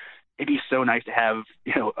alike, it'd be so nice to have,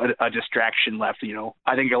 a distraction left.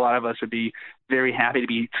 I think a lot of us would be very happy to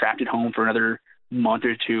be trapped at home for another month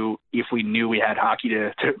or two if we knew we had hockey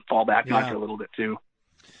to fall back on for a little bit too.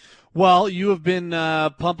 Well, you have been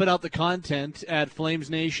pumping out the content at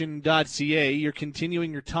flamesnation.ca. You're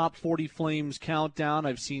continuing your top 40 Flames countdown.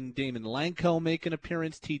 I've seen Damon Lanko make an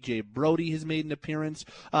appearance. TJ Brody has made an appearance.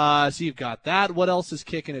 So you've got that. What else is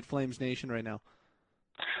kicking at Flames Nation right now?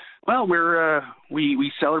 Well,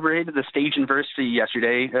 we celebrated the Stage anniversary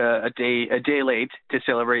yesterday, a day late to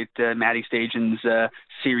celebrate Matty Stajan's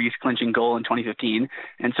series clinching goal in 2015.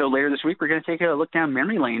 And so later this week, we're going to take a look down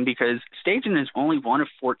memory lane because Stajan is only one of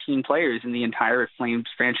 14 players in the entire Flames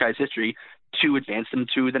franchise history to advance them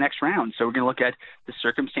to the next round. So we're going to look at the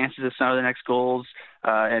circumstances of some of the next goals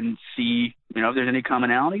and see, if there's any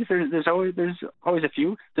commonalities. There's always a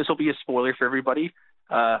few. This will be a spoiler for everybody.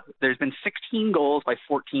 There's been 16 goals by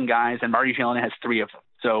 14 guys, and Marty Gelinas has 3 of them.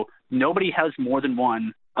 So nobody has more than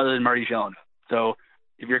one other than Marty Gelinas. So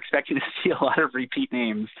if you're expecting to see a lot of repeat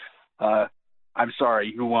names, I'm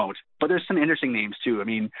sorry, you won't. But there's some interesting names, too. I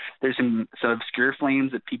mean, there's some obscure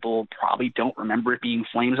Flames that people probably don't remember it being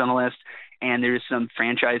Flames on the list, and there's some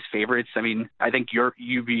franchise favorites. I mean, I think you're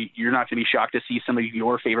not going to be shocked to see some of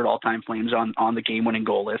your favorite all-time Flames on the game-winning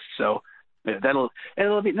goal list. So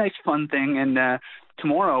it'll be a nice, fun thing. And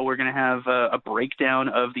tomorrow we're going to have a breakdown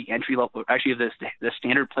of the entry level, actually of the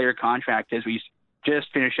standard player contract as we just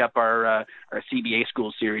finish up our CBA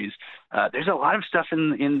school series. There's a lot of stuff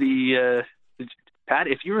in the Pat,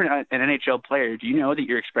 if you're an NHL player, do you know that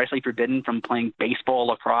you're expressly forbidden from playing baseball,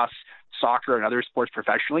 lacrosse, soccer, and other sports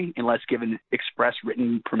professionally unless given express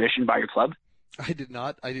written permission by your club? I did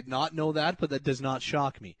not know that, but that does not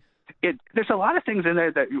shock me. There's a lot of things in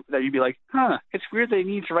there that you'd be like, it's weird they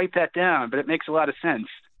need to write that down, but it makes a lot of sense.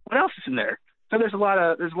 What else is in there? So there's a lot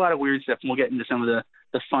of weird stuff, and we'll get into some of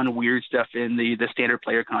the fun, weird stuff in the standard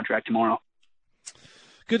player contract tomorrow.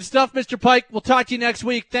 Good stuff, Mr. Pike. We'll talk to you next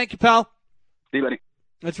week. Thank you, pal. See you, buddy.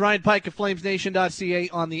 That's Ryan Pike of FlamesNation.ca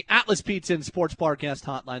on the Atlas Pizza and Sports Bar guest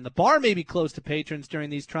hotline. The bar may be closed to patrons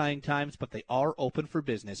during these trying times, but they are open for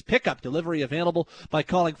business. Pickup delivery available by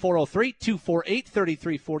calling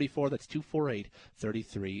 403-248-3344. That's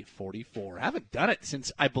 248-3344. Haven't done it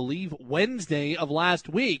since, I believe, Wednesday of last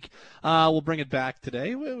week. We'll bring it back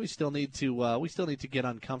today. We still need to get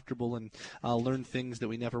uncomfortable and learn things that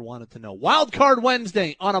we never wanted to know. Wild Card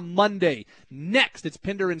Wednesday on a Monday. Next, it's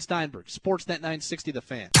Pinder and Steinberg. Sportsnet 960, The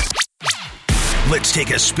Fan. Let's take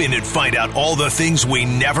a spin and find out all the things we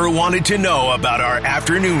never wanted to know about our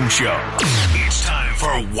afternoon show. It's time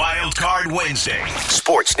for Wild Card Wednesday.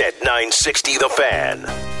 Sportsnet 960 The Fan.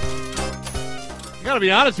 I gotta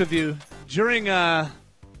be honest with you. During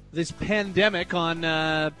this pandemic on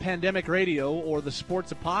Pandemic Radio or the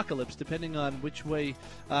Sports Apocalypse, depending on which way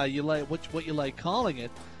you like calling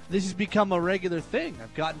it, this has become a regular thing.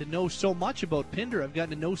 I've gotten to know so much about Pinder. I've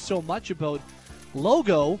gotten to know so much about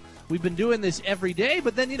Logo. We've been doing this every day,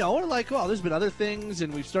 but then, we're like, well, there's been other things,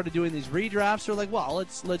 and we've started doing these redrafts. We're like, well,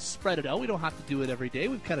 let's spread it out. We don't have to do it every day.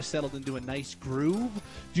 We've kind of settled into a nice groove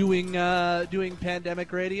doing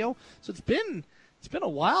Pandemic Radio. So it's been a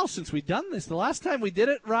while since we've done this. The last time we did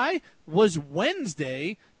it, Rye, was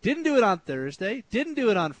Wednesday. Didn't do it on Thursday. Didn't do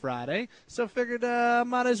it on Friday. So figured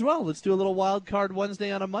might as well. Let's do a little Wild Card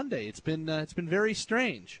Wednesday on a Monday. It's been very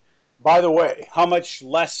strange. By the way, how much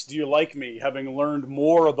less do you like me, having learned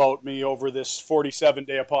more about me over this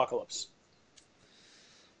 47-day apocalypse?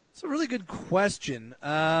 It's a really good question.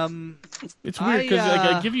 It's weird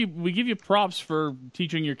because we give you props for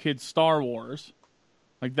teaching your kids Star Wars.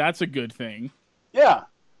 Like, that's a good thing. Yeah.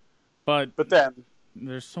 But then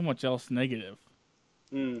there's so much else negative.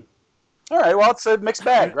 All right, well, it's a mixed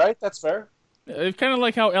bag, right? That's fair. It's kind of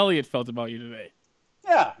like how Elliot felt about you today.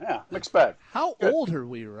 Yeah, mixed bag. How old are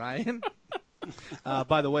we, Ryan?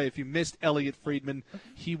 By the way, if you missed Elliot Friedman,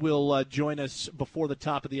 he will join us before the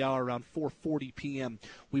top of the hour around 4:40 p.m.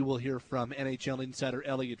 We will hear from NHL insider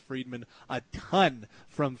Elliot Friedman a ton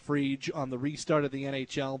from Friedge on the restart of the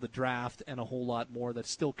NHL, the draft, and a whole lot more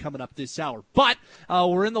that's still coming up this hour. But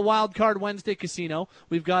we're in the Wild Card Wednesday casino.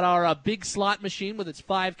 We've got our big slot machine with its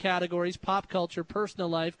 5 categories: pop culture, personal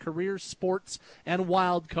life, career, sports, and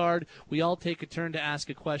wild card. We all take a turn to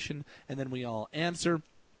ask a question, and then we all answer.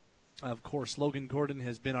 Of course, Logan Gordon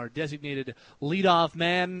has been our designated leadoff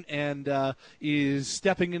man and is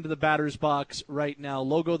stepping into the batter's box right now.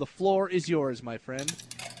 Logo, the floor is yours, my friend.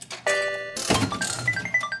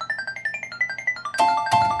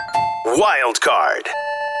 Wild Card.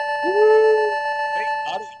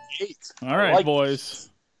 All right, boys.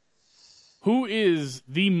 Who is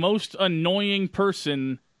the most annoying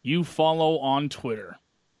person you follow on Twitter?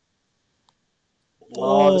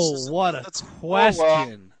 What a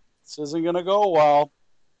question. This isn't going to go well.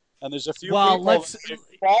 And there's a few people that I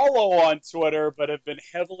follow on Twitter but have been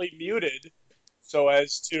heavily muted so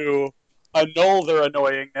as to annul their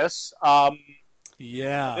annoyingness.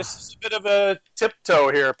 Yeah. This is a bit of a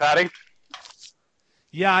tiptoe here, Patty.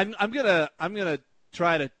 Yeah, I'm gonna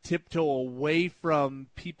try to tiptoe away from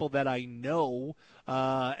people that I know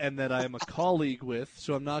and that I am a colleague with.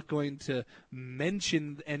 So I'm not going to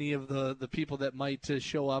mention any of the people that might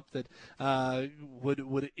show up that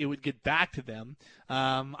would get back to them.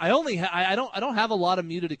 I don't have a lot of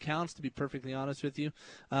muted accounts, to be perfectly honest with you.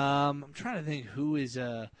 I'm trying to think who is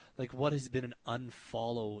what has been an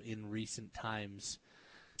unfollow in recent times,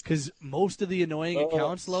 because most of the annoying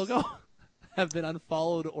accounts, Logo, have been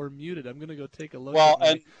unfollowed or muted. I'm going to go take a look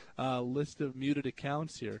at my list of muted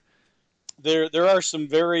accounts here. There are some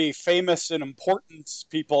very famous and important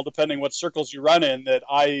people, depending what circles you run in, that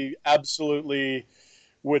I absolutely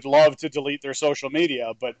would love to delete their social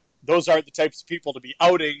media, but those aren't the types of people to be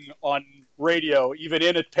outing on radio, even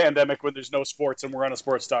in a pandemic when there's no sports and we're on a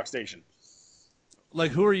sports talk station. Like,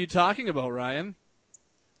 who are you talking about, Ryan?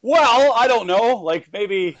 Well, I don't know. Like,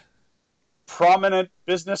 maybe prominent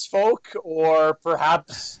business folk, or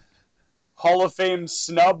perhaps Hall of Fame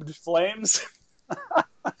snubbed Flames.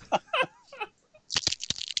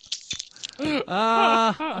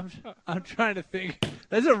 I'm trying to think.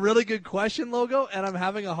 That's a really good question, Logo, and I'm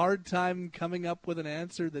having a hard time coming up with an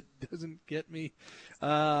answer that doesn't get me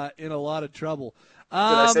in a lot of trouble. Did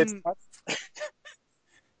I say too much?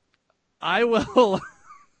 I will.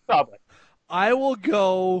 Probably. I will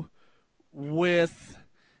go with.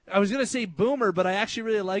 I was going to say Boomer, but I actually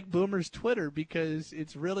really like Boomer's Twitter because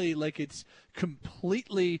it's really it's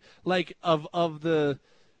completely of the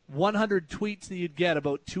 100 tweets that you'd get,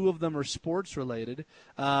 about 2 of them are sports related.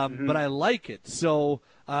 But I like it. So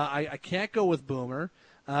I can't go with Boomer.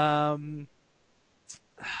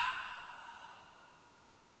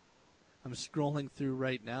 I'm scrolling through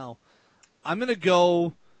right now. I'm gonna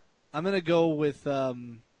go with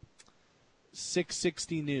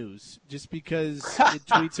 660 News, just because it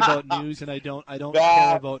tweets about news, and I don't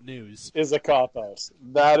care about news. Is a cop-out.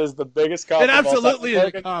 That is the biggest cop-out. It absolutely is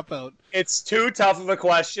a cop-out. It's too tough of a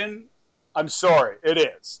question. I'm sorry, it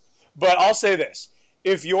is. But I'll say this.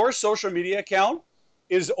 If your social media account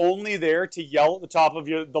is only there to yell at the top of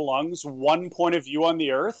the lungs one point of view on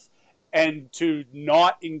the earth, and to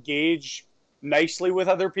not engage nicely with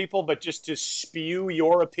other people, but just to spew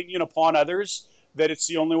your opinion upon others, that it's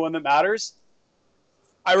the only one that matters,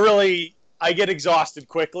 I get exhausted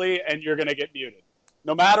quickly, and you're going to get muted.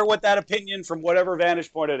 No matter what that opinion from whatever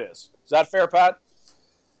vantage point it is. Is that fair, Pat?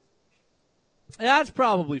 Yeah, that's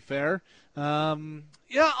probably fair. I'll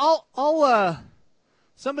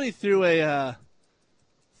somebody threw a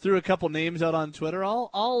couple names out on Twitter. I'm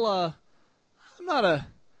not a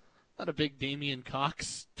big Damian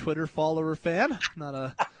Cox Twitter follower fan.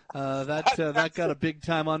 That got a big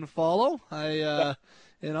time unfollow.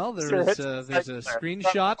 There's a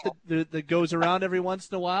screenshot that goes around every once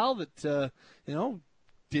in a while that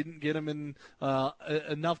didn't get him in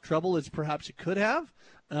enough trouble as perhaps it could have.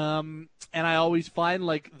 And I always find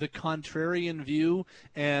like the contrarian view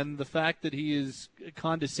and the fact that he is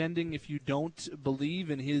condescending if you don't believe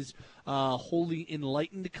in his wholly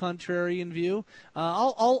enlightened contrarian view.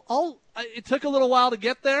 It took a little while to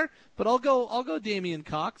get there, but I'll go Damian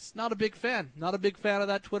Cox. Not a big fan of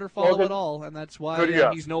that Twitter follow at all, and that's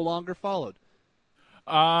why he's no longer followed.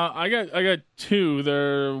 I got two.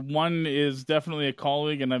 One is definitely a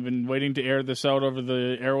colleague, and I've been waiting to air this out over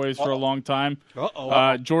the airwaves for a long time.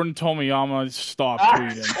 Jordan Tomiyama, stop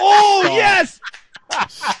tweeting. Yes!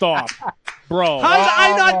 Stop. Bro. How did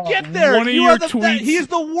I not get there? He's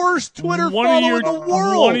the worst Twitter follower in the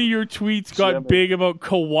world. One of your tweets got big about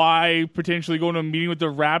Kawhi potentially going to a meeting with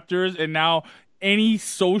the Raptors, and now any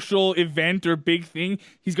social event or big thing,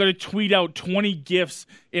 he's got to tweet out 20 GIFs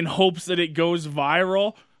in hopes that it goes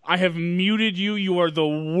viral. I have muted you. You are the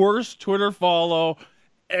worst Twitter follow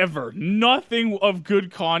ever. Nothing of good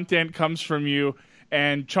content comes from you.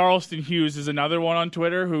 And Charleston Hughes is another one on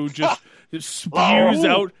Twitter who just spews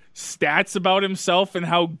out stats about himself and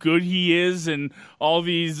how good he is and all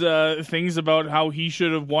these things about how he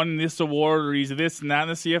should have won this award or he's this and that in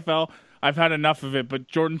the CFL. I've had enough of it, but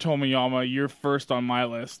Jordan Tomiyama, you're first on my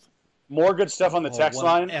list. More good stuff on the text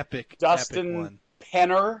line. Dustin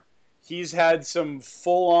Penner, he's had some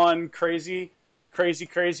full-on crazy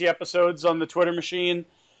episodes on the Twitter machine.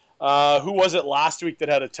 Who was it last week that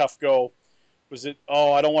had a tough go? Was it?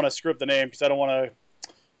 Oh, I don't want to screw up the name because I don't want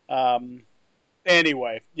to.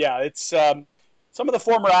 Anyway, yeah, it's some of the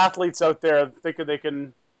former athletes out there thinking they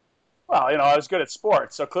can. Well, I was good at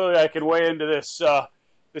sports, so clearly I can weigh into this.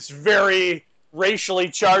 This very racially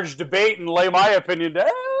charged debate and lay my opinion down.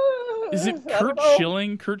 Is it Kurt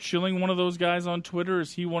Schilling? Kurt Schilling, one of those guys on Twitter?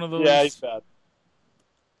 Is he one of those? Yeah, he's bad.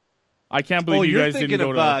 I can't believe you guys didn't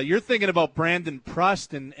go to... You're thinking about Brandon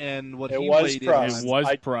Prust and what he weighed in. It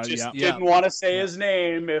was Prust, I just didn't want to say his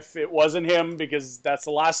name if it wasn't him, because that's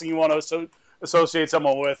the last thing you want to associate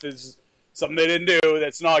someone with is something they didn't do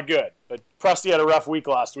that's not good. But Prusty had a rough week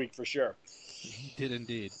last week for sure. He did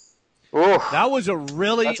indeed. Oof. That was a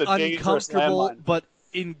really uncomfortable but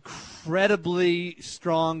incredibly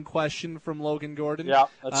strong question from Logan Gordon. Yeah,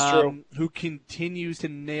 that's true. Who continues to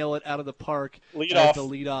nail it out of the park as the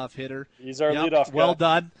leadoff hitter. He's our leadoff guy. Well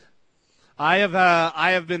done. I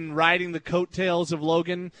have been riding the coattails of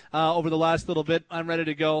Logan over the last little bit. I'm ready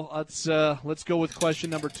to go. Let's go with question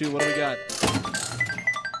number 2. What do we got?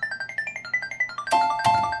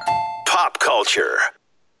 Pop culture.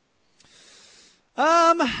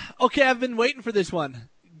 Okay, I've been waiting for this one.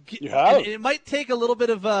 You have? It might take a little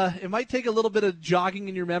bit of jogging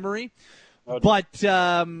in your memory, but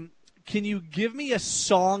can you give me a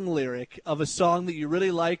song lyric of a song that you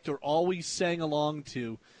really liked or always sang along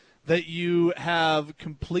to that you have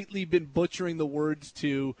completely been butchering the words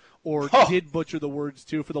to or did butcher the words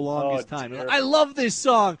to for the longest time? Like, I love this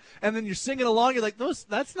song, and then you're singing along, you're like,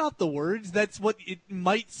 that's not the words. That's what it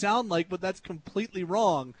might sound like, but that's completely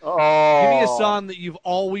wrong. Give me a song that you've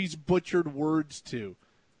always butchered words to.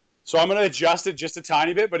 So I'm going to adjust it just a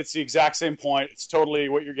tiny bit, but it's the exact same point. It's totally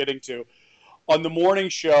what you're getting to. On the morning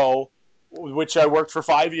show, which I worked for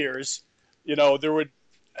 5 years, there would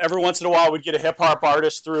every once in a while we'd get a hip-hop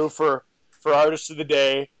artist through for Artist of the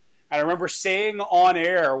Day. And I remember saying on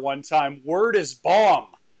air one time, "Word is bomb,"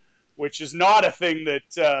 which is not a thing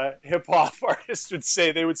that hip-hop artists would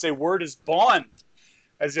say. They would say, "Word is bond,"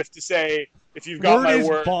 as if to say, if you've got my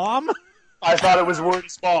word. Bomb? I thought it was Word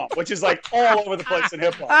is Bomb, which is like all over the place in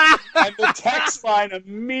hip hop. And the text line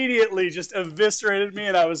immediately just eviscerated me,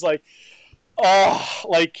 and I was like, oh,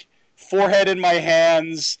 like forehead in my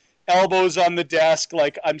hands, elbows on the desk,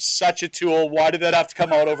 like I'm such a tool. Why did that have to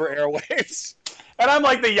come out over airwaves? And I'm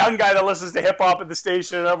like the young guy that listens to hip hop at the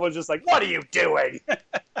station, and everyone's just like, what are you doing?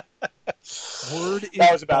 Word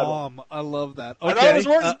is Bomb. I love that. Okay. I thought it was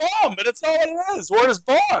Word is Bomb, but it's not what it is. Word is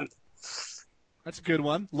Bond. That's a good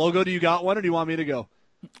one. Logo, do you got one, or do you want me to go?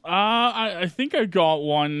 I think I got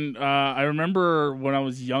one. I remember when I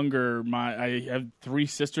was younger, I have 3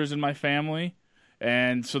 sisters in my family,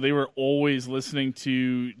 and so they were always listening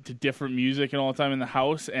to different music and all the time in the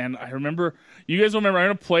house. And I remember, you guys remember, I'm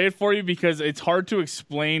going to play it for you because it's hard to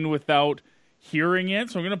explain without hearing it.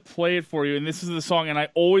 So I'm going to play it for you, and this is the song, and I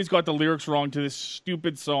always got the lyrics wrong to this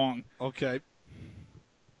stupid song. Okay.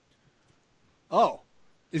 Oh.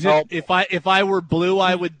 Is it if I were blue,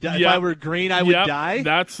 I would die? If I were green, I would die?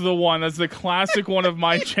 That's the one. That's the classic one of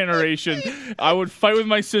my generation. I would fight with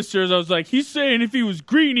my sisters. I was like, he's saying if he was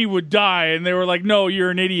green, he would die. And they were like, no,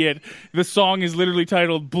 you're an idiot. The song is literally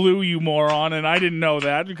titled Blue, you moron. And I didn't know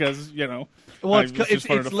that because, well,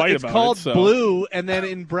 it's called Blue, and then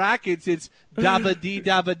in brackets it's Dabba Dee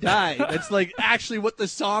Dabba Die. That's like actually what the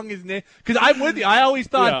song is named. Because I'm with you. I always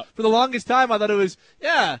thought for the longest time I thought it was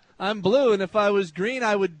I'm blue, and if I was green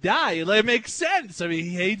I would die. Like, it makes sense. I mean,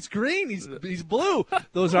 he hates green. He's blue.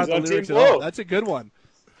 Those aren't the lyrics at all. That's a good one.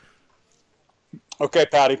 Okay,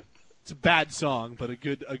 Patty. It's a bad song, but a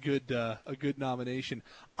good nomination.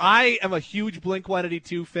 I am a huge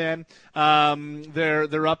Blink-182 fan.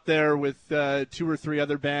 They're up there with 2 or 3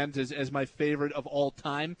 other bands as my favorite of all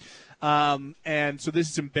time. And so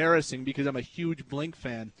this is embarrassing because I'm a huge Blink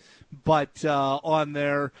fan. But on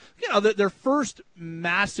their first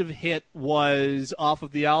massive hit was off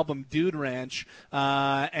of the album Dude Ranch,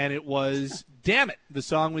 and it was Damn It. The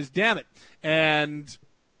song was Damn It. And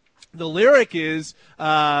the lyric is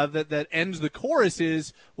that ends the chorus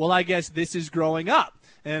is, well, I guess this is growing up.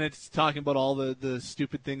 And it's talking about all the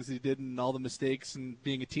stupid things he did and all the mistakes and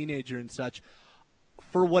being a teenager and such.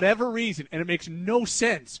 For whatever reason, and it makes no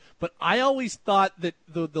sense, but I always thought that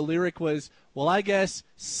the lyric was, well, I guess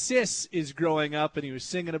Sis is growing up, and he was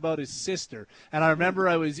singing about his sister. And I remember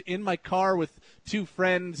I was in my car with 2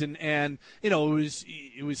 friends, and it was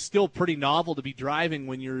still pretty novel to be driving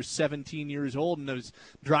when you're 17 years old, and I was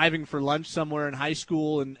driving for lunch somewhere in high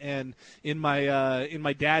school, and in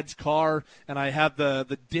my dad's car, and I had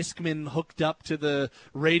the Discman hooked up to the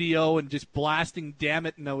radio and just blasting Damn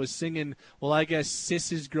It, and I was singing, well, I guess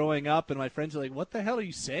Sis is growing up, and my friends are like, what the hell are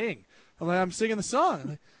you saying? I'm like, I'm singing the song. I'm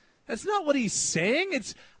like, that's not what he's saying.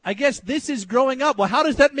 It's, I guess this is growing up. Well, how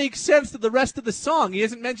does that make sense to the rest of the song? He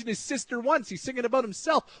hasn't mentioned his sister once. He's singing about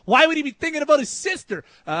himself. Why would he be thinking about his sister?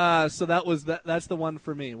 So that's the one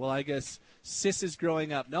for me. Well, I guess Sis is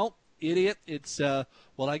growing up. Nope, idiot. It's,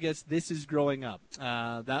 well, I guess this is growing up.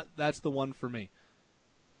 That's the one for me.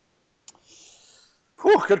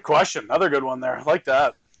 Whew, good question. Another good one there. I like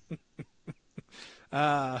that.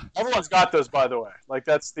 Everyone's got those, by the way. Like,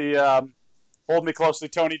 that's the Hold Me Closely,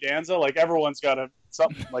 Tony Danza. Like, everyone's got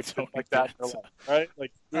something like that in their life, right?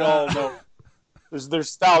 Like, we all know.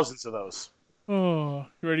 There's thousands of those. Oh,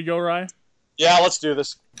 you ready to go, Ryan? Yeah, let's do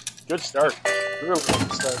this. Good start. Really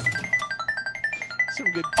good start.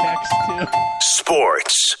 Some good text, too.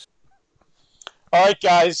 Sports. All right,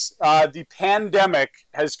 guys. The pandemic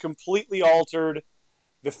has completely altered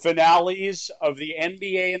the finales of the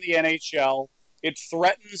NBA and the NHL. It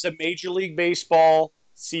threatens a Major League Baseball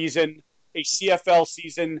season, a CFL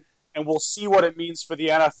season, and we'll see what it means for the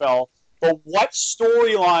NFL. But what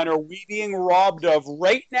storyline are we being robbed of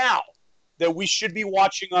right now that we should be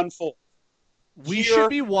watching unfold? We should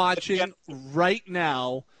be watching right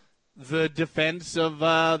now the defense of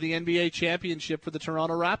the NBA championship for the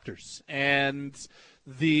Toronto Raptors and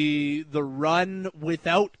the run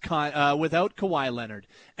without Kawhi Leonard,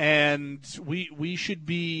 and we should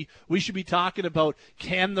be talking about,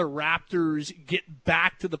 can the Raptors get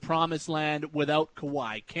back to the promised land without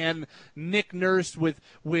Kawhi? Can Nick Nurse with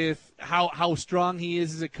how strong he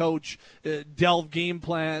is as a coach develop game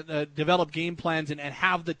plans and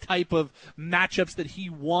have the type of matchups that he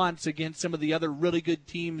wants against some of the other really good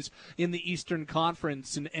teams in the Eastern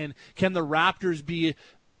Conference, and can the Raptors be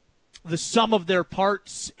the sum of their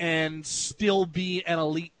parts and still be an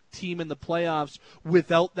elite team in the playoffs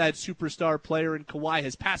without that superstar player in Kawhi?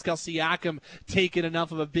 Has Pascal Siakam taken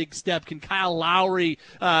enough of a big step? Can Kyle Lowry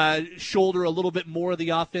shoulder a little bit more of the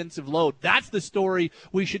offensive load? That's the story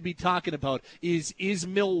we should be talking about. Is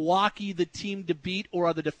Milwaukee the team to beat, or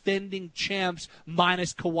are the defending champs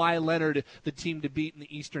minus Kawhi Leonard the team to beat in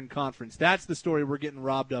the Eastern Conference? That's the story we're getting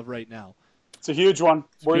robbed of right now. It's a huge one.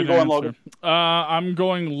 Where are you going, Logan? I'm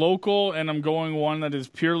going local, and I'm going one that is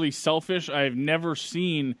purely selfish. I've never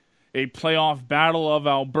seen a playoff battle of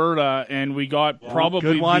Alberta, and we got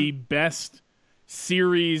probably the best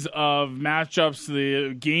series of matchups.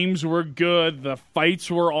 The games were good. The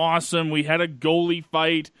fights were awesome. We had a goalie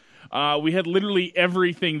fight. We had literally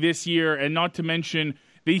everything this year, and not to mention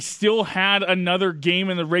they still had another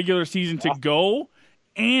game in the regular season to go,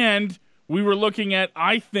 and we were looking at,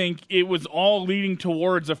 I think it was all leading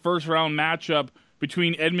towards a first-round matchup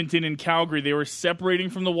between Edmonton and Calgary. They were separating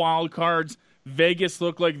from the wild cards. Vegas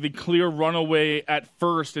looked like the clear runaway at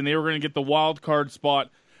first, and they were going to get the wild card spot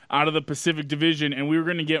out of the Pacific Division, and we were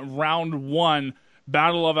going to get round one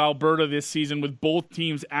Battle of Alberta this season with both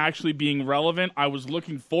teams actually being relevant. I was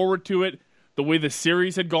looking forward to it. The way the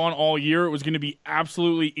series had gone all year, it was going to be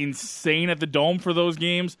absolutely insane at the Dome for those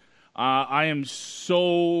games. I am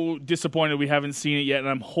so disappointed we haven't seen it yet, and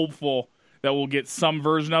I'm hopeful that we'll get some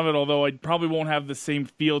version of it, although I probably won't have the same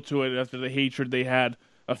feel to it after the hatred they had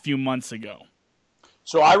a few months ago.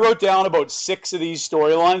 So I wrote down about 6 of these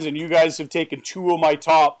storylines, and you guys have taken 2 of my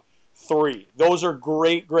top 3. Those are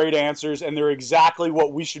great, great answers, and they're exactly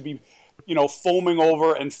what we should be, foaming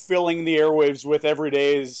over and filling the airwaves with every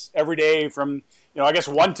day from, I guess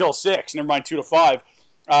 1 till 6, never mind 2 to 5.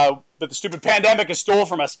 That the stupid pandemic has stole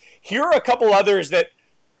from us. Here are a couple others that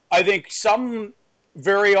I think some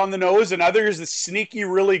very on the nose and others that sneaky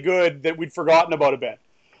really good that we'd forgotten about a bit.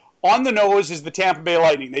 On the nose is the Tampa Bay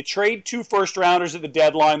Lightning. They trade 2 first-rounders at the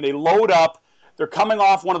deadline. They load up. They're coming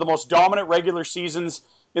off one of the most dominant regular seasons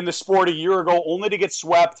in the sport a year ago, only to get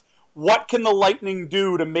swept. What can the Lightning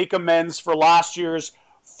do to make amends for last year's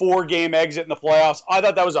 4-game exit in the playoffs? I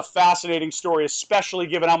thought that was a fascinating story, especially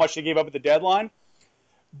given how much they gave up at the deadline.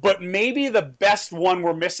 But maybe the best one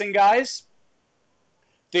we're missing, guys,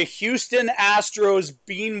 the Houston Astros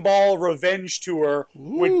Beanball Revenge Tour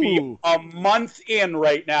would be a month in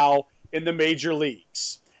right now in the major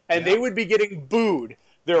leagues. And they would be getting booed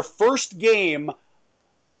their first game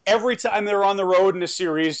every time they're on the road in a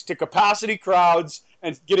series to capacity crowds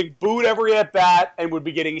and getting booed every at-bat and would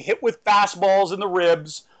be getting hit with fastballs in the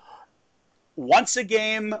ribs once a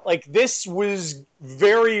game. Like, this was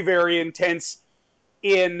very, very intense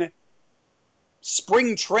in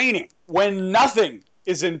spring training when nothing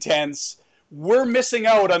is intense. We're missing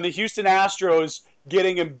out on the Houston Astros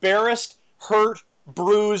getting embarrassed, hurt,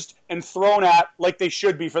 bruised, and thrown at like they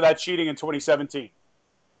should be for that cheating in 2017.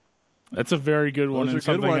 That's a very good one, Those and are good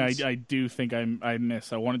something ones. I do think I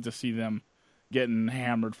miss. I wanted to see them getting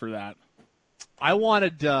hammered for that. I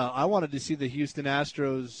wanted to see the Houston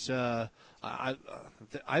Astros. I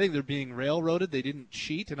think they're being railroaded. They didn't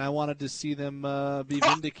cheat, and I wanted to see them be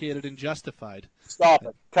vindicated and justified. Stop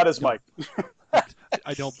it. Cut his mic.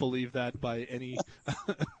 I don't believe that by any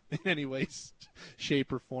in any way,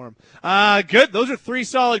 shape, or form. Good. Those are 3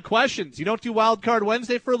 solid questions. You don't do Wild Card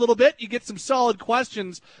Wednesday for a little bit. You get some solid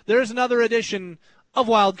questions. There's another edition of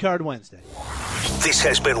Wild Card Wednesday. This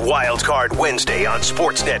has been Wild Card Wednesday on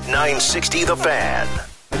Sportsnet 960 The Fan.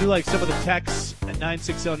 I do like some of the texts at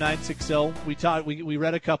 960-960. We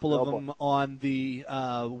read a couple of them on the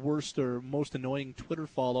worst or most annoying Twitter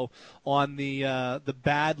follow on the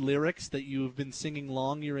bad lyrics that you've been singing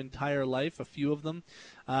long your entire life, a few of them.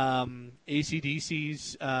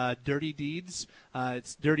 AC/DC's Dirty Deeds.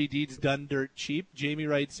 It's Dirty Deeds Done Dirt Cheap. Jamie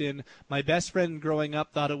writes in, my best friend growing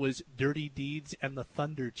up thought it was Dirty Deeds and the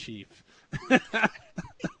Thunder Chief. That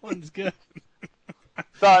one's good.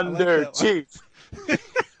 Thunder Chief.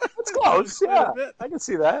 That's close, yeah. I can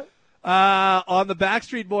see that. On the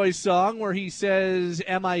Backstreet Boys song where he says,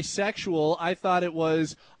 am I sexual? I thought it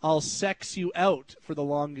was, I'll sex you out for the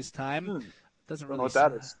longest time. Doesn't really know what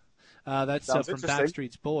that is. That's from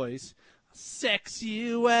Backstreet Boys. Sex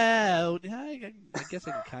you out. I guess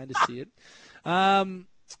I can kind of see it.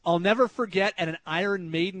 I'll never forget at an Iron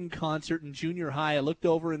Maiden concert in junior high, I looked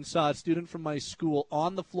over and saw a student from my school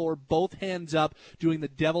on the floor, both hands up, doing the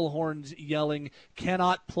devil horns, yelling,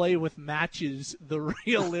 cannot play with matches. The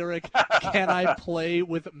real lyric, can I play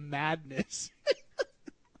with madness?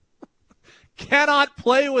 Cannot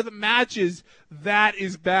play with matches. That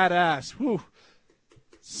is badass. Whew.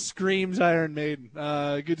 Screams Iron Maiden.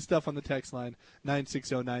 Good stuff on the text line,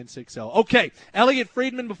 960-960. Okay, Elliot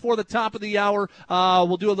Friedman before the top of the hour.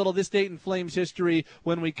 We'll do a little This Date in Flames history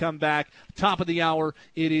when we come back. Top of the hour,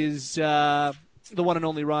 it is the one and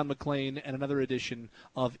only Ron MacLean and another edition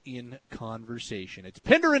of In Conversation. It's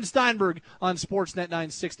Pinder and Steinberg on Sportsnet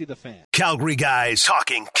 960 The Fan. Calgary guys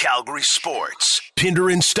talking Calgary sports. Pinder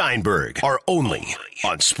and Steinberg are only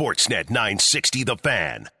on Sportsnet 960 The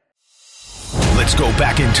Fan. Let's go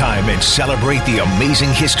back in time and celebrate the amazing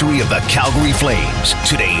history of the Calgary Flames.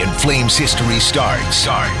 Today in Flames history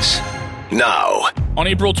starts now. On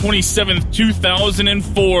April 27th,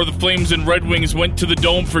 2004, the Flames and Red Wings went to the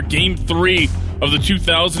Dome for Game 3 of the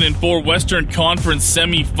 2004 Western Conference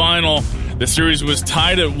semifinal. The series was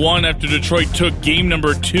tied at 1 after Detroit took game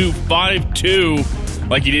number 2 5-2.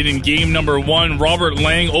 Like he did in game number 1, Robert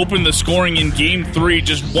Lang opened the scoring in Game 3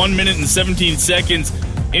 just 1 minute and 17 seconds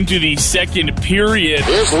into the second period.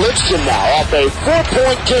 Here's Lidstrom now off a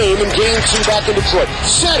 4-point game in Game 2 back in Detroit.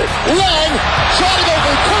 Center, Lang, trying to go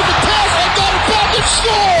for a perfect pass, and got it back and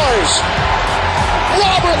scores!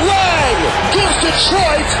 Robert Lang gives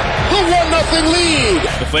Detroit the 1-0 lead.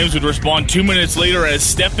 The Flames would respond 2 minutes later as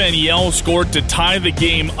Stefan Yell scored to tie the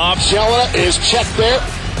game up. Jelena is checked there.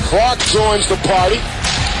 Clark joins the party.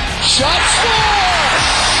 Shot, score!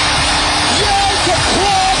 Yell to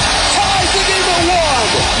Clark, ties the game at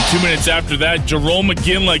 1. 2 minutes after that, Jerome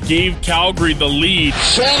McGinley gave Calgary the lead.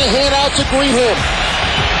 Shanahan out to greet him.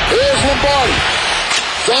 Here's Lombardi.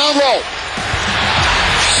 Down low.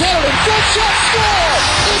 Shanahan, good shot, score!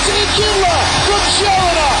 It's McGinley from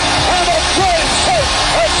Jelena, and the Flames take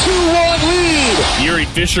a 2-1 lead. Yuri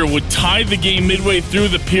Fisher would tie the game midway through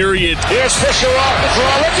the period. Here's Fisher off the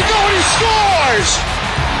draw, lets it go, and he scores!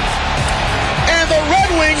 And the Red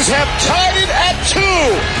Wings have tied it at 2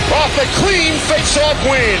 off a clean face-off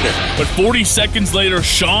win. But 40 seconds later,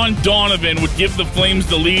 Sean Donovan would give the Flames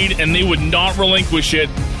the lead, and they would not relinquish it,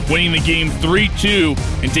 winning the game 3-2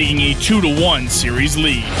 and taking a 2-1 series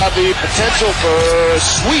lead. Have the potential for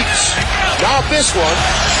sweeps. Not this one.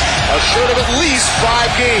 Assured of at least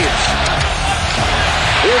 5 games.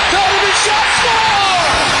 Here's Donovan, shot,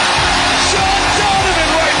 score! Sean Donovan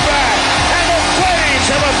right back, and the Flames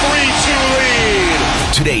have a 3-2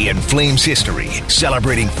 lead. Today in Flames history,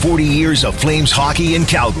 celebrating 40 years of Flames hockey in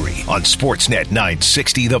Calgary on Sportsnet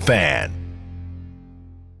 960 The Fan.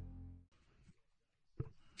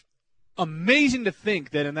 Amazing to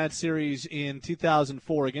think that in that series in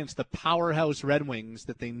 2004 against the powerhouse Red Wings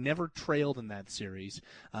that they never trailed in that series.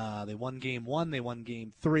 They won Game 1, they won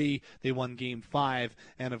Game 3, they won Game 5,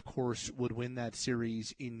 and of course would win that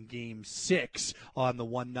series in Game 6 on the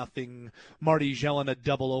 1-0 Marty Jelena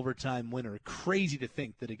double overtime winner. Crazy to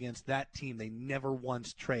think that against that team they never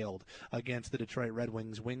once trailed against the Detroit Red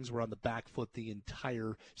Wings. Wings were on the back foot the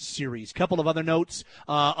entire series. Couple of other notes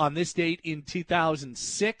on this date in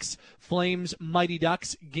 2006. Flames Mighty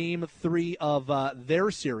Ducks, Game 3 of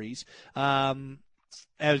their series. Game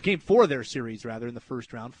 4 of their series, rather, in the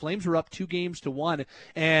first round. Flames were up 2-1,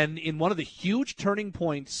 and in one of the huge turning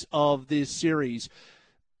points of this series,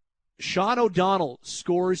 Sean O'Donnell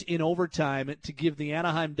scores in overtime to give the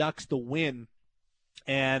Anaheim Ducks the win,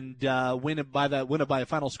 and win it by a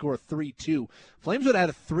final score of 3-2. Flames would have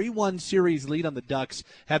had a 3-1 series lead on the Ducks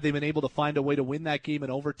had they been able to find a way to win that game in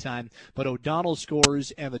overtime. But O'Donnell scores,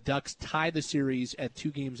 and the Ducks tie the series at 2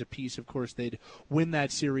 games apiece. Of course, they'd win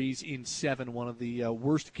that series in 7, one of the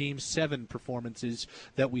worst Game 7 performances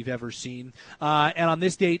that we've ever seen. And on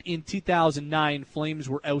this date in 2009, Flames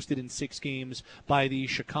were ousted in 6 games by the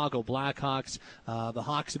Chicago Blackhawks. The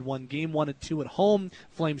Hawks had won Game 1 and 2 at home.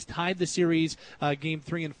 Flames tied the series Game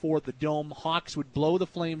 3 and 4 at the Dome. Hawks would blow the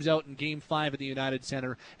Flames out in Game 5 at the United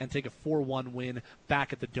Center and take a 4-1 win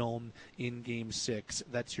back at the Dome in Game 6.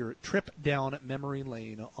 That's your trip down memory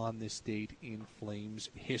lane on this date in Flames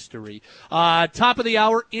history. Top of the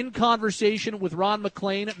hour, in conversation with Ron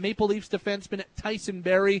MacLean, Maple Leafs defenseman Tyson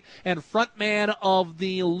Barrie, and frontman of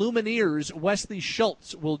the Lumineers, Wesley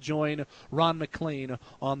Schultz, will join Ron MacLean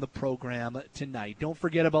on the program tonight. Don't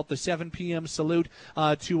forget about the 7 p.m. salute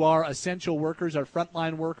to our essential workers, our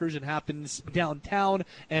frontline workers. It happens downtown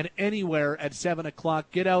and anywhere at 7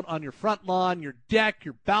 o'clock. Get out on your front lawn, your deck,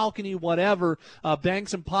 your balcony, whatever. Bang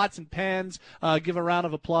some pots and pans. Give a round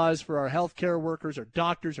of applause for our healthcare workers, our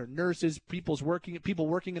doctors, our nurses, people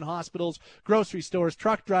working in hospitals, grocery stores,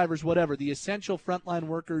 truck drivers, whatever. The essential frontline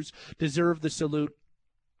workers deserve the salute.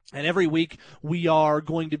 And every week we are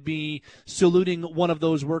going to be saluting one of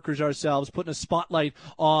those workers ourselves, putting a spotlight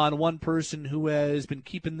on one person who has been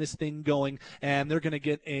keeping this thing going, and they're going to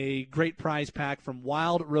get a great prize pack from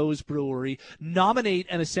Wild Rose Brewery. Nominate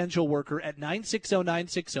an essential worker at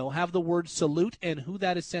 960-960. Have the word salute and who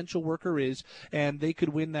that essential worker is, and they could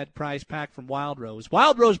win that prize pack from Wild Rose.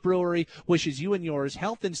 Wild Rose Brewery wishes you and yours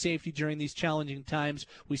health and safety during these challenging times.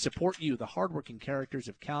 We support you, the hardworking characters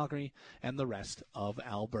of Calgary and the rest of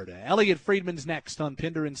Alberta. Elliot Friedman's next on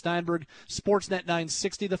Pinder and Steinberg, Sportsnet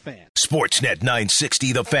 960 The Fan. Sportsnet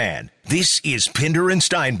 960 The Fan. This is Pinder and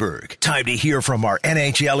Steinberg. Time to hear from our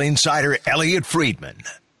NHL insider, Elliot Friedman.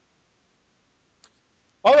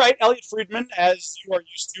 All right, Elliot Friedman, as you are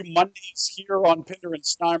used to Mondays here on Pinder and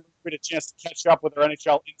Steinberg, we had a chance to catch up with our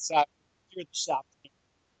NHL insider here this afternoon.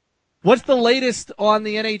 What's the latest on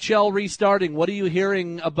the NHL restarting? What are you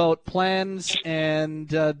hearing about plans and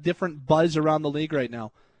different buzz around the league right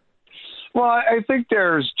now? Well, I think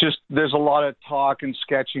there's a lot of talk and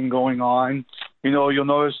sketching going on. You'll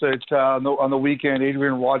notice that on the weekend,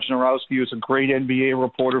 Adrian Wojnarowski, who's a great NBA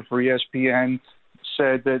reporter for ESPN,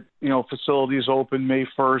 said that facilities open May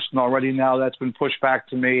 1st, and already now that's been pushed back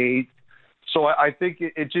to May 8th. So I think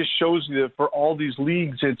it just shows you that for all these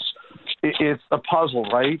leagues, it's a puzzle,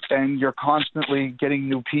 right? And you're constantly getting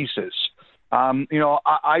new pieces.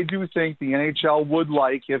 I do think the NHL would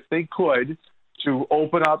like, if they could, to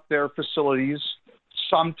open up their facilities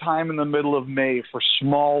sometime in the middle of May for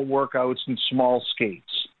small workouts and small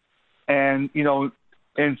skates. And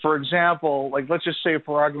for example, like let's just say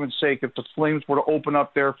for argument's sake, if the Flames were to open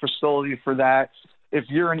up their facility for that, if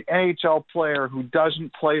you're an NHL player who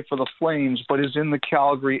doesn't play for the Flames but is in the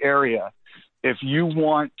Calgary area, if you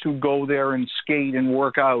want to go there and skate and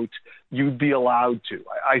work out, you'd be allowed to.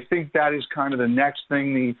 I think that is kind of the next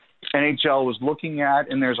thing the NHL was looking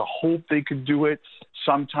at, and there's a hope they could do it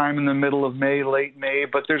sometime in the middle of May, late May,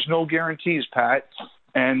 but there's no guarantees, Pat,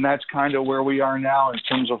 and that's kind of where we are now in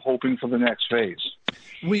terms of hoping for the next phase.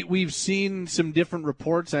 We've seen some different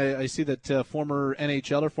reports. I see that former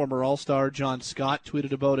NHLer, former All-Star John Scott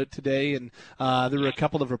tweeted about it today, and there were a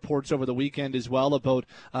couple of reports over the weekend as well about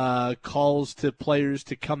calls to players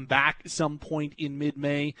to come back at some point in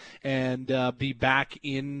mid-May and be back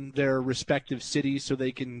in their respective cities so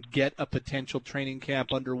they can get a potential training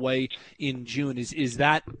camp underway in June. Is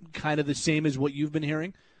that kind of the same as what you've been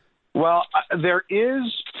hearing? Well, there is,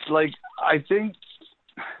 I think,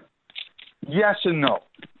 yes and no.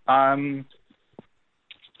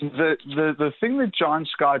 The thing that John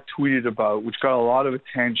Scott tweeted about, which got a lot of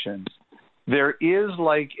attention, there is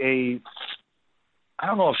I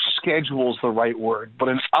don't know if schedule is the right word, but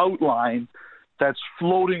an outline that's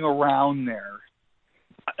floating around there.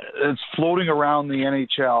 It's floating around the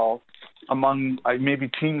NHL among maybe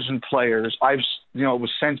teams and players. It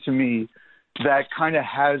was sent to me that kind of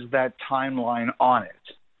has that timeline on it.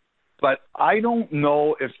 But I don't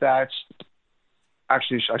know if that's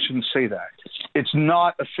actually, I shouldn't say that. It's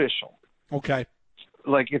not official. Okay.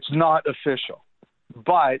 It's not official.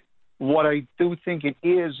 But what I do think it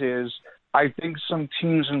is I think some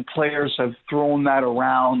teams and players have thrown that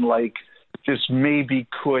around like this maybe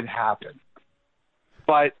could happen.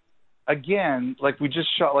 But again, we just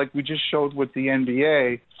showed with the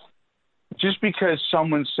NBA, just because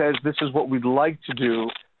someone says this is what we'd like to do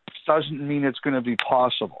doesn't mean it's going to be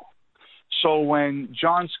possible. So when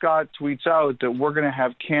John Scott tweets out that we're going to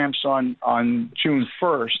have camps on June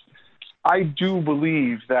 1st, I do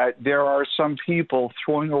believe that there are some people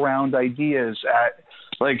throwing around ideas at,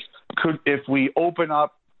 if we open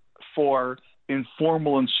up for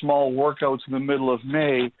informal and small workouts in the middle of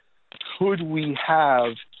May, could we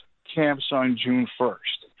have camps on June 1st?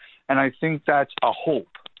 And I think that's a hope.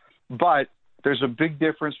 But there's a big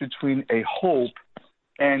difference between a hope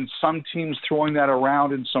and some teams throwing that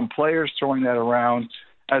around and some players throwing that around,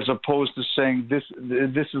 as opposed to saying this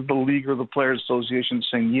is the league or the Players Association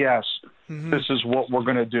saying, yes, this is what we're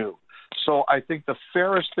going to do. So I think the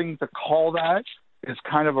fairest thing to call that is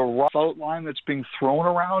kind of a rough outline that's being thrown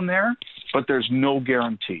around there, but there's no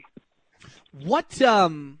guarantee.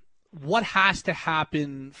 What has to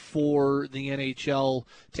happen for the NHL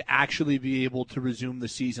to actually be able to resume the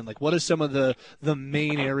season? What are some of the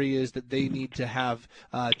main areas that they need to have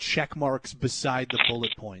check marks beside the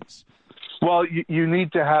bullet points? Well, you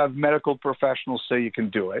need to have medical professionals say you can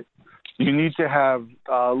do it. You need to have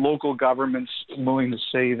local governments willing to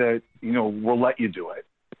say that, we'll let you do it.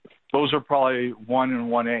 Those are probably 1 and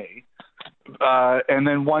 1A. And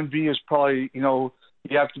then 1B is probably, you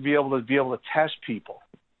have to be able to test people.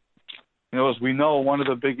 As we know, one of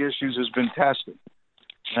the big issues has been testing.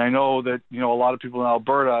 And I know that, a lot of people in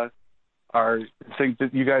Alberta think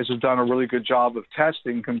that you guys have done a really good job of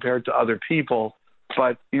testing compared to other people.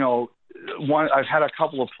 But, I've had a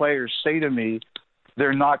couple of players say to me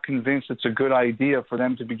they're not convinced it's a good idea for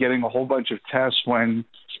them to be getting a whole bunch of tests when,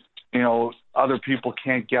 other people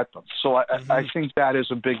can't get them. So I think that is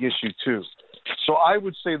a big issue too. So I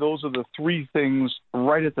would say those are the three things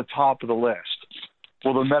right at the top of the list.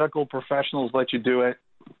 Will the medical professionals let you do it?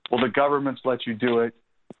 Will the governments let you do it?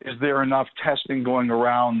 Is there enough testing going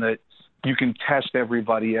around that you can test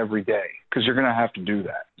everybody every day? Because you're going to have to do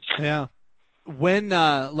that. Yeah. When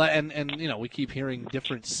and we keep hearing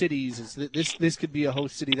different cities. This could be a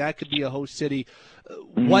host city. That could be a host city.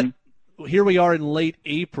 Here we are in late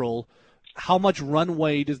April. How much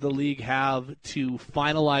runway does the league have to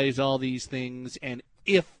finalize all these things? And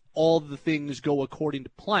if all the things go according to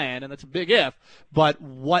plan, and that's a big if, but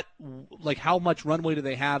how much runway do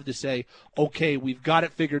they have to say, okay, we've got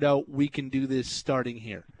it figured out, we can do this starting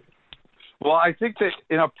here? Well, I think that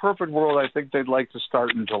in a perfect world, I think they'd like to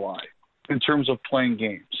start in July in terms of playing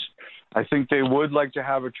games. I think they would like to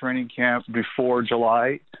have a training camp before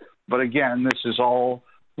July, but again, this is all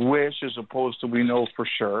wish as opposed to we know for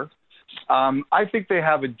sure. I think they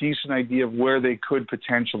have a decent idea of where they could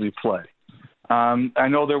potentially play. I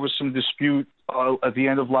know there was some dispute at the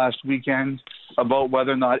end of last weekend about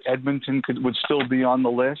whether or not Edmonton would still be on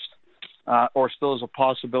the list or still as a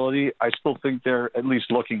possibility. I still think they're at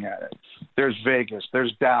least looking at it. There's Vegas,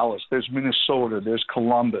 there's Dallas, there's Minnesota, there's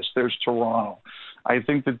Columbus, there's Toronto. I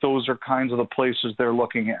think that those are kinds of the places they're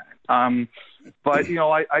looking at. But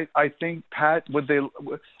I think, Pat, I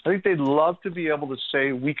think they'd love to be able to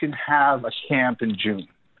say we can have a camp in June,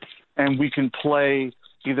 and we can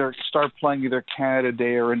start playing either Canada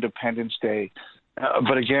Day or Independence Day.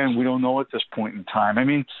 But again, we don't know at this point in time. I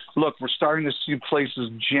mean, look, we're starting to see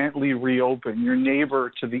places gently reopen. Your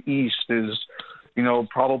neighbor to the east is,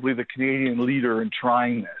 probably the Canadian leader in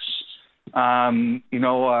trying this. I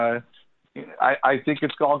think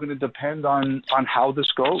it's all going to depend on how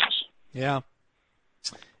this goes. Yeah.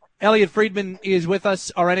 Elliot Friedman is with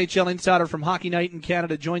us, our NHL insider from Hockey Night in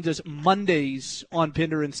Canada, joins us Mondays on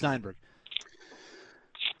Pinder and Steinberg.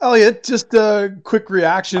 Elliot, just a quick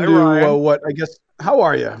reaction to what I guess. How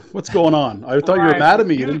are you? What's going on? I thought you were mad at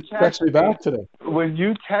me. You didn't text me back today. When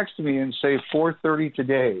you text me and say 4:30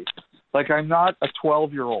 today, I'm not a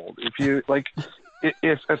 12-year-old. If you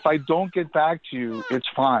if I don't get back to you, it's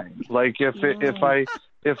fine.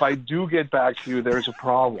 If I do get back to you, there's a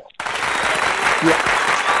problem. Yeah.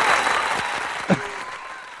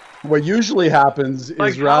 What usually happens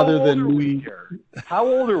is rather than we. How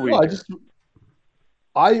old are we? Well,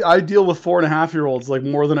 I deal with 4.5-year-olds more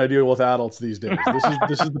more than I deal with adults these days.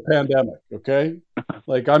 This is the pandemic, okay?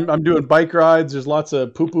 I'm doing bike rides. There's lots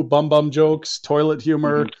of poo bum jokes, toilet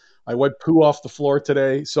humor. I wiped poo off the floor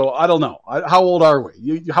today, so I don't know. How old are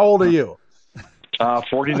we? How old are you?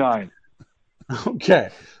 49. Okay,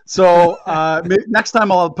 so next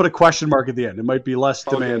time I'll put a question mark at the end. It might be less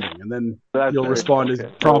demanding, and then you'll respond as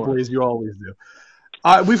promptly as you always do.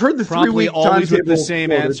 We've heard the 3-week always timetable. with the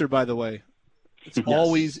same answer, by the way. It's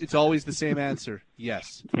always the same answer.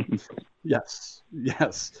 Yes. Yes.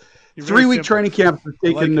 3-week training camps have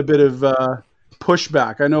taken a bit of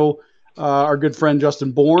pushback. I know our good friend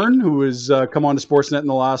Justin Bourne, who has come on to Sportsnet in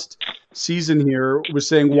the last season here, was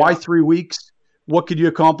saying, why 3 weeks? What could you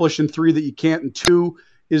accomplish in 3 that you can't in 2?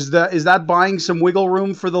 Is that buying some wiggle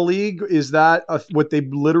room for the league? Is that what they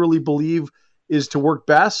literally believe is to work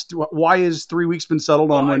best? Why is 3 weeks been settled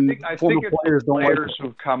on I former think players don't like it? Players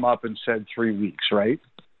who've come up and said 3 weeks, right?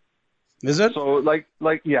 Is it? So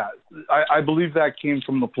yeah, I believe that came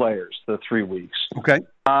from the players, the 3 weeks. Okay.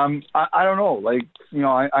 I don't know.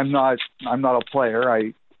 I'm not a player.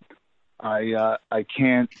 I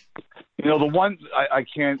can't, I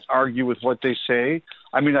can't argue with what they say.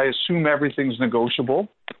 I mean, I assume everything's negotiable,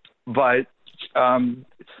 but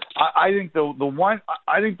I think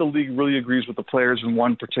I think the league really agrees with the players in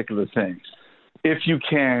one particular thing. If you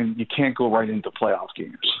can't go right into playoff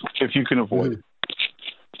games if you can avoid it.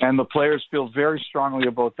 And the players feel very strongly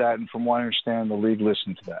about that. And from what I understand, the league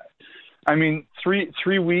listened to that. I mean,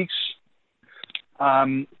 three weeks.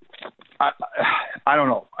 I don't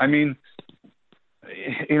know. I mean,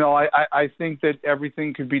 I think that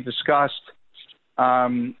everything could be discussed.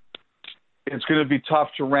 It's going to be tough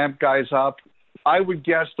to ramp guys up. I would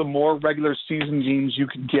guess the more regular season games you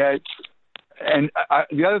could get. And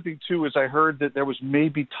the other thing, too, is I heard that there was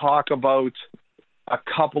maybe talk about a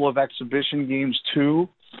couple of exhibition games, too,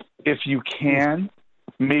 if you can.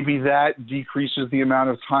 Maybe that decreases the amount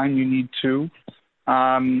of time you need to.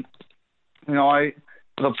 The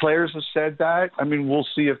players have said that. I mean, we'll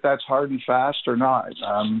see if that's hard and fast or not.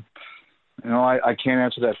 I can't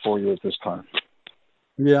answer that for you at this time.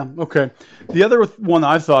 Yeah. Okay. The other one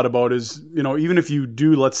I've thought about is, even if you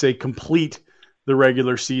do, let's say, complete the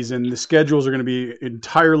regular season, the schedules are going to be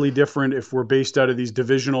entirely different if we're based out of these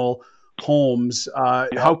divisional homes.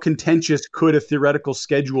 How contentious could a theoretical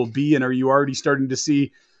schedule be? And are you already starting to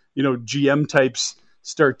see, GM types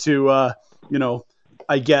start to,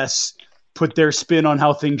 I guess, put their spin on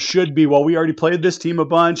how things should be? Well, we already played this team a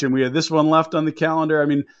bunch and we have this one left on the calendar. I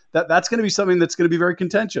mean, that's going to be something that's going to be very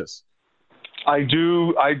contentious. I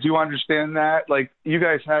do understand that. Like,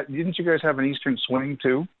 didn't you guys have an Eastern swing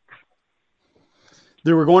too?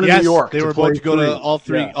 They were going to New York. They were about to go to all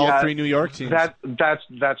three New York teams. That's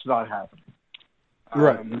not happening.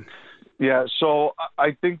 Right. So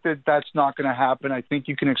I think that's not going to happen. I think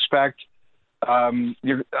you can expect. I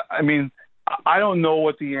don't know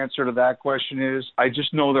what the answer to that question is. I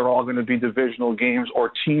just know they're all going to be divisional games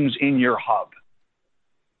or teams in your hub.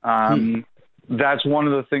 That's one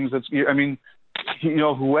of the things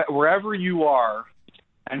wherever you are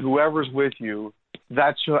and whoever's with you,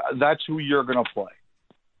 that's who you're going to play.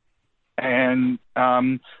 And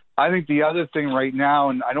I think the other thing right now,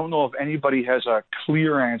 and I don't know if anybody has a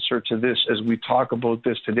clear answer to this as we talk about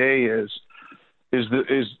this today, is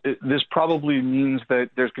this probably means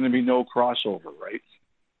that there's going to be no crossover, right?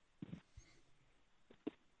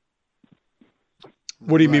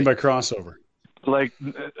 What do you mean by crossover? Like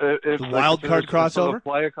the wild card crossover?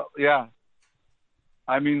 Yeah.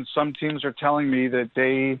 I mean, some teams are telling me that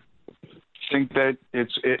they think that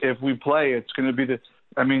if we play, it's going to be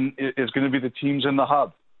it's going to be the teams in the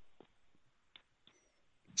hub.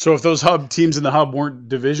 So if those teams in the hub weren't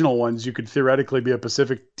divisional ones, you could theoretically be a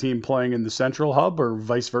Pacific team playing in the Central hub or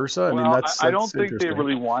vice versa. I don't think they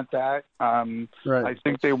really want that. Right. I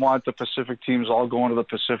think they want the Pacific teams all going to the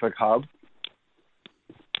Pacific hub.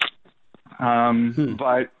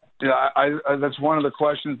 But that's one of the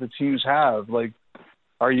questions the teams have. Like,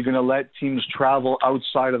 are you going to let teams travel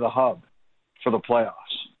outside of the hub for the playoffs?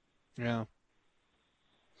 Yeah.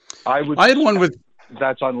 I had one with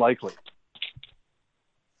that's unlikely.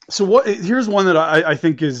 So here's one that I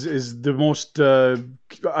think is the most.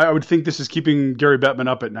 I would think this is keeping Gary Bettman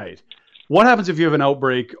up at night. What happens if you have an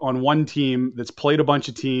outbreak on one team that's played a bunch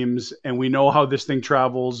of teams, and we know how this thing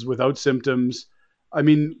travels without symptoms? I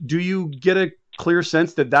mean, do you get a clear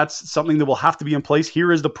sense that that's something that will have to be in place?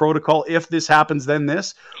 Here is the protocol. If this happens, then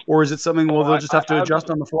this, or is it something they'll just have to adjust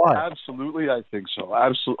on the fly? Absolutely, I think so.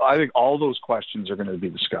 Absolutely, I think all those questions are going to be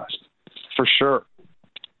discussed for sure.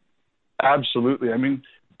 Absolutely. I mean,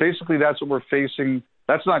 basically, that's what we're facing.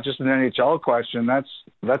 That's not just an NHL question. That's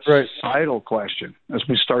right. A societal question as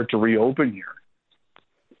we start to reopen here.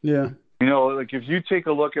 Yeah. Like if you take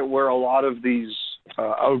a look at where a lot of these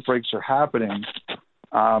outbreaks are happening,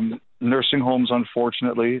 nursing homes,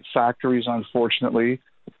 unfortunately, factories, unfortunately,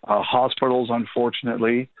 hospitals,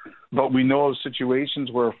 unfortunately, but we know of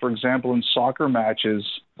situations where, for example, in soccer matches,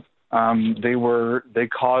 they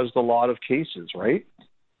caused a lot of cases, right?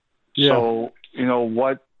 Yeah. So,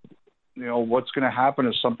 what's going to happen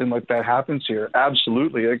if something like that happens here?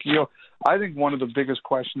 Absolutely. I think one of the biggest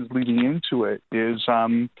questions leading into it is,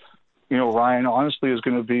 Ryan, honestly, is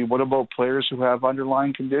going to be, what about players who have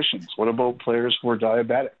underlying conditions? What about players who are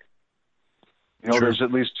diabetic? Sure. There's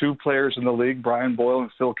at least two players in the league, Brian Boyle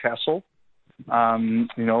and Phil Kessel.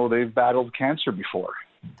 They've battled cancer before.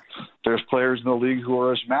 There's players in the league who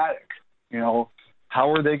are asthmatic.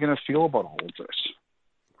 How are they going to feel about all of this?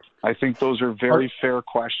 I think those are very fair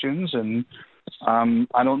questions, and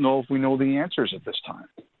I don't know if we know the answers at this time.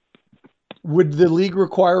 Would the league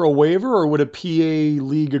require a waiver, or would a PA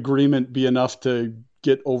league agreement be enough to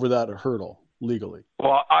get over that hurdle legally?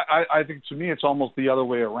 Well, I think to me it's almost the other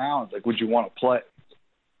way around. Like, would you want to play?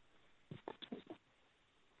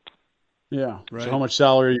 Yeah. Right. So how much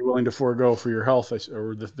salary are you willing to forego for your health,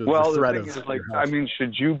 or the threat of?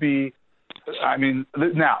 Should you be?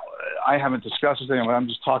 Now I haven't discussed this thing, but I'm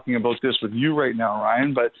just talking about this with you right now,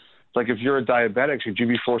 Ryan. But like, if you're a diabetic, should you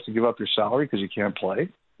be forced to give up your salary because you can't play?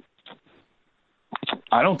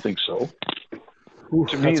 I don't think so. Ooh,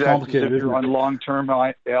 to me, that's complicated. If you're on long-term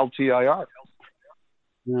LTIR.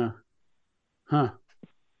 Yeah. Huh.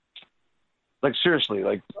 Like, seriously,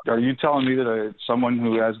 are you telling me that someone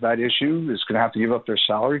who has that issue is going to have to give up their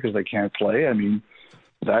salary because they can't play? I mean,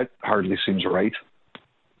 that hardly seems right.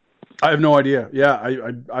 I have no idea. Yeah,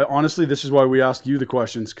 I honestly, this is why we ask you the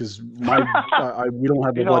questions, because we don't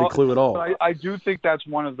have a bloody clue at all. I do think that's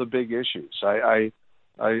one of the big issues. I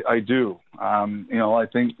do. I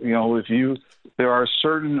think, there are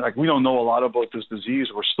certain, we don't know a lot about this disease.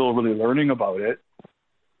 We're still really learning about it.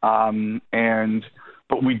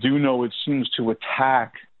 But we do know it seems to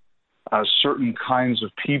attack certain kinds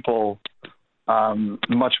of people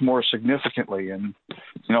much more significantly. And,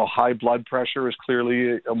 high blood pressure is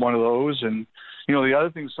clearly one of those. And, the other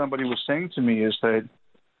thing somebody was saying to me is that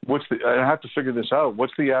I have to figure this out.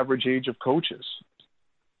 What's the average age of coaches?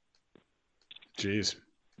 Jeez.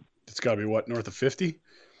 It's got to be north of 50?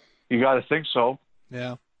 You got to think so.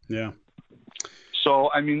 Yeah. Yeah. So,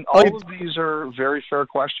 all of these are very fair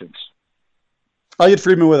questions. Elliotte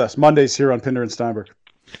Friedman with us. Mondays here on Pinder and Steinberg.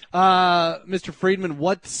 Mr. Friedman,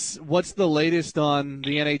 what's the latest on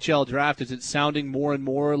the NHL draft? Is it sounding more and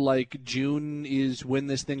more like June is when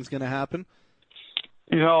this thing's going to happen?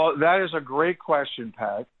 That is a great question,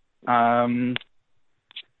 Pat.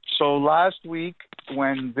 So last week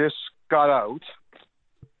when this got out,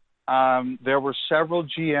 there were several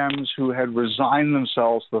GMs who had resigned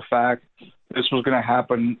themselves to the fact this was going to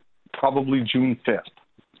happen probably June 5th.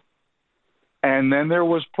 And then there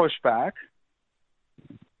was pushback,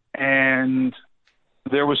 and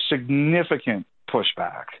there was significant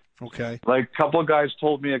pushback. Okay. Like a couple of guys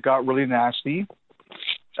told me it got really nasty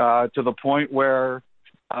to the point where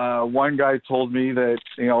one guy told me that,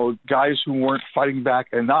 guys who weren't fighting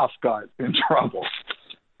back enough got in trouble.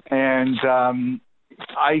 And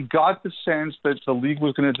I got the sense that the league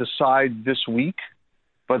was going to decide this week,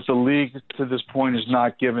 but the league to this point has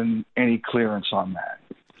not given any clearance on that.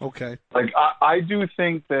 Okay. Like, I do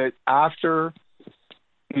think that after,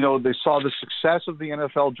 they saw the success of the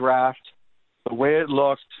NFL draft, the way it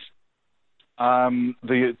looked,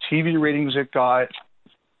 the TV ratings it got,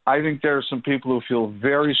 I think there are some people who feel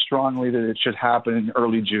very strongly that it should happen in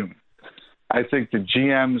early June. I think the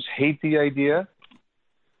GMs hate the idea.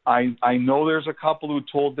 I know there's a couple who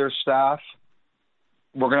told their staff,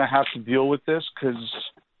 we're going to have to deal with this because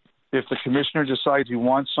if the commissioner decides he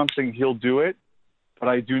wants something, he'll do it. But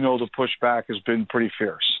I do know the pushback has been pretty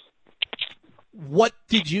fierce. What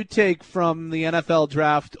did you take from the NFL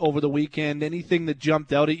draft over the weekend? Anything that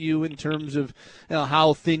jumped out at you in terms of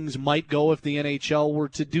how things might go if the NHL were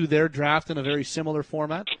to do their draft in a very similar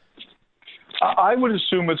format? I would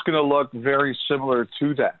assume it's going to look very similar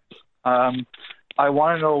to that. I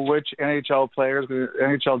want to know which NHL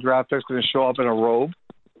draft pick is going to show up in a robe.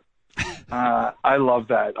 I love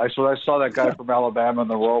that. I saw that guy from Alabama in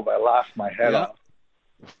the robe. I laughed my head off.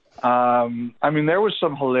 There was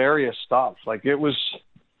some hilarious stuff. Like it was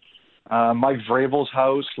Mike Vrabel's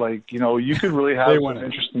house. Like, you could really have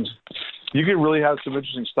some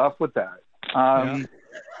interesting stuff with that. I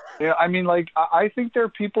think there are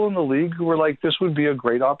people in the league who are like, this would be a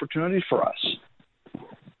great opportunity for us.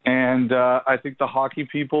 And I think the hockey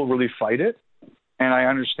people really fight it. And I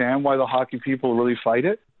understand why the hockey people really fight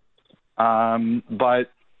it.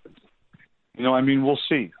 But, we'll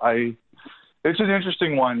see. It's an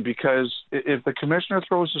interesting one because if the commissioner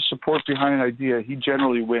throws the support behind an idea, he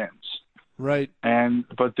generally wins. Right.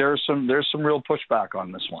 But there's some real pushback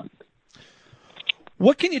on this one.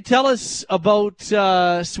 What can you tell us about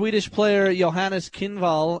Swedish player Johannes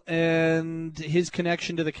Kinnvall and his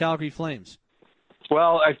connection to the Calgary Flames?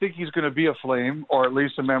 Well, I think he's going to be a Flame, or at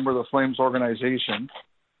least a member of the Flames organization.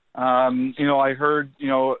 I heard,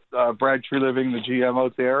 Brad Treliving, the GM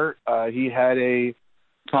out there, he had a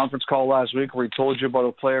conference call last week where he told you about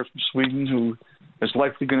a player from Sweden who is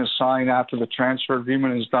likely going to sign after the transfer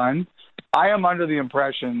agreement is done. I am under the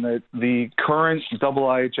impression that the current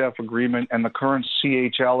IIHF agreement and the current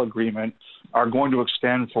CHL agreement are going to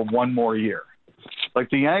extend for one more year. Like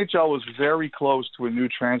the NHL was very close to a new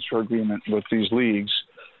transfer agreement with these leagues,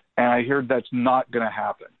 and I heard that's not going to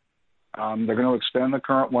happen. They're going to extend the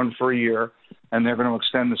current one for a year, and they're going to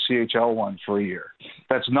extend the CHL one for a year.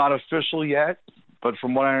 That's not official yet, but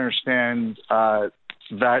from what I understand,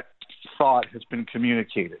 that thought has been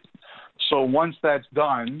communicated. So once that's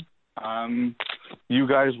done, you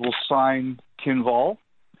guys will sign Kinnvall,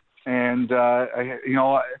 and I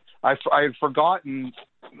had forgotten.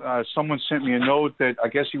 Someone sent me a note that I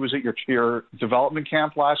guess he was at your development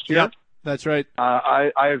camp last year. Yep, that's right.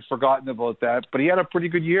 I had forgotten about that, but he had a pretty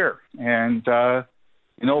good year. And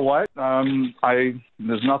you know what?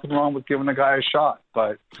 There's nothing wrong with giving a guy a shot,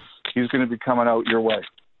 but he's going to be coming out your way.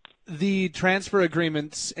 The transfer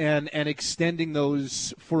agreements and extending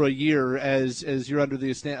those for a year, as you're under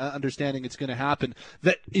the understanding it's going to happen.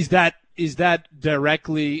 Is that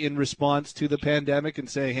directly in response to the pandemic and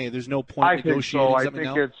saying, hey, there's no point negotiating something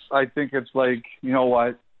else? I think it's like, you know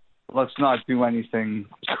what? Let's not do anything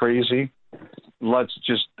crazy. Let's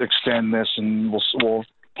just extend this and we'll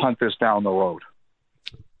punt this down the road.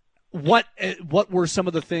 What were some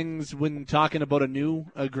of the things when talking about a new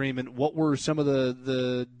agreement? What were some of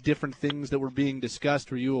the different things that were being discussed?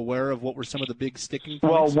 Were you aware of what were some of the big sticking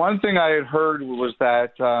points? Well, one thing I had heard was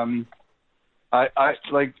that I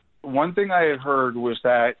like one thing I had heard was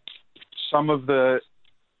that some of the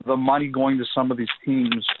money going to some of these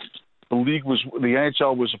teams, the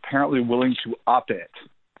NHL was apparently willing to up it.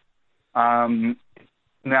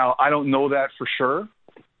 Now I don't know that for sure.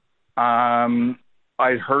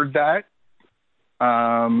 I'd heard that,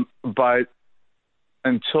 but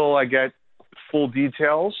until I get full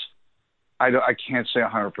details, I can't say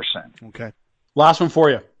 100%. Okay. Last one for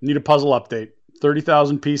you. Need a puzzle update.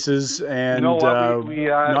 30,000 pieces and you know what?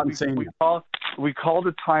 not insane. We called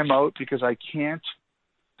a timeout because I can't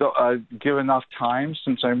give enough time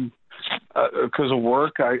since I'm because of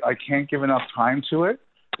work. I can't give enough time to it.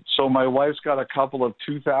 So my wife's got a couple of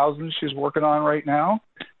 2,000 she's working on right now,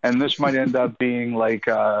 and this might end up being like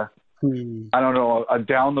I don't know, a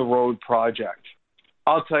down the road project.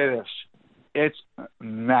 I'll tell you this, it's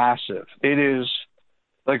massive. It is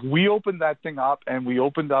like we opened that thing up, and we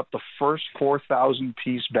opened up the first 4,000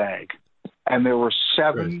 piece bag, and there were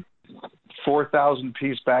 7 4,000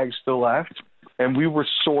 piece bags still left, and we were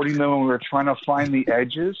sorting them and we were trying to find the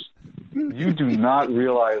edges. You do not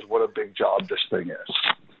realize what a big job this thing is.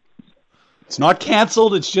 It's not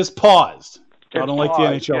canceled, it's just paused. I don't like the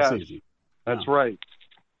NHL season. That's right.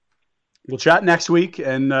 We'll chat next week,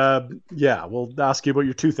 and we'll ask you about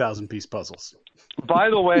your 2,000 piece puzzles. By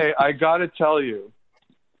the way, I got to tell you,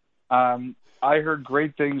 I heard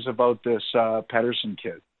great things about this Pedersen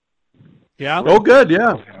kid. Yeah. Oh, good.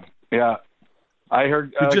 Yeah. Yeah. I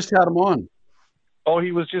heard. You just had him on. Oh,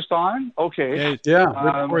 he was just on? Okay.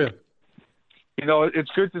 Yeah. For you. You know, it's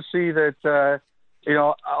good to see that.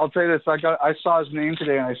 I'll tell you this. I saw his name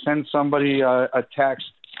today, and I sent somebody a text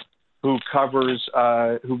who covers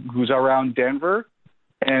who's around Denver,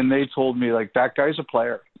 and they told me like that guy's a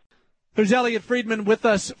player. There's Elliot Friedman with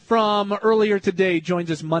us from earlier today,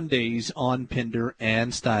 joins us Mondays on Pinder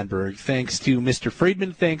and Steinberg. Thanks to Mr.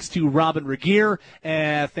 Friedman, thanks to Robin Regier,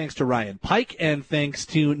 thanks to Ryan Pike, and thanks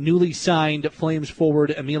to newly signed Flames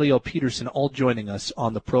forward Emilio Peterson, all joining us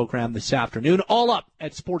on the program this afternoon. All up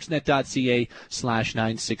at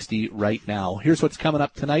sportsnet.ca/960 right now. Here's what's coming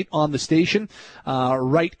up tonight on the station.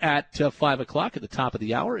 Right at 5 o'clock at the top of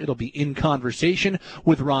the hour, it'll be In Conversation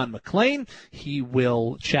with Ron McLean. He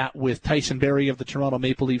will chat with Tyson Barrie of the Toronto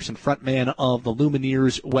Maple Leafs and frontman of the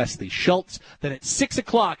Lumineers, Wesley Schultz. Then at 6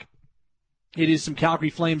 o'clock, it is some Calgary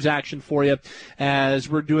Flames action for you as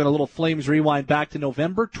we're doing a little Flames rewind back to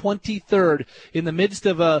November 23rd in the midst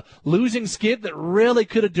of a losing skid that really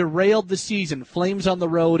could have derailed the season. Flames on the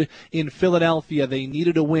road in Philadelphia. They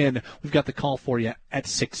needed a win. We've got the call for you at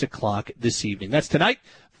 6 o'clock this evening. That's tonight.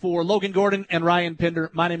 For Logan Gordon and Ryan Pinder,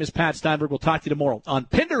 my name is Pat Steinberg. We'll talk to you tomorrow on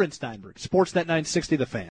Pinder and Steinberg, Sportsnet 960, The Fan.